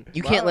 fucking.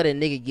 You can't bro, let a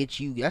nigga get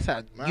you. That's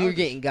how Man, you're I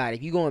getting got.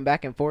 If you going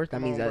back and forth, that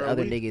Come means on, that bro.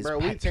 other We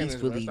niggas tennis,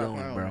 peacefully Stop going,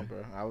 playing bro.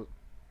 with me,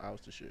 I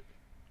was the shit.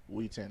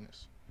 We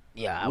tennis.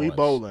 Yeah, We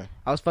bowling.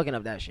 I was fucking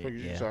up that shit. What you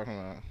Yeah, talking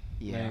about?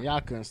 yeah. Man,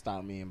 y'all couldn't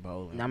stop me in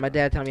bowling. Now my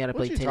dad taught me how to What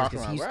play you tennis talking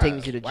because he used about? to take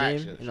me to the Whack gym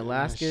shit, in shit.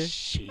 Alaska.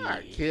 Shit.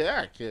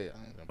 I kill you.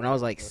 When I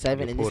was like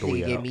 7, and this Pulled the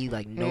nigga way gave out. me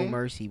like no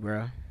mercy,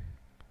 bro.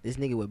 This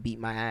nigga would beat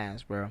my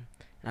ass, bro. And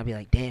I'd be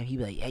like, damn. He'd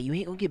be like, hey, you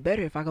ain't gonna get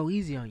better if I go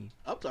easy on you.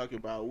 I'm talking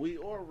about we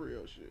or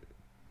real shit.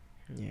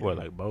 Yeah. What,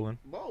 like bowling?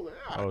 Bowling.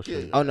 Oh, I kill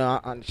shit. you. Oh no,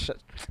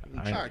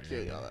 I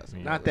kill y'all. That's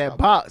Not that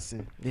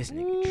boxing. this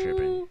nigga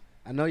tripping.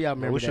 I know y'all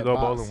remember We should that go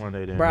boxing. bowling one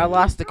day then. Bro, I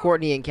lost to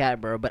Courtney and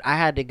Kat, bro, but I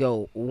had to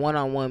go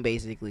 1-on-1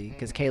 basically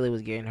because Kayla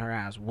was getting her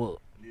ass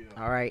whooped. Yeah.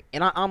 All right,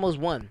 and I almost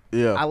won.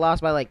 Yeah. I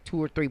lost by like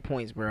 2 or 3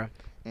 points, bro.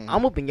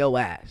 I'm whooping your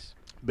ass.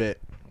 bet.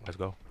 Let's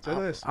go.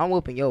 I'm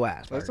whooping your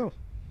ass. Let's bro. go.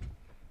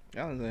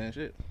 Y'all ain't saying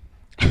shit.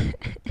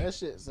 That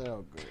shit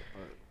sound good.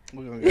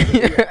 We gonna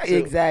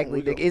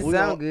Exactly, nigga. It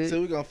sound good. So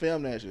we gonna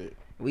film that shit.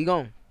 We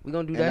gon' do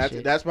And that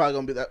shit. that's probably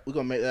gonna be that. We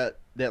gonna make that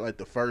like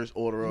the first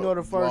order. You know the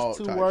of first vlog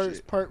 2 type words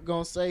shit. Perk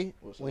gonna say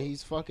What's when up?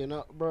 he's fucking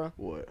up, bro?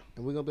 What?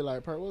 And we gonna be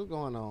like, Perk, what's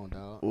going on,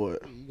 dog?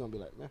 What? You gonna be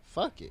like, man,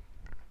 fuck it.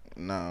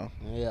 No,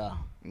 Yeah.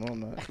 no, I'm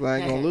not. 'Cause I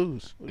ain't gonna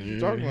lose. What you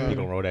talking You about?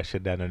 gonna roll that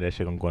shit down and that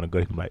shit gonna go in the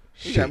good. You like,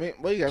 You shit. got me.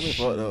 Well, you got me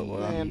fucked up. Boy.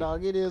 Man,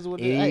 dog, it is what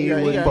it Yeah, is. You got,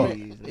 you you, got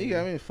me, fuck. you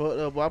got me fucked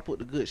up. Boy, I put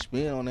the good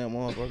spin on that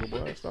motherfucker.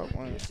 Boy, stop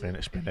playing. Spin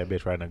that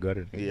bitch right in the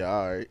gutter. Yeah,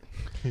 all right.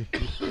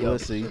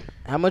 Let's see.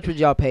 How much would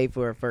y'all pay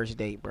for a first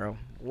date, bro?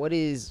 What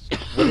is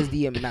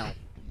the amount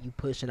you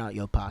pushing out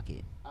your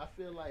pocket? I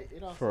feel like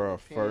it also For a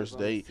depends first on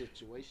the date.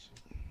 situation.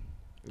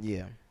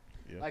 Yeah.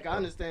 Like I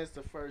understand it's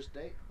the first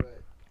date,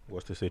 but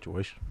What's the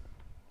situation?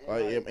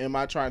 Like, am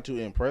I trying to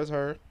impress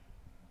her?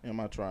 Am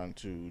I trying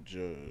to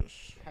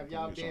just? have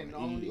y'all get been something to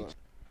on eat? each?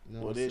 You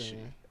know What I'm is she?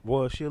 saying?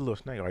 Well, she a little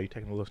snack. Are you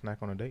taking a little snack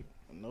on a date?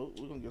 Nope,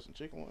 we're gonna get some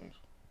chicken wings.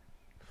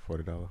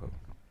 $40 hoe.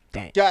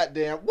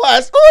 Goddamn,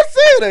 what? Who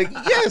said it?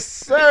 Yes,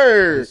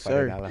 sir.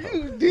 Sir. $40 hoe.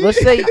 You did.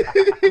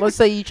 Let's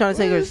say you trying to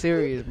take her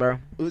serious, bro.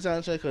 We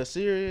trying to take her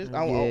serious. Yeah.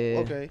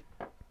 Okay.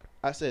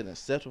 I said an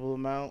acceptable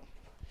amount.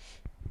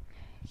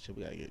 Shit,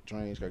 we gotta get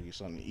drinks, gotta get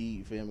something to eat.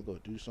 You feel me? Go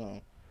do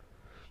something.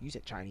 You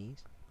said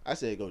Chinese. I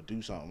said go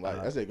do something. Like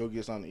I said, go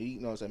get something to eat. You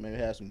know what I'm saying? Maybe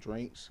have some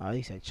drinks. Oh,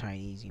 you said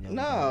Chinese. You know.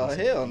 No,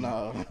 hell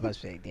no. I was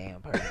say, damn,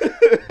 bro.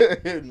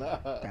 Nah.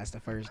 That's the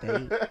first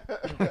date.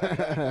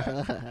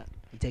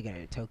 You taking her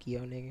to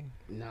Tokyo, nigga?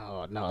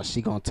 No,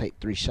 she gonna take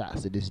 3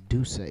 shots of this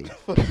Douce.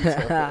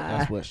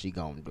 That's what she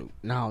gonna do.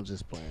 No, I'm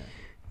just playing.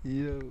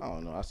 I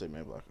don't know. I say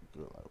maybe like a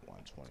good like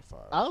 125.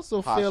 I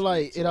also Possibly feel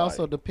like to, it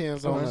also like,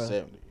 depends on a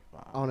 170.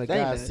 on a That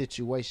ain't guy's bad.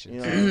 situation. You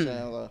know what I'm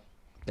saying? Like,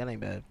 That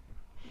ain't bad.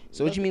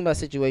 So what you mean by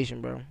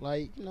situation, bro?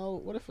 Like, you know,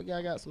 what if a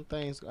guy got some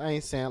things? I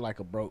ain't saying like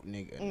a broke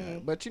nigga, or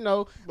nothing, Mhm. but you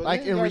know, But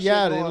like niggas in got shit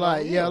reality, going on,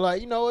 like yeah.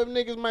 like you know, if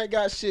niggas might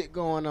got shit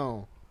going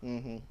on,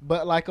 mm-hmm.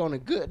 but like on a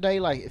good day,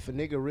 like if a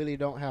nigga really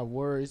don't have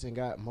worries and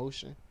got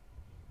motion,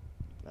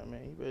 I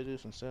mean, you better do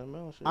some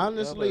sentimental shit.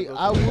 honestly, Y'all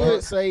I better go to the would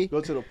park. say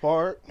Go to the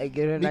park. Hey,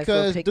 get her a nice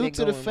Because little due picnic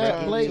to the going, fact,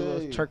 bro. like-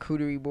 Get a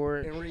charcuterie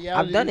board. in reality,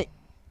 I've done it.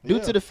 Due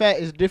Yeah. to the fact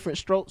it's different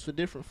strokes for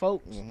different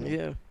folks. Mhm.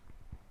 Yeah.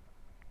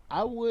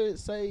 I would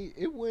say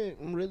it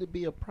wouldn't really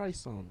be a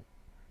price on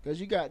it, cause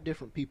you got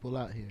different people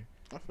out here.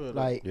 I feel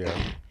Like,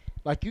 Yeah.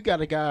 like you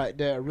got a guy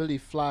that really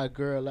fly a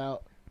girl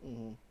out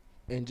mm-hmm.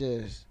 and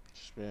just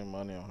Spend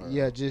money on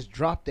her. just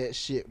drop that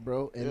shit,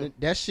 bro. And Yeah.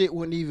 that shit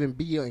wouldn't even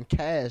be in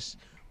cash,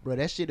 bro.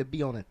 That shit'd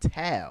be on a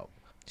tab.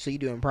 So you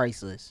doing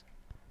priceless?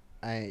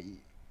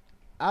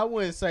 I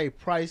wouldn't say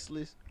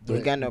priceless. You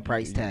ain't But, got no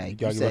price You tag.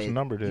 gotta You give us a said,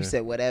 number then. you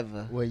said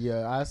whatever. well,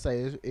 yeah, I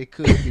say it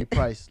could be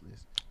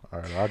priceless. All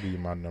right, I'll give you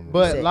my number.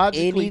 But Say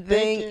logically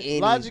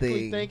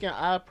anything. thinking,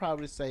 I'd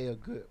probably say a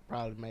good,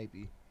 probably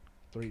maybe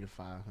 300 to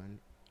 500.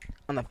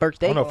 On the first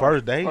date? On the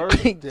first date?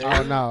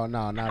 Oh no,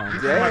 not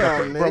on.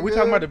 Damn, Bro, we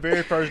talking about the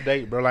very first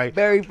date, bro. Like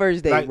Very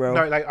first date, like, bro.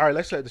 All right,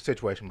 let's set the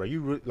situation, bro.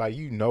 You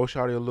know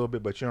Shawty a little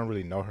bit, but you don't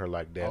really know her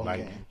like that. Okay.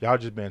 Like y'all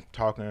just been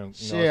talking. You know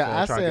Shit,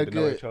 I trying say to a get to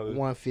know good each other.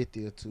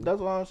 150 or 2. That's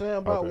what I'm saying.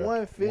 About Okay.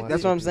 150.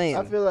 That's what I'm saying.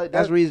 I feel like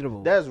That's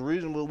reasonable. That's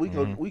reasonable. We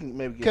Mm-hmm. can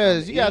maybe get Because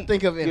something you gotta eat,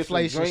 think of get some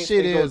inflation. drinks,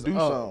 Shit and go is do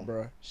up, something.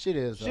 bro. Shit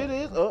is Shit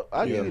up. is up.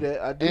 I Yeah. give you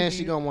that. I do. And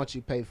she gonna want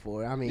you to pay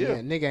for it. I mean, Yeah.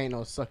 nigga ain't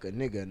no sucker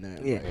nigga or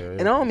nothing. Yeah. Like,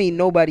 And I don't mean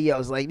nobody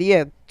else. Like,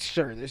 yeah,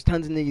 sure, there's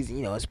tons of niggas,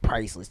 it's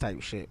priceless type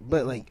of shit.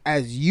 But, like,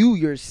 as you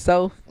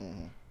yourself,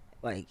 Mhm.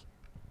 like,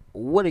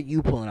 what are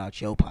you pulling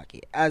out your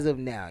pocket as of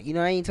now? I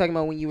ain't talking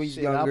about when you were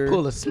shit, younger. I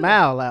pull a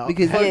smile out.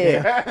 Because,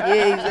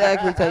 yeah,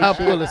 exactly type I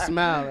shit. pull a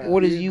smile out.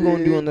 What is you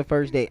gonna do on the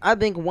first date? I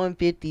think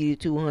 150 to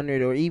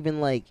 200, or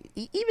even like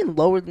even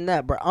lower than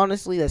that, bro.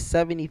 Honestly, that's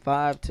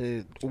 75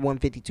 to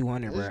 150,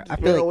 200, bro. I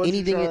feel like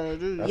anything. That's what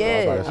I was Yeah,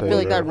 about I to feel say,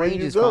 like that bro. range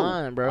Where you is go?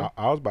 fine, bro.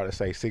 I was about to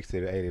say $60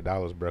 to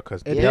 $80, bro.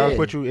 Because to be Yeah. honest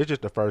with you, it's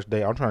just the first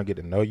day. I'm trying to get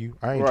to know you.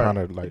 I ain't Right.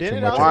 trying to like Then too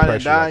it much also- Wine and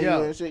impress you. dine Yeah.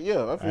 you and shit. Yeah,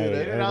 I feel Hey, that. And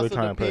it really also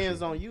trying to depends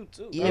impress on you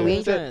too. Yeah, we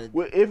ain't trying to.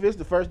 Well, if it's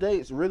the first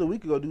dates, really, we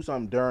could go do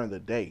something during the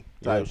day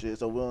type Yeah. shit.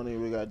 So we don't even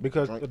really got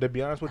Because drink. to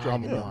be honest with you, I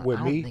I'm don't know. with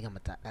I don't me. think I'm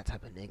that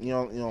type of nigga. You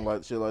don't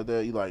like shit like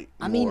that. You like.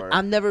 I mean, more-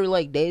 I've never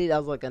like dated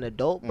as like an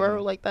adult,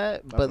 bro, Mhm. like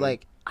that. I But feel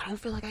like, I don't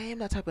feel like I am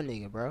that type of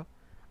nigga, bro.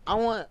 I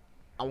want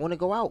to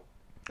go out,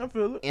 I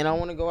feel it. and I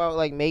want to go out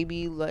like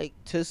maybe like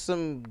to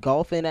some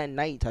golfing at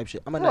night type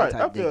shit. I'm a Right, night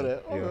I type feel nigga.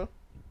 that. Yeah. Okay.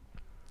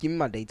 Give me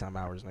my daytime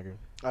hours, nigga.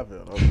 I feel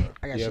it. Okay.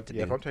 I got Yeah, shit to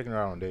if do. I'm taking her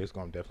out on dates, it's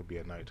gonna definitely be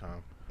at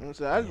nighttime. I'm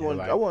saying, I just Yeah, want.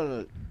 like- I want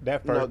to.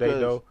 That You know, first date 'cause-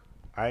 though,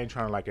 I ain't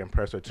trying to like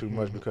impress her too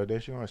much because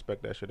then she gonna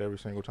expect that shit every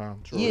single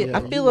time. Yeah,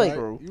 I you feel like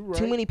right, you right.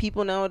 too many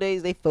people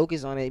nowadays, they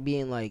focus on it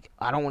being like,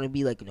 I don't want to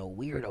be like no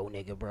weirdo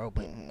nigga, bro.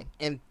 But Mhm.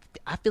 and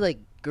I feel like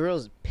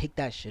girls pick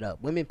that shit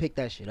up. Women pick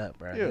that shit up,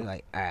 bro. Yeah. They're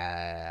like,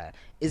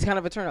 it's kind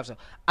of a turnoff. So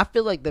I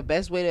feel like the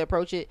best way to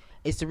approach it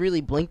is to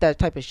really blink that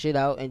type of shit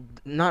out and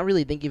not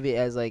really think of it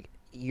as like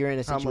you're in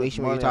a How much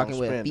situation where you're money I'm talking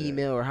with a spending.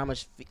 female or how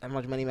much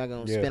money am I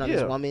gonna Yeah. spend on Yeah.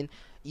 this woman.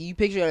 You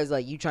picture it as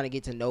like you trying to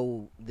get to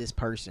know this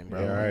person, bro.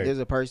 Yeah, Like, right. there's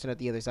a person at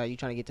the other side. You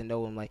trying to get to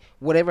know him. Like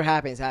whatever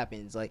happens.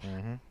 Like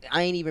Mm-hmm.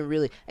 I ain't even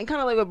really, and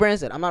kind of like what Brandon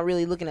said, I'm not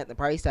really looking at the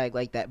price tag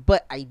like that.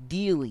 But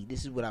ideally,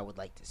 this is what I would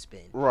like to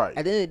spend. Right.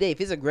 At the end of the day, if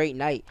it's a great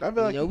night, I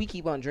feel like we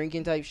keep on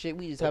drinking type shit.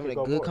 We just Okay, having a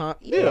go good for it.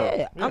 Yeah,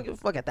 Yeah. I don't give a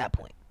fuck at that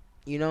point.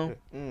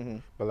 Mm-hmm.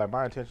 But like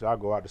my intention, I'll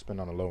go out to spend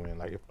on the low end.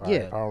 Like if I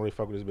don't really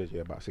fuck with this bitch,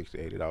 about $60 to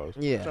 $80.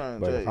 Yeah.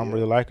 But if I'm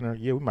really liking her,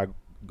 yeah, we might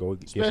go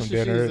get some Especially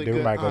dinner. she's a Then we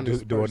good, might go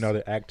honest do person.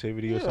 another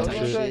activity or Yeah, some that's what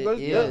I'm shit. saying.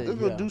 Let's, Yeah, let's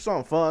go yeah. do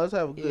something fun. Let's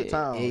have a good Yeah,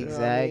 time. you know what I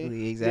exactly, mean?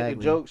 Get exactly.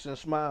 the jokes and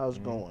smiles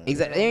going.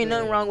 Exactly. There ain't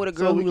nothing wrong with a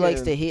girl So we who likes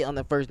can- to hit on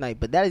the first night,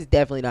 but that is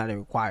definitely not a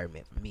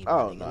requirement for me.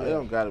 Oh nigga. no, it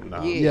don't gotta be.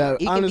 Nah. Yeah, Yeah, it can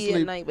be honestly,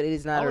 at night, but it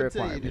is not a I'ma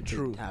tell you requirement the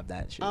truth. to have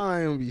that shit.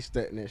 I ain't gonna be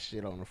starting that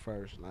shit on the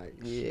first night.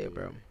 Yeah, Shit.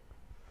 bro.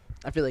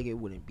 I feel like it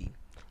wouldn't be.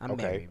 I'm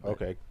okay, married. But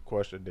okay.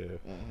 Question there.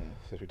 Mhm.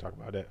 Since we talk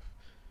about that,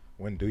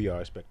 when do y'all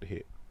expect to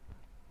hit?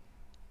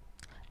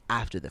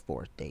 After the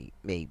fourth date,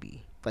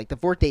 maybe. Like the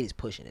fourth date is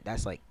pushing it.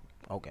 That's like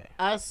okay.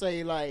 I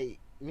say like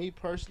me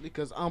personally,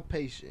 cause I'm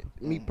patient.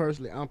 Me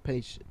personally, I'm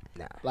patient.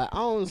 Nah. Like I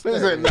don't He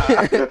said, say nah.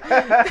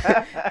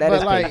 That but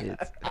is like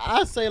patience.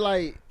 I say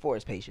like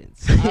Forced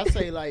patience. I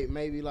say like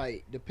maybe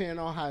like depending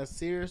on how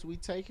serious we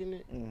taking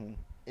it, Mhm.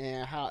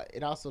 and how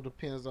it also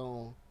depends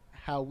on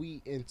how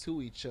we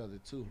into each other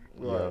too.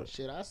 Right.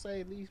 Shit, I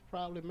say at least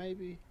probably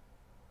maybe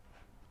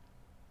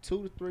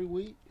 2 to 3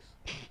 weeks.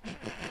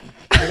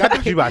 I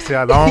thought you about to say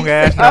a long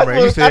ass number.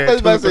 And you said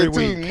 2 to 3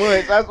 weeks.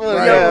 much. That's what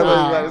Right. yeah,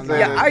 Nah, nah.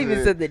 Yeah, I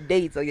even said the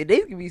dates. So your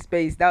dates can be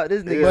spaced out.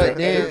 This nigga But said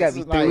then it's gotta be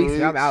it's 3 like-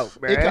 weeks. I'm out,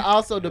 bro. It could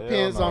also Hell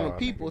depends on the nah,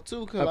 people nigga.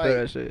 too, I cause feel like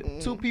that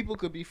shit. two people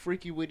could be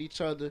freaky with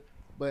each other,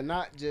 but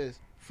not just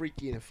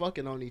freaky and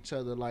fucking on each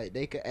other. Like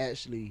they could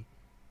actually.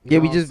 Yeah,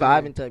 we know just what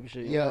I'm vibing type of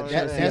shit. Yeah, know what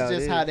that, I'm that's saying?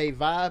 just how they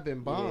vibe and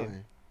Yeah.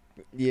 bond.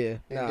 Yeah.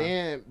 And Nah.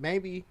 then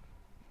maybe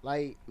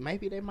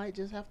they might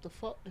just have to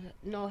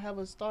have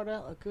a start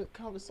out a good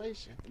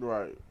conversation.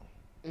 Right.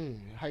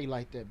 How you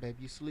like that, baby?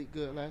 You sleep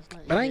good last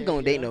night? But I ain't Yeah,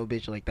 gonna date yeah. no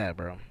bitch like that,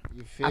 bro.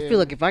 You feel I feel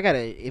like if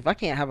I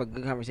can't have a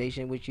good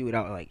conversation with you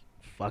without like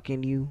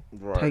fucking you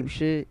Right. type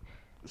shit.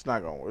 It's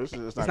not gonna work.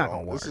 It's not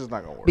gonna work. This is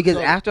not gonna work. Because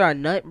So- after I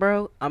nut,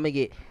 bro, I'm gonna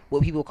get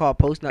what people call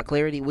post nut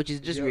clarity, which is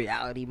just Yep.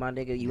 reality, my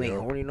nigga. You ain't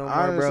Yep. horny no more,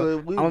 Honestly, bro.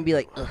 we- I'm gonna be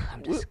like, ugh, I'm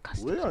we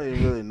disgusted. don't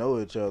even really know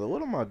each other.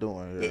 What am I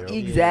doing here?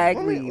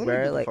 Exactly, Let me bro.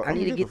 get the Like fuck- I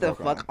need to get the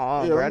fuck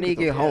on, Yeah, bro. let I me need to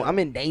get get the home. fuck I'm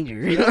in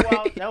danger.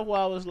 That's why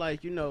I was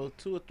like, 2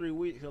 or 3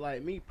 weeks.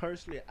 Like me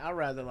personally, I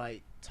rather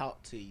like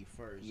talk to you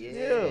first.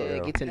 Yeah,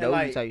 get to And, know you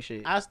like, type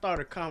shit. I start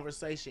a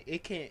conversation.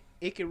 It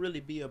can really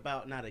be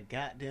about not a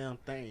goddamn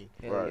thing.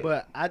 Right.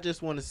 But I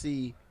just want to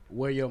see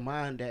where your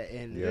mind at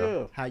and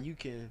Yeah. how you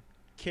can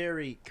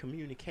carry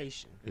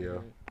communication. Yeah.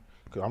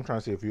 Cause I'm trying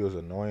to see if you was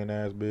an annoying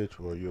ass bitch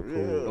or you're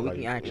cool. Yeah. We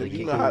can actually If, get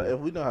you know cool. how, if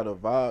we know how to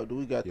vibe, do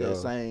we got Yeah. that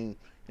same,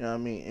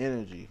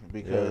 energy?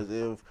 Because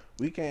if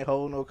we can't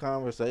hold no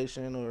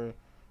conversation or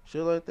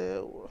shit like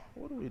that.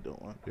 What are we doing?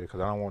 Yeah, because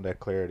I don't want that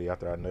clarity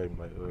after I know him.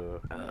 Like,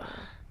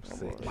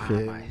 sick. Why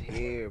am I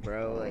here,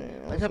 bro? Like,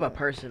 Man, what type of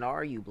person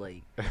are you,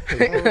 Blake? You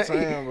know what I'm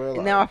saying, bro?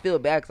 And now I feel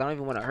bad because I don't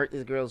even want to hurt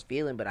this girl's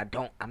feeling, but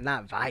I'm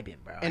not vibing,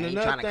 bro. And I ain't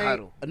trying to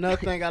cuddle. another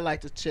thing I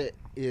like to check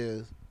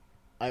is,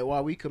 like,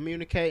 while we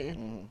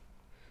communicating,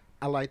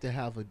 I like to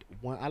have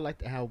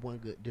one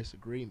good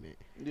disagreement.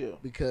 Yeah.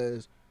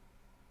 Because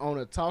on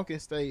a talking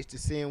stage to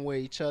seeing where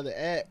each other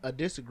at, a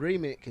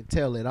disagreement can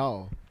tell it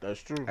all.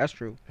 That's true. That's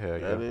true. Hell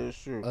yeah. That is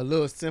true. A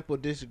little simple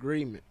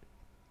disagreement,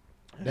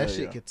 that Hell shit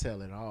yeah. can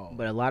tell it all.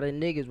 But a lot of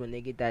niggas, when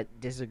they get that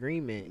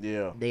disagreement,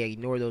 Yeah. they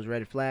ignore those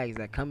red flags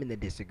that come in the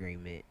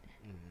disagreement,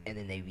 and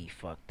then they be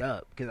fucked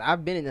up. Because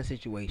I've been in a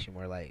situation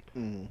where, like,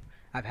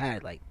 I've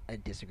had, like, a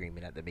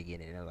disagreement at the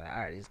beginning, and I was like,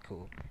 all right, it's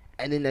cool.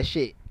 And then that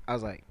shit, I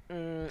was like,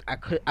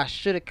 I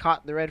should have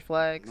caught the red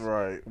flags.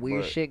 Right.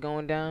 Weird shit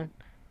going down.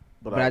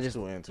 But I I was just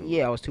too into it.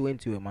 Yeah, I was too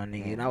into it, my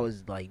nigga, and I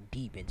was like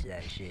deep into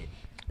that shit.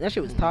 That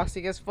shit was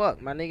toxic as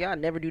fuck, my nigga. I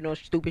never do no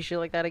stupid shit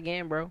like that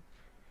again, bro.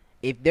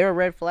 If there are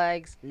red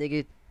flags,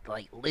 nigga,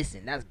 like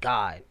listen, that's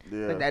God.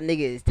 Yeah. Like, that nigga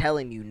is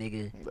telling you,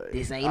 nigga,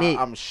 this ain't it.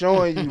 I'm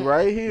showing you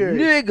right here,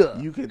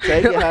 nigga. You can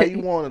take it how you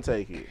want to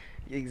take it.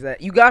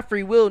 Exactly. You got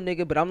free will,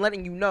 nigga, but I'm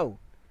letting you know,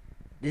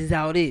 this is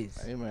how it is.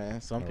 Hey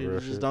man, some No people real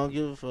just shit. don't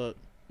give a fuck.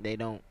 They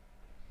don't.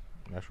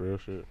 That's real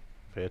shit.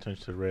 Pay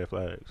attention to the red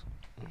flags.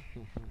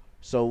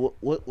 So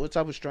what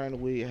type of strain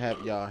of weed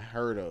have y'all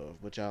heard of,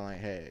 but y'all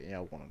ain't had and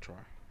y'all want to try?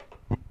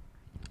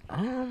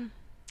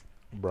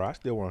 Bro, I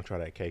still want to try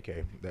that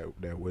KK,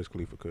 that Wiz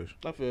Khalifa Kush.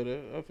 I feel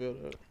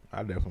that.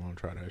 I definitely want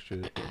to try that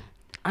shit.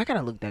 I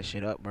gotta look that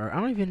shit up, bro. I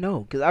don't even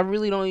know, cause I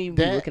really don't even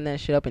be looking that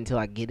shit up until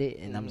I get it,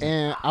 and I'm just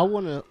And I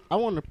wanna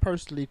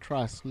personally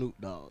try Snoop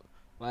Dogg.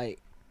 Like,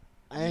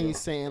 I ain't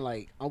saying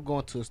like I'm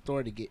going to a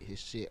store to get his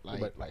shit.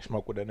 Like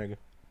smoke with that nigga.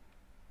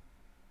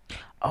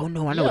 oh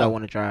no, I know what I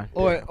want to try.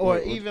 Or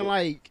even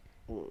like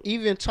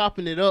even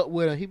chopping it up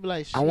with him. He be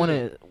like, shit, I want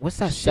to. What's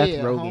that Shit,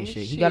 Seth Rogen homie, shit?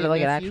 He shit, got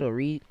like an nephew. actual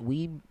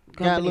weed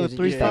got a company.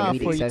 little or is it just, like, 3-5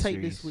 weed for you. Take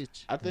accessories? this with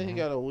you. I think he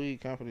got a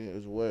weed company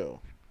as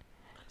well.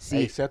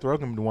 See, Hey, Seth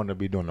Rogen the one to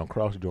be doing them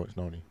cross joints,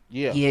 don't he?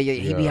 Yeah. yeah,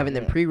 He be Yeah. having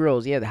them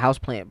pre-rolls. Yeah, the house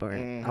plant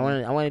burn.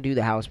 Mhm. I want to do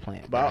the house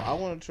plant. But burn. I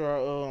want to try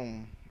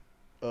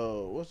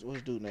what's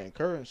dude name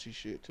Currency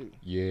shit too.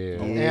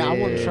 Yeah. And I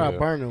want to try Yeah.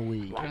 burning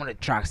weed. I want to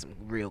try some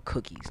real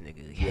cookies,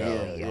 nigga. Yeah,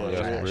 I'll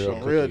try that real shit.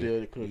 some real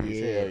cookies. deal cookies.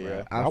 Yeah, Hell bro.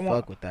 yeah. I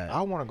fuck with that.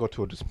 I want to go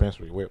to a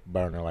dispensary with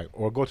burner, like,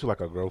 or go to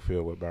like a grow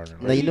field with burner.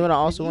 Now, you know what I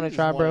also You want to just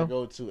try, wanna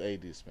bro? Go to a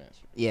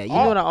dispensary. Yeah, you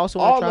know what I also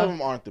want All to try? of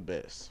them aren't the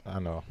best. I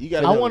know. You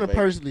got. I want to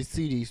personally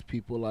see these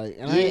people. Like,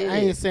 and I Yeah.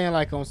 ain't saying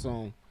like on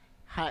some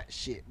hot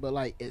shit, but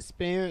like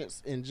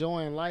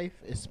enjoying life,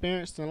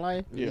 experiencing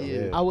life.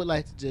 Yeah. I would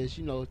like to just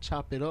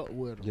chop it up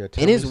with them. Yeah,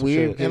 It is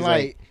weird And because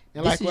like,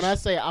 this when is- I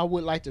say I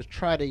would like to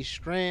try they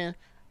strand,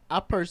 I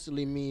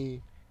personally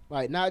mean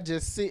like not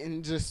just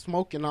sitting just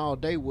smoking all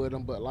day with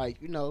them, but like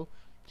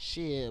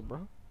shit,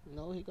 bro.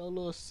 He go a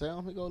little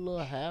seven, he go a little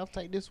half.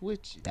 Take this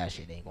with you. that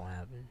shit ain't gonna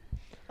happen.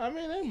 I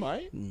mean, they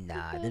might.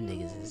 Nah, them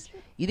niggas is.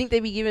 You think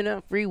they be giving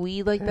up free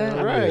weed like that?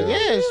 Hell Right? yeah.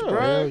 Yes, Hell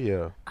bro.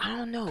 yeah. I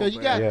don't know. Cause you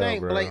bro. gotta Yeah,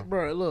 think, bro. Blake,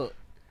 bro. Look,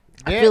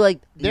 I feel like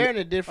they're in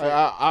a different.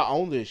 I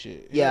own this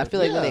shit. yeah, I feel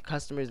like when Yeah. they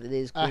customers, it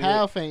is cool. A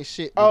half ain't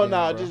shit. to Oh them,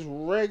 no, bro. just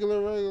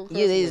regular.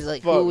 Yeah, they just customers.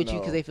 like Fuck cool with you no.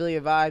 because they feel your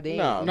vibe. They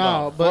No, ain't-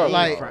 No, fuck but no.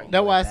 like Right.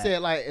 that's why I Like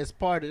said like it's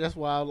part of. That's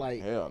why I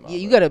like Hell no. yeah,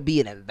 you gotta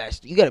be an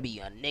investor. You gotta be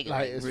a nigga.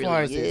 like Like, as really,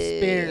 far as yeah.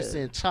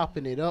 experiencing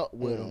chopping it up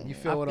with them. You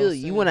feel I what feel I'm you.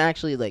 saying? You want to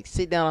actually like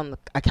sit down on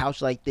a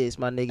couch like this,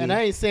 my nigga. And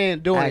I ain't saying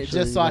doing it Actually,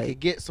 just so I like- could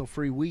get some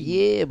free weed.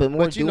 yeah, but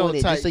more But you doing know it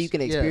just so types, you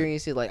can yeah.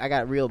 experience it. Like I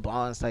got real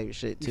bonds type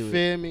shit to You it.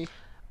 feel me?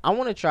 I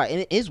want to try,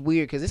 and it's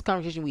weird because this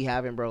conversation we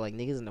having, bro. Like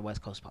niggas in the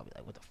West Coast probably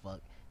like, what the fuck,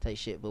 type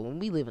shit. But when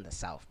we live in the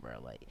South, bro,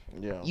 like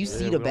Yeah. you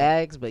see we the don't-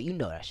 bags, but you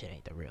know that shit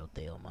ain't the real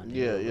deal, my nigga.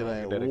 Yeah,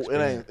 That it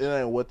experience.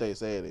 ain't what they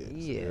say it is.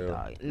 Yeah, Yeah.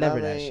 dog. Never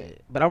I that mean-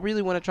 shit. But I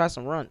really want to try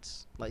some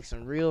runts, like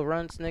some real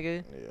runts,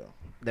 nigga. Yeah.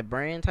 The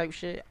brand type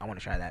shit. I want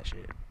to try that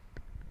shit.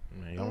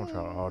 Man, I want to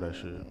try all that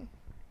shit.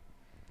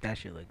 That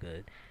shit look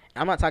good.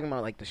 I'm not talking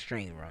about like the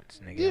strain runts,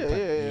 nigga. Yeah, I'm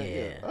talking-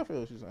 yeah. I feel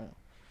what you're saying.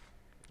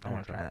 I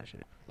want to try that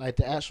shit. Like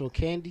the actual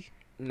candy.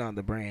 No,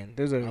 the brand.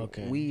 There's a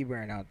Okay. weed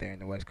brand out there in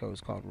the West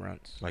Coast called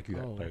Runts. Like you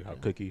got Oh, like how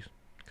okay. cookies.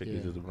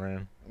 Cookies Yeah. is a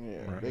brand.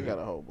 Yeah, Right. they got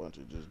a whole bunch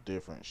of just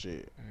different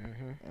shit,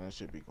 Mm-hmm. and it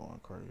should be going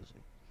crazy.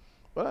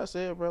 But I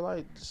said, bro,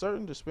 like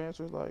certain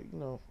dispensaries, like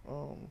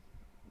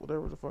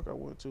whatever the fuck I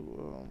went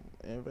to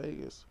in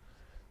Vegas,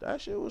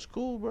 that shit was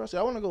cool, bro. See,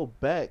 I want to go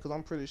back because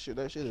I'm pretty sure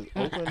that shit is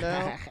open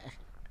now.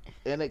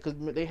 And because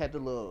they had the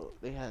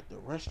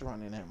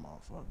restaurant in that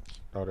motherfucker.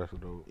 Oh, that's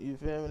dope. You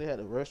feel me? They had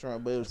the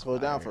restaurant, but it was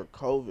closed down for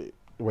COVID.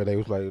 Where they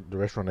was like the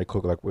restaurant they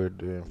cook like we're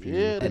doing.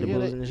 Yeah,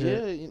 Edibles and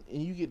shit?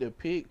 and you get to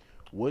pick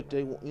what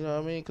they want. You know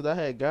what I mean? Because I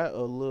had got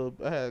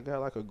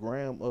like a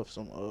gram of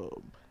some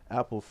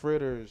apple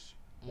fritters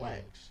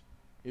wax,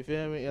 You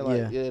feel me? And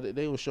like,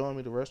 they were showing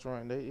me the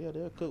restaurant.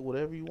 They'll cook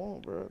whatever you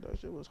want, bro. That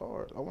shit was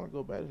hard. I want to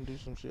go back and do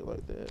some shit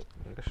like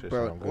that.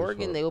 Bro,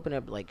 Oregon, they open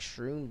up like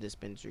shroom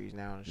dispensaries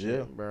now and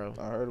shit, bro.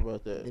 I heard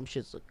about that. Them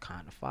shits look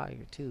kind of fire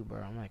too, bro.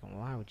 I'm like,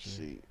 why would you?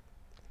 See,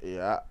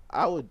 yeah,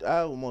 I would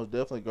most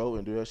definitely go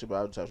and do that shit, but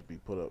I would have to be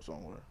put up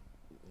somewhere.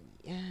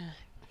 Yeah,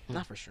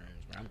 not for shrooms,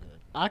 bro. I'm good.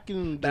 I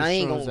can do But I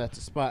ain't shrooms gonna- at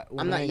the spot.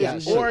 I'm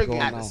not Oregon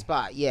at the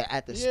spot. Yeah,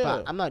 at the Yeah.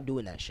 spot. I'm not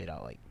doing that shit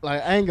out like.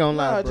 Like, I ain't gonna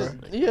lie,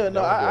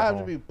 bro. I have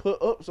to be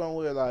put up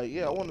somewhere. Like,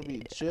 I want to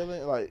be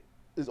chilling. Like,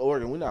 it's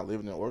Oregon. We're not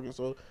living in Oregon,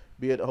 so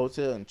be at the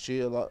hotel and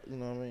chill out. You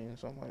know what I mean?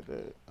 Something like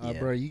that.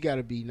 Bro, you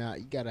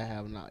gotta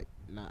have not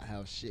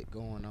have shit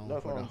going on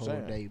That's for what the I'm whole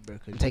saying. day, bro.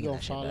 Cause I'm you taking gonna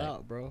that shit fall back.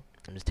 out, bro.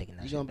 I'm just taking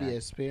that You shit gonna be back.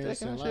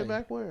 experiencing Taking that life. shit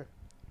back where?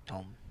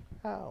 Home.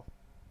 How?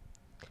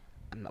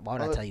 Why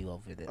would I tell you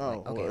over there? Oh,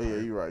 Like, okay, well,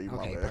 yeah, you're right. You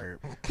okay, my bad.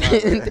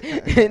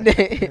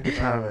 perp.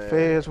 Time to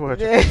fast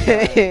watching. Damn,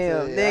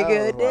 Yeah, nigga,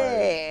 I was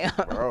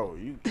like, damn. Bro,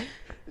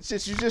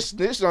 since you just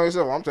snitched on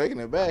yourself, I'm taking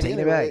it back. Taking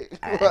it anyway.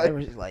 back.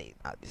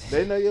 Like,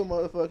 they know your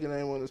motherfucking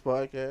name on this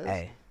podcast.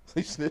 Hey,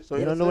 You snitched on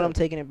you don't know when I'm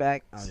yourself. taking it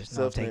back. I'm just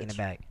not taking Self-snitch. it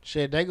back.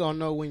 Shit, they gonna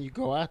know when you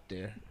go out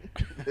there.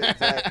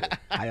 Exactly.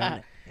 I don't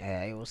know.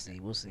 Yeah, we'll see.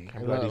 We'll see.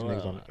 I'm glad these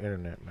niggas on the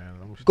internet, man.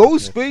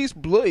 Ghostface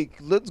Blake.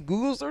 Let's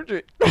Google search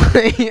it.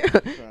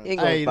 Ain't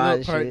gonna Hey, find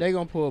look, shit. they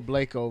gonna pull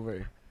Blake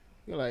over.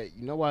 You're like,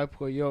 you know why I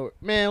pull your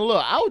man?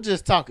 Look, I was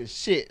just talking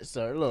shit,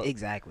 sir. Look,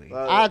 Exactly.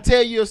 I'll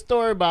tell you a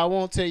story, but I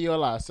won't tell you a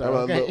lie, sir.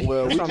 Okay?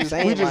 Well, That's what I'm we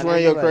saying, just my ran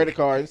nigga, your like, credit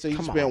card and said you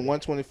come spent on.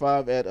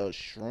 $125 at a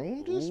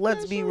shroom dispensary.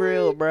 Let's be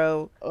real,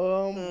 bro.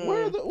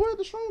 Where are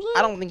the shrooms at?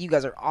 I don't think you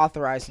guys are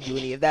authorized to do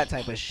any of that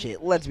type of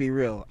shit. Let's be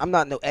real. I'm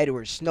not no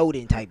Edward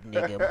Snowden type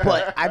nigga,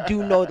 but I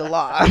do know the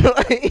law.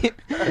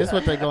 That's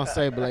what they gonna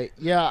say, Blake.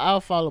 Yeah,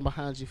 I'll follow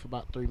behind you for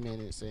about 3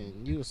 minutes,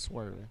 and you was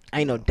swerving.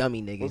 I ain't no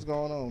dummy nigga. What's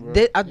going on, bro?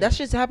 That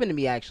shit's happened to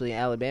me actually in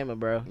Alabama,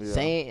 bro. Yeah.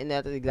 Saying, and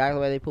that's exactly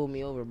why they pulled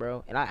me over,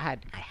 bro. And I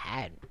had,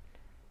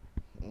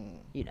 Mm.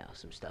 you know,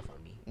 some stuff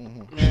on me.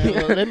 Mm-hmm. Man,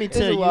 look, let me This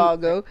tell was a while you.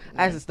 ago.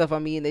 I had some stuff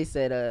on me, and they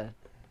said,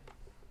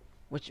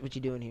 what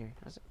you doing here?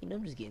 I was like, you know,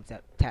 I'm just getting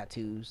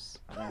tattoos.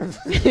 I'm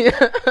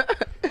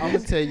gonna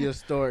tell you a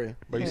story.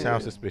 But you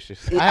sound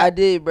suspicious. I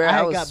did, bro.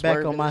 I was got back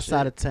swerving on my and side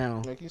shit. of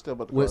town Man, can you step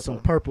up the with car, some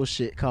sir? purple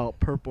shit called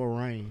Purple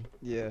Rain.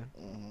 Yeah.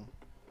 Mhm.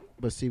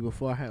 But see,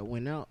 before I had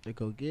went out to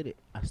go get it,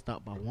 I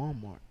stopped by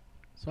Walmart,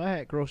 so I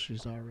had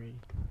groceries already.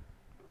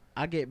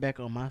 I get back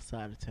on my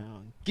side of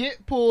town,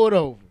 get pulled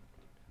over.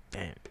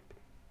 Damn.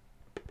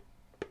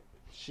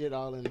 Shit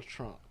all in the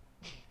trunk.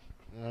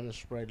 And I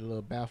just sprayed a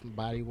little Bath and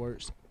Body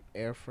Works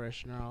air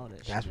freshener, all that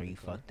shit. That's where you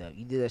fucked up.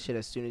 You did that shit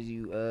as soon as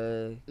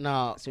you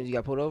Nah,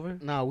 got pulled over.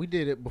 nah, we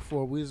did it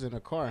before we was in the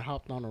car and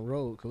hopped on the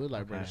road because we was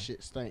like, bro, Okay. the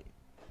shit stink.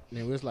 And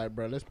then we was like,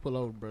 bro, let's pull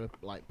over, bro.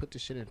 Like, put the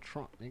shit in the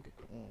trunk, nigga.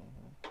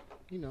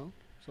 You know.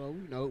 So,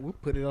 you know, we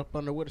put it up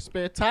under where the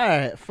spare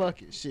tire at.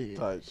 Fuck it, shit.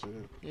 Type shit.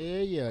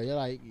 Yeah. You're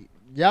like,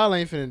 y'all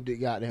ain't finna do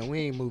goddamn. We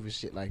ain't moving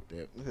shit like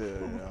that.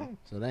 Yeah.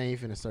 So they ain't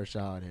finna search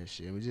all that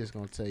shit. We just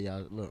gonna tell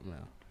y'all, look,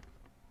 man.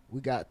 We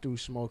got through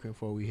smoking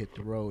before we hit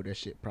the road. That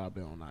shit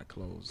probably on our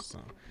clothes or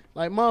something.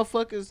 Like,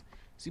 motherfuckers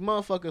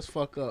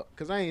fuck up.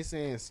 Because I ain't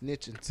saying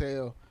snitch and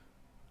tell.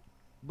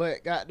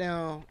 But,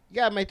 goddamn, you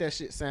gotta make that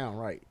shit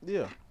sound right.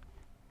 Yeah.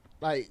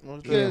 Like,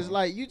 Most because, definitely.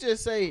 like, you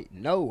just say,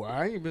 no,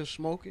 I ain't been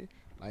smoking.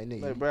 Like,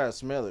 nigga. Like, bro, I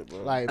smell it, bro.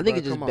 Like, I think bruh,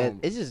 it just come on.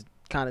 it just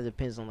kind of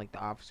depends on like the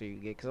officer you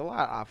get, because a lot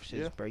of officers,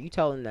 Yeah. bro, you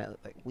tell them that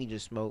like we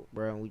just smoke,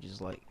 bro, and we just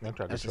like I'm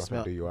trying to that's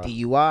get the you off smell. some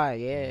DUI. DUI,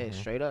 yeah, Mhm.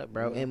 straight up,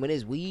 bro. Yeah. And when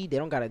it's weed, they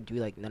don't gotta do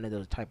like none of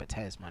those type of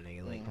tests, my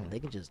nigga. Like Mhm. they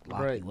can just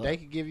lock Bruh, you up. they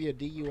could give you a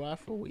DUI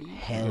for weed.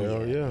 Hell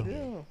Hell yeah. yeah. Yeah.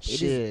 It is,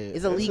 Shit. it's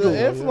It's illegal.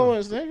 an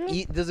influence, nigga.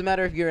 It doesn't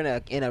matter if you're in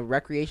a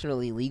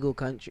recreationally legal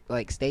country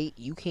like state,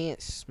 you can't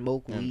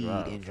smoke And weed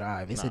drive. and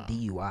drive. It's Nah. a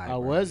DUI. I bro.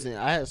 wasn't.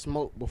 I had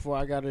smoked before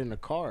I got in the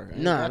car. I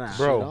ain't Nah, got nah. the shit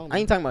Bro, on me. I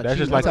ain't talking about That's you.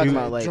 just I'm like talking you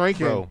about like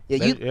drinking. Bro,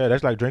 Yeah,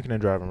 that's like drinking and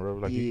driving, bro.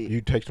 Like Yeah.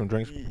 you take some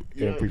drinks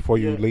Yeah, before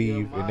you your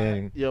leave, mind, and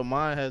then your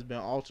mind has been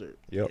altered.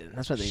 yep.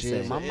 that's what they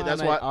Shit, say. my Yeah, mind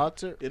that's ain't why-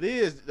 altered. It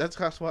is. That's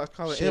why I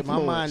call it Shit, my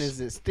influence. mind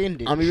is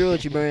extended. I'll be real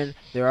with you, Brian.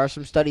 There are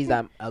some studies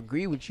that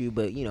agree with you,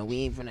 but you know we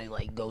ain't gonna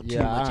like go too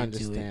Yeah, much I into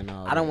it. understand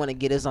all I don't that. want to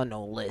get us on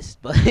no list,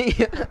 but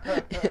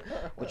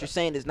what you're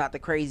saying is not the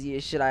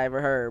craziest shit I ever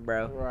heard,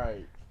 bro.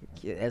 Right.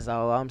 Yeah, that's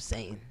all I'm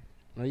saying.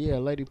 Oh yeah, a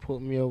lady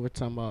pulled me over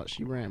talking about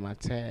she ran my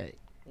tag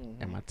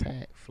Mhm. and my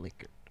tag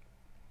flickered.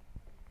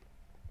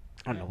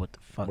 I don't know what the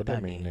fuck What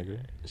that mean, means. nigga?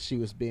 She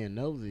was being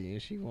nosy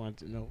and she wanted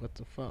to know what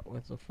the fuck.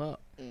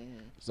 Mhm.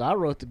 So I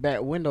wrote the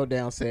back window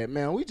down, said,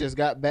 "Man, we just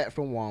got back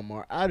from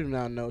Walmart. I do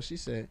not know." She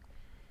said,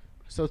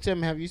 "So tell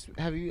me, have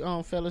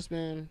you fellas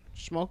been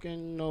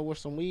smoking, you know, with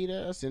some weed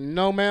at?" I said,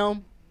 "No,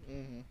 ma'am."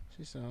 Mhm.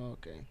 She said,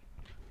 "Okay."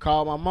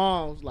 Called my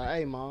mom. Was like,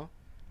 "Hey, mom,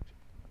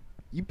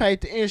 you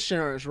paid the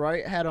insurance,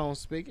 right?" Had on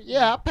speaker.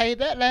 "Yeah, I paid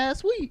that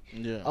last week."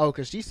 Yeah. Oh,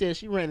 cause she said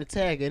she ran the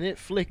tag and it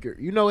flickered.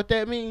 You know what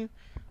that means?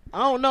 I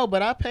don't know,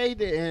 but I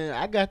paid it and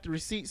I got the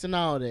receipts and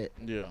all that.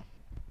 Yeah.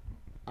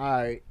 All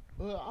right.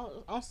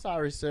 Well, I'm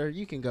sorry, sir.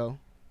 You can go.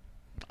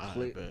 Alright,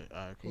 Click. bet.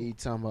 Alright, cool. He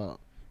talking about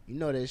You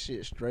know that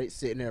shit straight.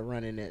 Sitting there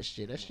running that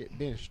shit. That shit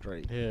been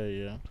straight. Hell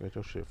yeah. Let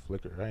your shit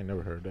flicker. I ain't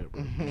never heard that,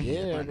 bro.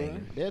 Yeah, bro.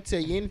 They'll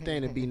tell you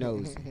anything to be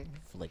nosy.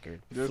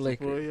 Flickered. Just to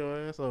Flicker. pull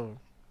your ass over.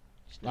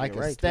 Like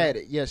You're a right,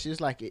 static. Yeah, she's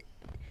like it.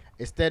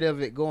 Instead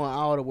of it going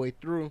all the way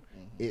through,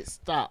 it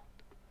stopped.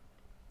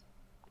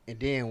 And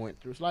then went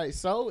through. It's like,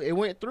 so it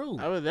went through.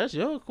 I mean, that's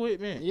your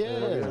equipment. Yeah.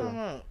 What you talking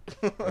about?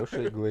 Your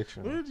shit glitching.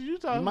 What you You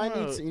talking might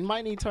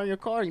about? need to turn your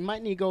car. You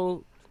might need to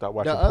go Stop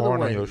watching the other porn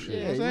way. on your shit.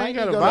 Yeah, This you ain't might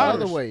got need a to go the other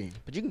virus. way.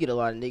 But you can get a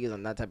lot of niggas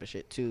on that type of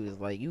shit too.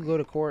 It's like you go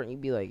to court and you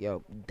be like,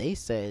 yo, they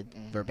said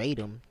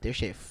verbatim their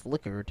shit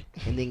flickered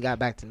and then got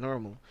back to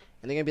normal.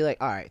 And they're gonna be like,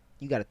 all right,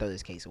 you gotta throw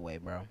this case away,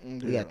 bro. You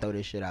Yeah. gotta throw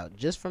this shit out.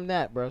 Just from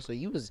that, bro. So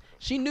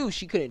she knew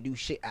she couldn't do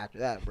shit after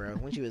that, bro.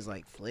 When she was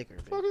like,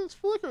 flickered. Fuck is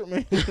flicker,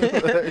 man.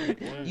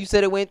 You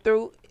said it went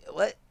through?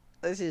 What?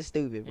 That's just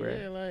stupid, bro.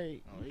 Yeah,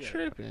 like, Oh, yeah.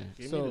 tripping.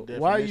 Give me So the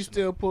why are you definition.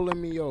 still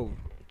pulling me over?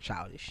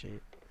 Childish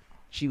shit.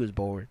 She was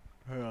bored.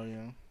 Hell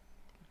yeah.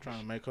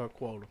 Trying to make her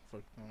quota.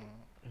 Fuck,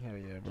 Hell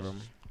yeah, bro.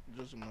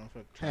 just a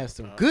motherfucker. Had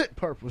some good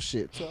purple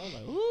shit. So I'm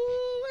like,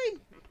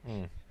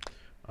 ooh.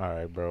 All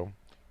right, bro.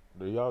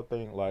 Do y'all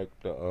think like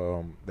the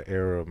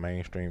era of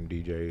mainstream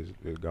DJs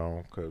is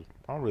gone? Cause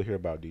I don't really hear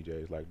about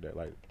DJs like that.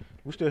 Like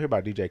we still hear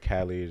about DJ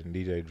Khalid and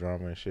DJ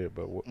Drummer and shit,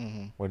 but what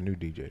new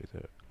DJs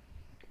at?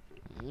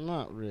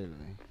 Not really.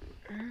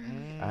 I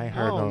ain't I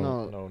heard don't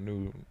no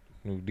new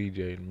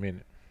DJ in a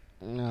minute.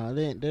 No,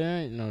 there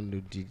ain't no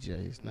new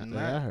DJs. Not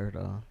that I heard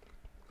of.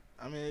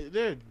 I mean,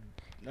 they're.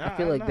 I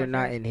feel like they're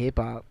not in hip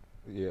hop.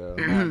 Yeah,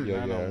 Not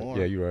yeah, no yeah, more.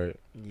 yeah. You're right.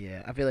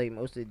 Yeah, I feel like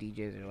most of the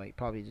DJs are like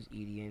probably just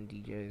EDM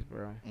DJs,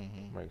 bro.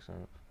 Makes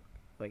sense.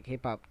 Like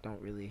hip hop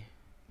don't really.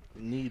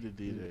 Need a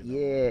DJ. though.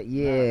 Yeah, Not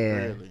yeah.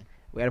 really.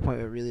 We at a point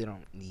where we really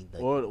don't need.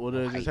 Like, Or they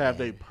no just hype have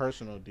man. their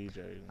personal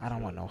DJs. I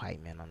don't want no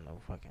hype man on no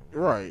fucking.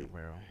 Right.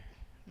 bro.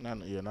 Not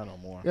no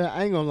more. Yeah,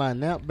 I ain't gonna lie.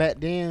 Now back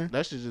then,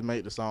 That should just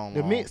make the song. the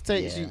long.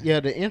 mixtapes,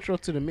 Yeah. the intro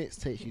to the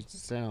mixtapes used to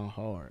sound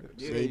hard.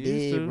 Yeah, They used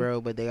did, to. bro,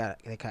 but they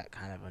got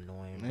kind of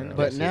annoying, And bro.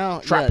 But That's now,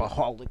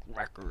 Trapaholic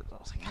Records. I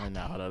was like, And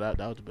nah, that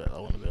was the best. That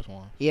was the best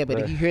one. yeah, but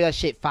if Bruh. you hear that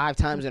shit 5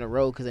 times in a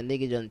row because a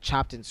nigga done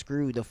chopped and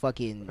screwed the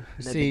fucking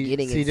the See-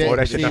 beginning see and that- Or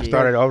that said shit the done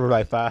started over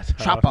like 5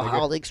 times.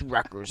 Trapaholics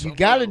Records. you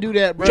gotta do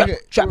that, bro.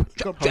 Chop,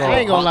 I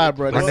ain't gonna lie,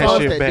 bro. The Run that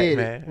songs shit that back, did it.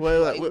 man.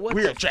 Well, Like, what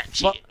we're the trap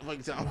fuck? shit. Fuck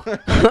you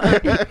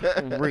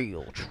talking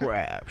Real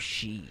trap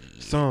shit.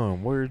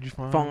 Son, where'd you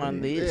find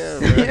Find this?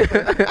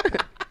 this.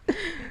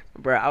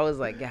 Bro, I was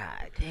like, God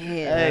damn.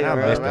 Hey, I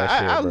bro, missed that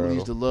shit, I bro.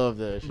 used to love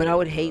that shit. But I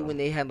would hate bro. when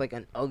they had like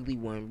an ugly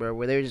one, bro,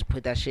 where they would just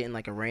put that shit in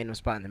like a random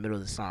spot in the middle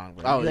of the song.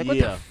 Bro. Oh, I'd be like, what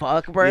yeah. the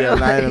fuck, bro? Yeah,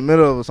 not in the Like,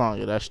 middle of a song.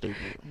 Yeah, that's stupid.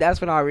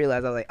 that's when I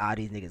realized I was like,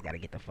 these niggas gotta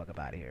get the fuck up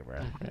out of here, bro.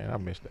 Man, I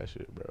missed that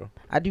shit, bro.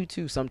 I do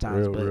too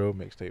sometimes, but Real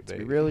mixtape to be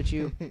days. real with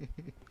you,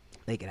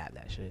 they could have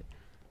that shit.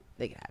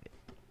 They could have it.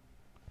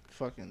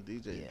 Fucking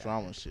DJ Yeah.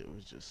 drama shit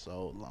was just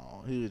so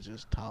long. He would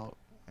just talk.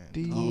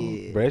 And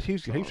Yeah. Bro, he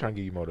was trying to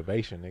give you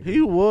motivation, nigga.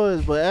 He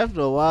was, but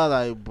after a while,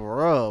 like,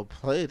 bruh,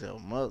 play the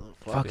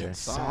motherfucking Fucking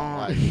song. song.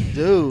 Like,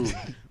 dude,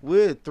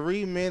 we're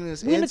 3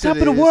 minutes We in the into top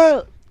of the this.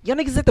 world. Y'all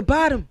niggas at the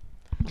bottom.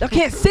 Y'all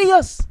can't see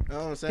us. You know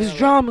what I'm saying? It's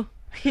drama.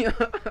 Yeah,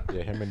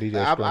 him and DJ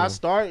I Scream.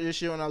 started this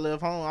shit when I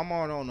left home. I'm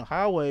on the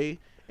highway,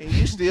 and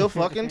you still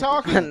fucking I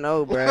talking.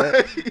 know, bro.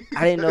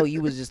 I didn't know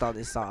you was just on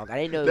this song. I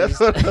didn't know. That's This,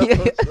 what I was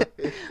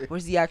saying.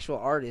 where's the actual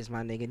artist,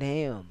 my nigga?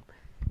 Damn.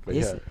 But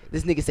This, yeah,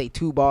 this nigga say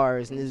 2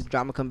 bars and this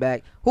drama come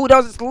back. Who that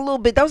was just a little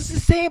bit. That was just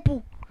a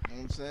sample. You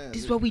know what I'm saying?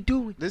 This is what we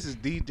doing. This is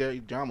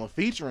DJ drama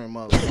featuring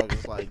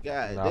motherfuckers. Like,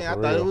 God Nah, damn, I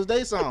for thought it real. was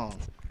their song.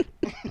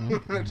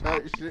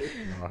 Type shit.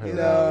 no, hell Nah,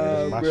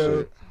 no, it's my bro.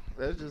 shit.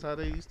 That's just how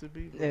they used to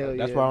be. Hell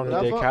That's yeah, why on bro.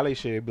 the That's DJ Khaled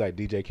shit, it'd be like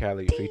DJ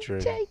Khaled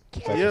featuring. DJ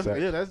Such Yeah, and such.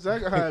 yeah, that's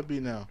exactly how it be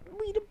now.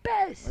 We the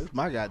best. That's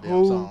my goddamn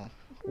Who? song.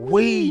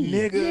 We,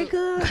 nigga.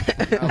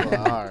 I was like,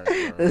 all right,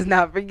 bro. Let's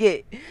not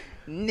forget.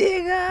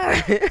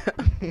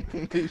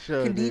 Nigga. He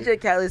sure Can did.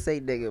 DJ Khaled say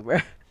nigga, bro?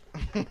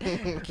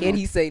 Can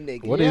he say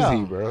nigga? What is Yeah.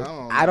 he,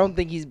 bro? I don't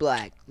think he's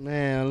black.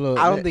 Man, look.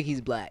 I don't that- think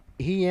he's black.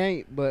 he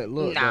ain't. But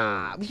look,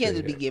 Nah, though, we can't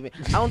just be shit. giving.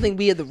 I don't think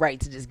we have the right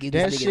to just give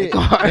that this nigga shit, the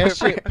card. that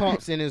shit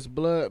pumps in his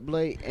blood,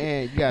 Blake,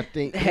 and you gotta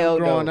think. Hell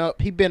growing no.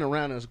 up, he been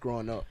around us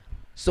growing up.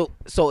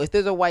 So if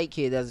there's a white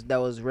kid that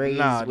was raised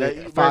Nah, with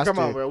that, bro, foster, come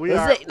on, bro. We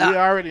let's say- nah,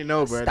 already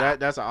know, bro. Stop.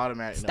 That's an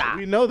automatic. Stop. No.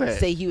 We know that.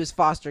 say he was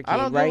foster I kid,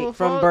 don't give right? a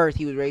From fuck. birth,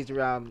 he was raised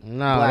around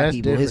No, black that's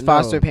people. His different.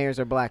 foster No. parents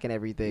are black and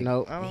everything.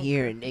 No, I don't- He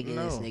hearing nigga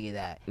no. this, nigga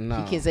that.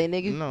 No. He can't say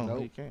nigga. No,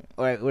 Nope. he can't.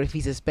 Or what if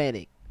he's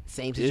Hispanic?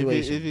 Same If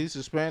situation. he's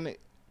Hispanic,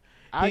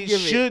 I he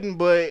give it. shouldn't.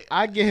 But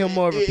I give him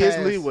more of a it's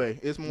pass. leeway.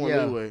 It's more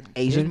Yeah. leeway. There's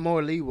Asian.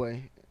 more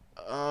leeway.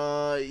 You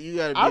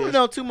gotta. Be I really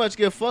don't too much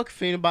give a fuck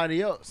if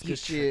anybody else. You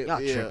Cause shit,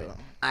 y'all Yeah. tripping.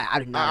 I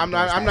do not. I'm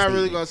not. endorse I'm that not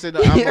really statement. gonna say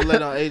that. I'm gonna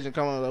let an Asian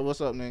come on. Like, what's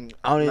up, nigga?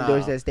 I don't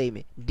endorse Nah. that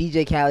statement.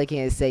 DJ Khaled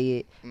can't say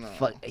it. No.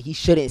 Fuck, he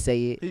shouldn't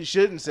say it. He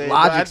shouldn't say. it, but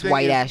I Logic's think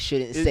white it's- ass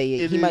shouldn't say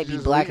it. He is might be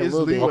just black a it's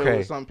little bit. leeway Okay,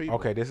 with some people.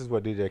 okay, this is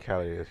what DJ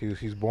Khaled is.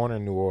 He's born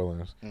in New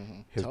Orleans.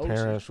 Mhm. His Told you.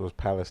 parents was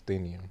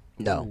Palestinian.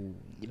 No, Ooh,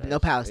 no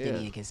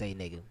Palestinian yeah. can say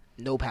nigga.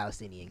 No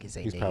Palestinian can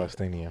say He's nigga.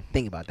 Palestinian.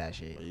 Think about that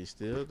shit. But you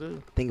still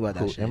do. Think about that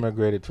Who shit.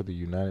 immigrated to the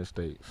United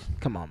States.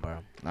 Come on, bro.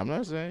 I'm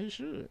not saying you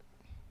should.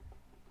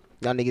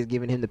 Y'all niggas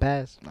giving him the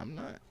pass. I'm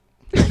not.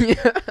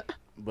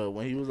 But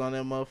when he was on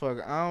that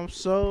motherfucker, I'm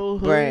so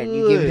hood. Brand,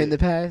 you giving him the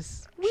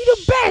pass? We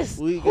the best.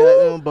 We got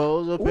them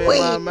bowls up in We,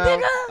 my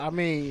mouth. nigga. I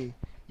mean,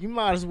 you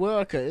might as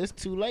well, cause it's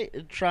too late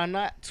to try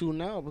not to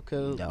now.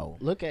 Because No.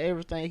 look at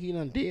everything he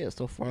done did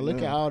so far. Look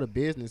at Yeah. all the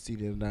business he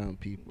done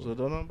people. So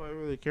don't nobody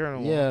really care no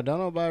more. Yeah, don't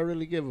nobody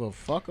really give a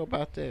fuck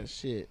about that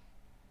shit.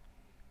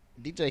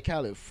 DJ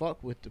Khaled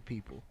fuck with the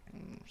people.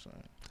 I'm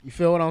saying. You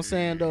feel what I'm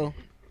saying though?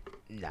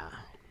 Nah,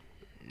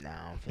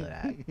 I don't feel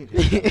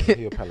that.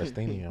 He a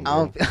Palestinian.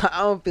 I Bro.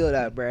 don't feel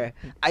that, bruh.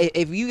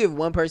 If you give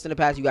one person a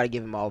pass, you gotta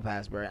give them all a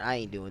pass, bruh. I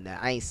ain't doing that.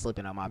 I ain't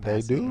slipping on my They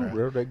passes, do, bruh.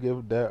 bro. They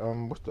give that.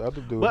 What's the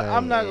other dude? But name?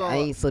 I'm not gonna- I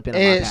ain't slipping on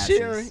my Ed passes.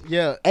 Sheeran,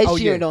 yeah. Ed Oh,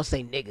 Sheeran yeah. don't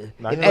say nigga.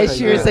 Nah, If he Ed don't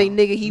say Sheeran nigga. say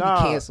nigga, he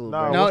Nah, be canceled,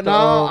 nah. bro. No, what's the,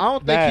 I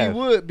don't think Nav? he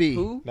would be.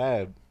 Who?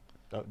 Nav.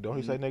 Don't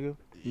he say nigga?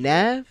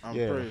 Nav? I'm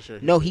Yeah. pretty sure.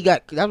 No, he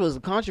got that was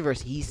a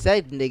controversy. He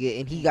said nigga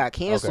and he got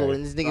canceled, Okay.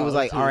 and this nigga Oh, was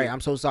like, too. "All right, I'm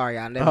so sorry.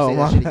 I'll never Oh, say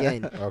my that shit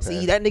again." Okay.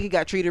 See, that nigga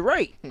got treated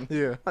right.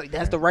 Yeah. Like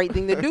that's the right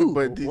thing to do.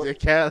 But DJ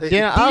Khaled. Then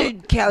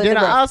DJ Khaled then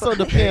never- I also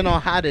depend on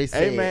how they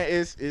say Hey man,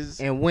 it it's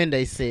and when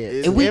they say it.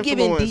 it's if we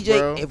giving influence, DJ,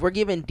 bro. if we're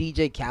giving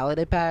DJ Khaled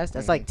a pass,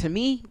 that's like to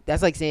me,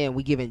 that's like saying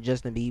we giving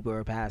Justin Bieber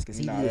a pass because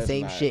he Nah, did the that's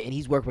same not. shit and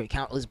he's worked with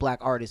countless black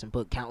artists and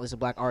put countless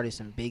black artists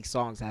in big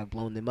songs that have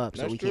blown them up.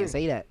 So That's we true. can't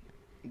say that.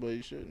 But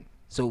you shouldn't.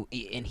 So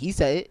and he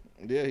said it,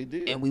 Yeah, he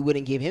did. and we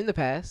wouldn't give him the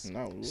pass.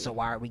 No. we So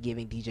why are we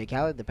giving DJ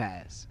Khaled the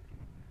pass?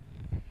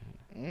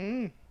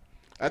 wouldn't.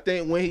 I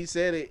think when he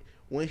said it,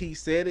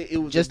 it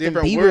was Justin a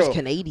different Bieber's world.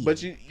 Canadian.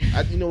 But you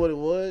know what it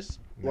was?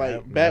 Like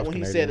Nav- back Nav's when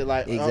he Canadian. said it,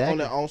 like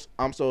Exactly. on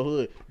I'm So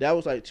Hood. That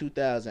was like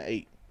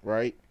 2008,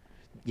 right?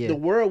 Yeah. The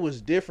world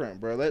was different,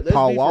 bro. Let's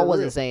Paul be Wall for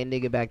wasn't real. saying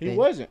nigga back He then.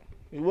 wasn't.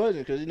 He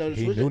wasn't because you know the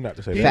He switcher. knew not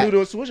to say He that. knew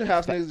the switcher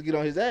house niggas to get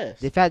on his ass.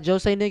 Did Fat Joe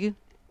say nigga?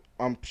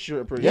 I'm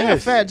sure. Pretty Yeah, sure.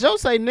 Fat Joe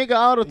say nigga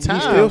all the He time.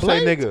 He still Blake.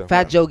 say nigga.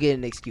 Fat Joe get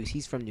an excuse.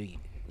 He's from New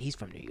York. He's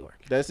from New York.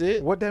 That's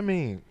it. What that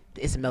mean?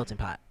 It's a melting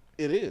pot.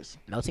 It is.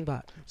 Melting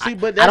pot. See,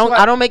 but I that's why,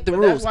 I don't make the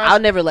but that's rules. why- I'll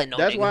never let no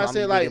That's nigga why I call me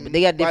said nigga, like, but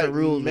they got different like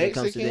rules when it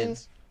comes to them.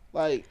 Mexicans,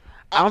 like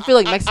I don't feel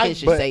like Mexicans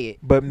should but, say it.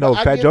 But no, But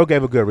I Fat get- Joe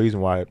gave a good reason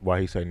why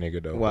he say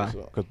nigga though. Why?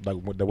 Because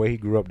like the way he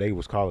grew up, they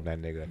was calling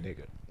that nigga a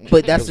nigga.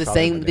 But that's They the was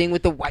calling him same a thing nigga.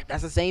 with the white.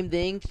 That's the same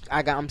thing.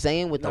 I'm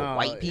saying with the No,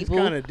 white it's people.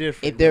 kind of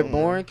different. If they're bro.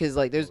 born, because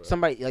like there's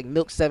somebody like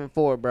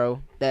Milk74,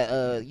 bro, that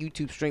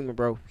YouTube streamer,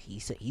 bro. He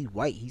said he's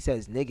white. He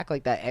says nigga act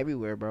like that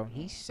everywhere, bro.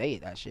 He say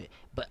that shit.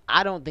 But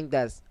I don't think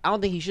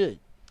he should.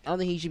 I don't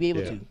think he should be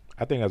able Yeah. to.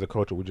 I think as a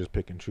culture, we just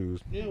pick and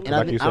choose. Yeah, And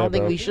Like I, you I said, don't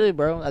think bro. we should,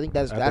 bro. I think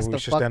that's I the think we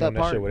should fucked stand up on that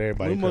part. shit with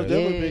everybody. we must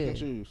Because definitely Yeah. pick and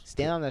choose.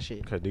 Stand on that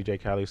shit. DJ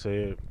Khaled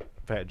said,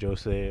 Fat Joe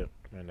said,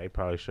 and they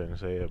probably shouldn't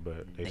say it,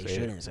 but they, They say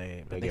shouldn't it. say it,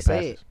 They but they get say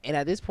passes. it. And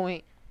at this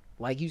point,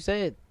 like you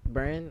said,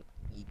 Brand,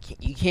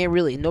 you can't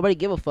really. Nobody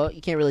give a fuck.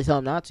 You can't really tell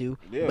them not to.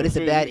 Yeah, but it's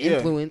a so, bad yeah,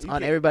 influence you on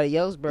can't- everybody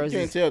else, bro. You It's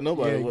can't just- tell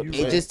nobody Yeah, what you to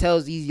right. it say. just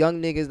tells these young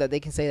niggas that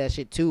they can say that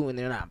shit too, and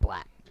they're not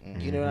black.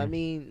 You know what I Mhm.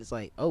 mean? It's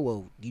like, oh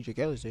well, DJ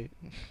Khaled said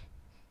it.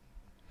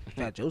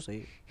 Fat Joe said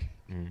it.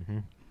 Mm-hmm.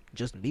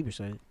 Justin Bieber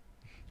said it.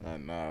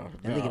 Nah,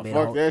 That nigga made a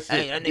fuck whole- that shit.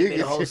 Hey, that nigga You made a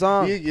get whole your-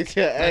 song. You get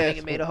your That ass.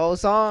 nigga made a whole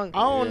song.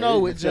 I don't Yeah, know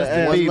you with get your Justin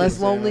ass One Bieber. less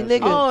saying lonely that I nigga.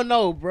 shit. don't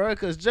know, bro,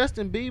 cause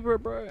Justin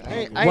Bieber, bro, I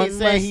ain't One saying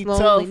less he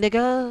lonely tough,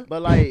 nigga.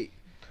 but like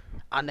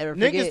I'll never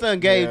forget. niggas done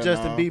gave Yeah,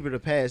 Justin nah. Bieber the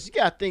pass. You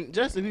gotta think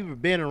Justin Bieber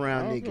been I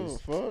around don't give a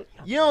niggas. fuck.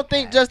 You don't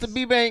think Justin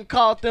Bieber ain't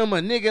called them a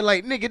nigga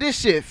like nigga? This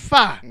shit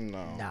fire.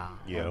 No. Nah.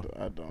 Yeah.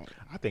 I don't.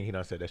 I think he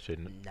done said that shit.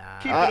 Nah.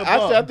 Keep it a I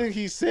buck. think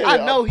he said I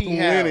it know he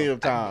plenty have. of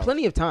times.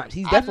 Plenty of times.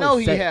 He's I definitely know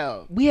he said-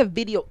 have. We have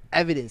video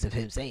evidence of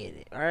him saying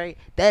it. All right,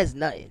 that's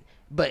nothing.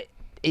 But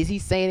is he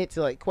saying it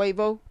to like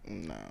Quavo?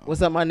 No.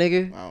 What's up, my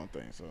nigga? I don't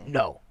think so.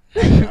 No. I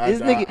This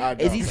don't- nigga I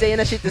is he don't. saying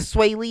that shit to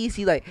Sway Lee? Is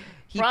he like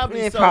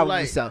Probably so, Probably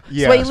like- so.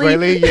 Yeah, Sway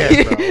Lee,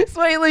 yes, bro.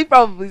 Sway Lee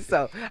probably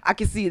so. I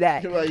can see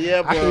that. You're like,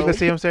 yeah, I can bro. even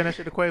see him saying that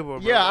shit to Quavo. Bro.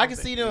 Yeah, I can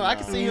see them. I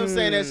can see him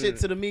saying that shit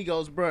to the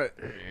Migos, bro.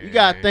 You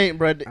gotta think,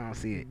 bro. I don't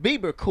see it.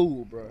 Bieber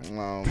cool, bro. No,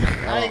 I ain't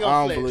I gonna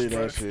don't flex, believe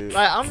bro. that shit.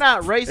 Like I'm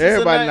not racist.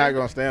 Everybody or not nothing.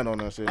 gonna stand on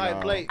that shit. Like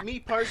nah. Blake, me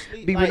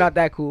personally, Bieber like, not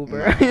that cool,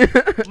 bro. my Yeah,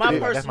 that's my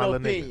personal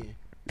little nigga. opinion.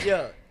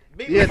 Yeah.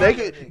 Bieber Yeah, my they little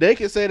could nigga. they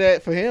could say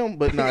that for him,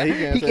 but nah, he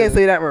can't. He can't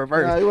say that in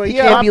reverse. Nah, well, he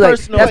yeah, can't my be like,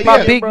 personal that's my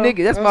opinion, big bro.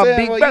 nigga. That's I'm my saying,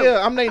 big well, bro.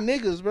 yeah, I'm they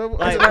niggas, bro. Like,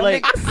 That's my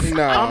Blake, niggas.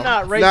 No, I'm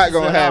not racist not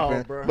gonna at all,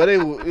 happen. bro.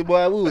 But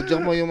boy, we would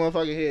jump on your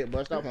motherfucking head,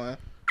 bro. Stop playing.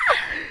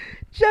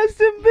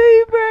 Justin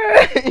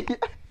Bieber.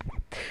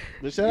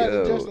 But shout out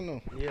Yo. to Justin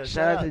though. Yeah,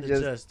 Shout out to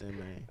Justin,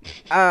 man.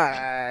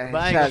 Alright.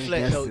 But I ain't gonna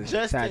flex though.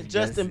 Justin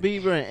Justin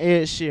Bieber and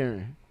Ed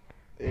Sheeran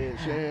Ed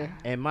Sheeran.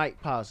 and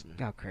Mike Posner.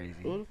 How crazy.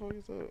 Who the fuck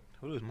is that?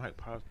 Who is Mike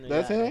Posner?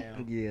 That's him?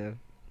 Goddamn. Yeah.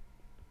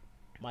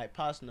 Mike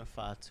Posner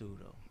 5'2"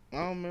 though. I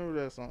don't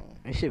remember that song.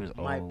 That shit was old.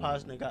 Mike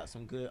Posner got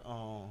some good I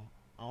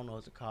don't know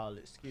what to call it.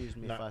 Excuse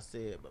me if I say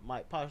it, but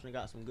Mike Posner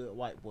got some good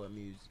white boy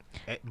music.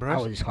 I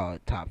would just call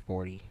it top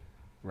 40.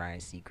 Ryan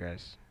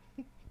Seacrest.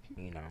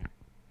 You know,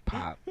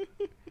 pop.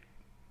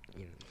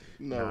 You know,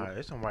 No. Nah,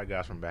 it's some white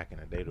guys from back in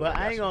the day. But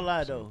I ain't gonna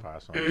lie, though.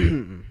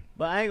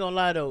 But I ain't gonna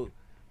lie though.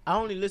 I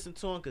only listen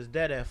to him cause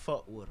Dad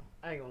fuck with him.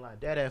 I ain't gonna lie,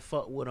 Dad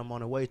fuck with him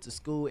on the way to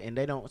school, and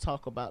they don't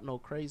talk about no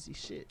crazy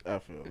shit. I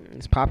feel.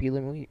 It's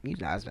popular music.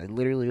 That's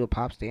literally what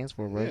pop stands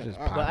for, bro. Yeah, Just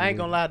But I ain't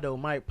gonna lie though,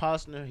 Mike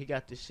Posner, he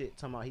got this shit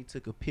talking about he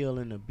took a pill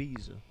in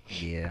Ibiza.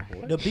 Yeah.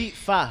 The beat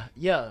fire,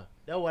 yeah,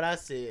 that's what I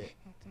said.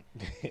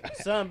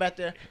 Son back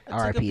there,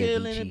 I took a R.I.P.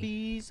 pill in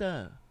Avicii.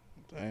 Ibiza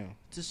Damn.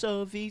 to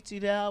show Avicii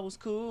that I was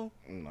cool.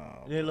 No.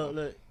 Then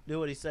look, do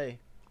what he say.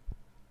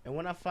 And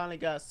when I finally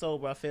got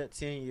sober, I felt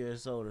 10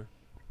 years older.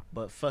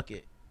 But fuck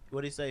it.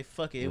 What he say?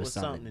 Fuck it. It was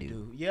something to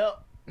do.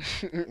 Yep.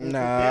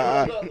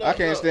 Nah, Look, I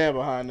can't look. stand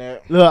behind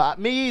that. Look,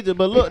 me either.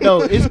 But look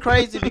though, it's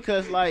crazy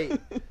because like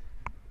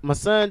my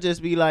son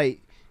just be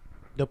like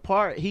the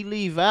part he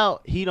leave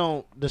out. He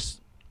don't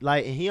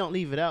and he don't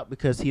leave it out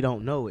because he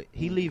don't know it.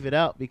 He leave it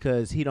out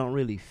because he don't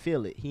really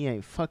feel it. He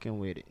ain't fucking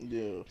with it.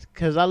 Yeah.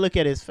 Cause I look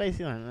at his face,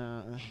 he like,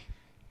 nah.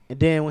 And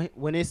then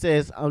when it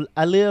says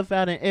I live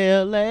out in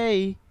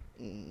L.A.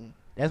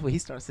 That's what he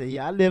starts saying.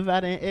 Yeah, I live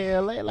out in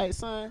L.A. Like,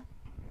 son,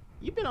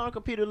 you been on a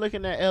computer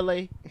looking at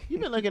L.A. You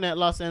been looking at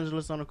Los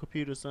Angeles on a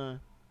computer, son.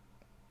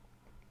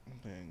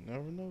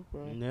 Never know,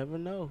 bro. Never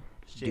know.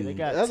 Shit, Dude, they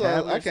got That's why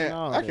tablets and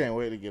all I that. can't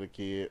wait to get a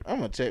kid. I'm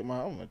gonna check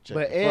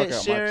But the Ed fuck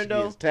out Sheeran, my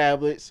though, kids'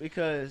 tablets,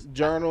 because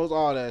journals,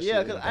 all that yeah,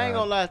 shit. cause I ain't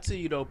gonna lie to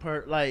you though,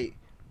 like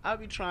I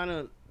be trying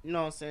to, you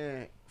know what I'm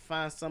saying,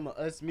 find some of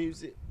us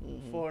music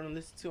for him to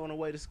listen to on the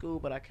way to school,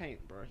 but I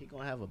can't, bro. He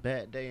gonna have a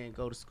bad day and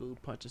go to school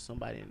punching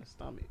somebody in the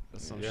stomach or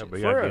some Yeah, shit. but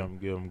you For gotta real.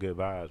 give them good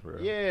vibes, bro.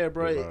 Yeah,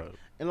 bro. Good vibes.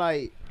 And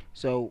like,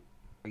 So,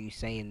 are you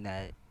saying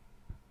that?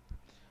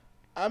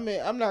 I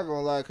mean, I'm not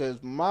gonna lie, cause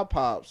my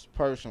pops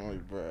personally,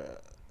 bro,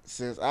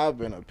 since I've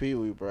been a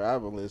peewee, bro,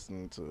 I've been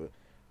listening to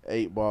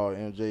 8 Ball,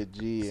 MJG,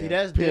 see, and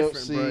that's Pimp different,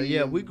 C, bro.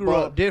 Yeah, we grew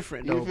Bump. up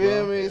different, though, You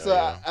feel bro. me? Yeah, So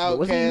yeah. Outkast,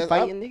 Wasn't you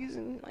fighting niggas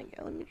in like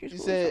elementary You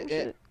school? said, or some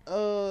shit?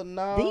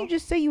 no. Didn't you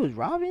just say you was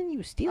robbing? You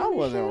was stealing? I and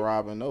wasn't shit?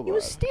 robbing nobody. You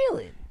was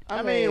stealing.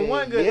 I mean,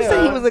 one good You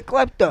said he was a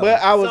klepto.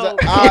 But I was, So,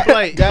 that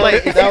Blake, was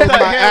if you cut my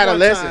hair one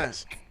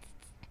adolescence.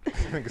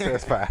 Nigga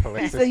says five.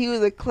 He said he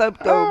was a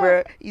klepto,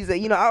 bro. He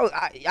said,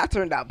 I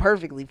turned out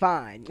perfectly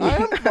fine. I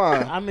am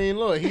fine. I mean,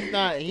 look, he ain't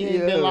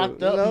Yeah, been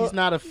locked up. no. He's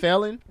not a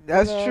felon.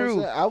 That's You know what I'm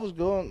true.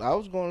 saying? I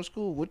was going to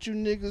school. What you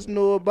niggas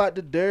know about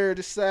the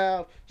dirty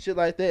South, shit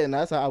like that, and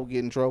that's how I would get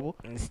in trouble.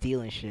 And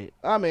stealing shit.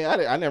 I mean,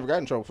 I never got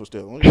in trouble for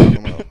stealing. What are you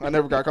talking about? I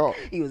never got caught.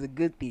 He was a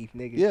good thief,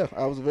 nigga. Yeah,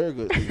 I was a very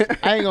good. thief.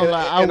 I ain't gonna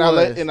lie,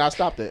 and I I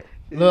stopped that.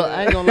 Look,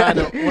 I ain't gonna lie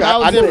though. When I I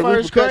was did in it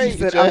first because grade, He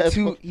said,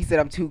 Yeah. he said,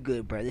 I'm too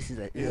good, bro. This is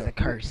a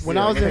curse. when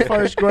I was in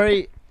first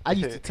grade, I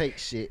used to take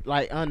shit,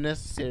 like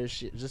unnecessary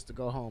shit, just to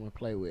go home and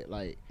play with.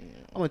 Like, I'm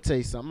gonna tell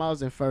you something. I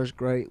was in first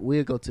grade.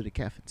 We'll go to the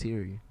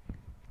cafeteria.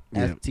 Ask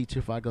Yeah. the teacher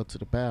if I go to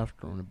the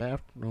bathroom. The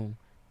bathroom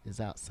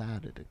is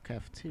outside of the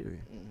cafeteria.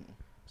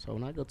 So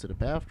when I go to the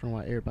bathroom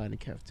while everybody in the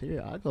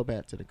cafeteria, I go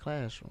back to the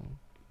classroom.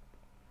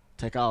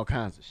 Take all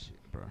kinds of shit,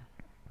 bro.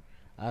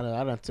 I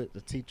done took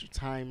the teacher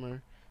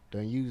timer.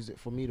 Done used it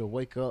for me to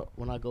wake up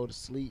when I go to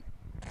sleep.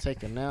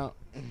 Take a nap.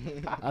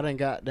 I done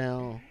got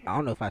down. I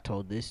don't know if I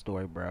told this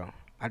story, bro.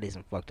 I did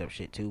some fucked up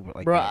shit too,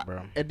 but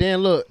bro. And then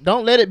look,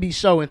 don't let it be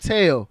show and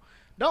tell.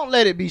 Don't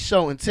let it be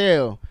show and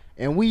tell.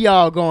 And we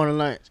all going to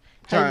lunch.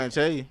 Trying to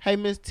tell you. Hey,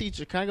 Miss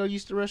Teacher, can I go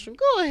use the restroom?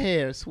 Go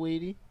ahead,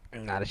 sweetie.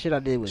 Nah, the shit I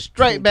did was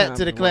Straight 10 back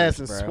to the times class worse,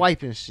 and bro.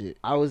 swiping shit.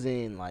 I was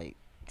in like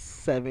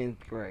 7th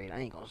grade. I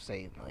ain't gonna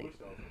say like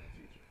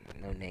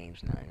no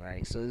names, nothing,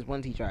 right? So this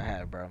one teacher I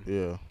had, bro.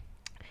 Yeah.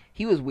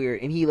 He was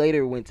weird, and he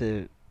later went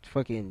to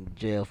fucking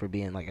jail for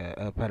being like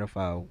a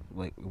pedophile,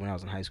 like when I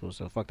was in high school.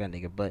 So fuck that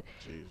nigga. But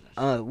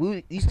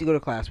we used to go to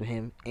class with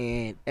him,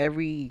 and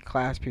every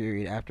class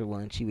period after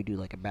lunch, he would do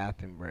like a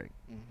bathroom break,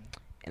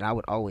 and I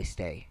would always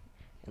stay.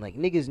 And like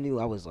niggas knew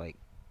I was like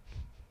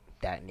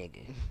that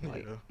nigga.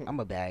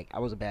 Like I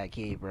was a bad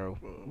kid, bro.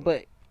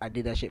 But I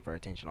did that shit for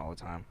attention all the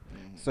time.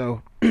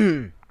 So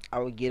I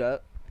would get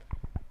up,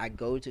 I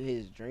go to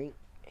his drink,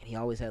 and he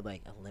always had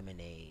like a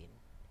lemonade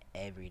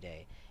every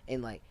day.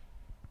 And like,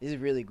 this is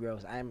really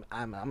gross. I'm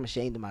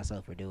ashamed of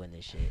myself for doing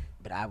this shit.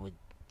 But I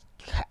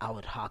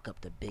would hawk up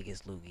the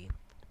biggest loogie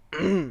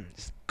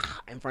just,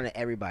 in front of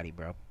everybody,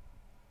 bro.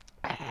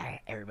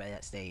 Everybody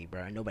that stayed,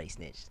 bro. And nobody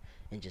snitched.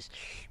 And just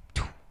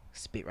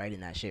spit right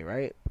in that shit,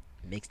 right?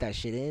 Mix that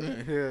shit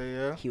in.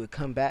 Yeah. He would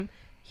come back.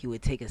 He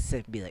would take a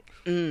sip and be like,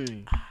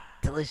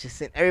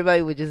 delicious. And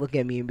everybody would just look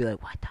at me and be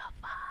like, what the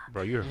fuck?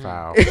 Bro, you're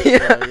foul.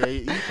 Yeah,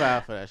 you foul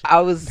for that shit. I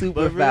was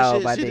super But real foul,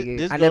 shit, my shit, nigga.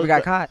 this I never goes got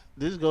back- caught.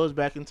 This goes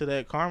back into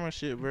that karma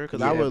shit, bro.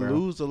 Because Yeah, I would bro.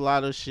 lose a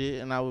lot of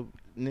shit, and I would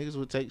niggas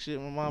would take shit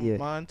from my Yeah.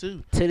 mind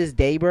too. To this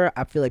day, bro,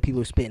 I feel like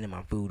people are spitting in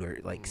my food or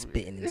like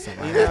spitting in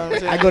something. You know what I'm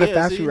saying? I go to Yeah,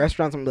 fast see? food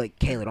restaurants. I'm like,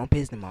 Kayla, don't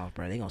piss them off,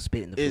 bro. They gonna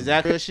spit in the food.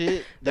 Exactly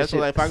shit. That's shit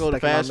what, like, if I go to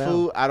stuck in my fast mouth.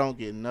 food, I don't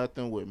get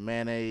nothing with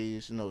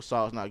mayonnaise,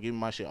 sauce. Not give me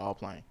my shit all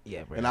plain,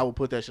 Yeah, bro. and I will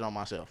put that shit on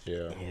myself.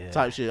 Yeah.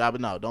 Type shit. I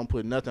would no, don't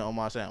put nothing on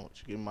my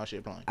sandwich. Give me my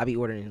shit plain. I be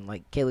ordering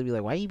like Kayla be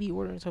like, why you be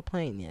ordering so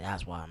plain? Yeah,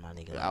 that's why, my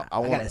nigga.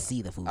 I gotta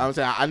see the food. I'm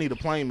saying I need a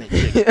plain mint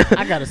chicken.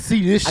 I gotta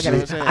see this I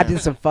shit. gotta. I did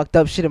some fucked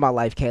up shit in my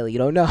life, Kayla. You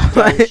don't know.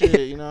 Type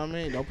shit, you know what I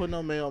mean? Don't put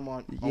no mayo on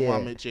my Yeah.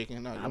 mint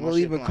chicken. No, give I my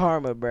believe shit in plain.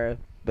 karma, bro.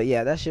 But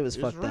yeah, that shit was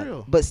It's fucked real.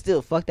 up. But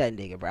still, fuck that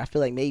nigga, bro. I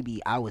feel like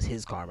maybe I was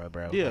his karma,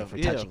 bro. Yeah, like, for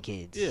yeah. touching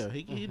kids. Yeah,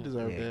 he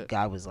deserved Yeah, that.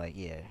 God was like,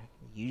 yeah,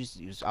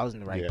 I was in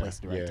the right Yeah, place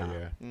at the right yeah, time.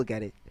 yeah. Look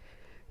at it,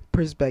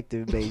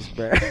 perspective based,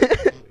 bro.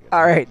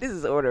 All right, this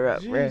is order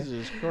up, bro.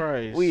 Jesus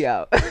Christ. We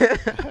out.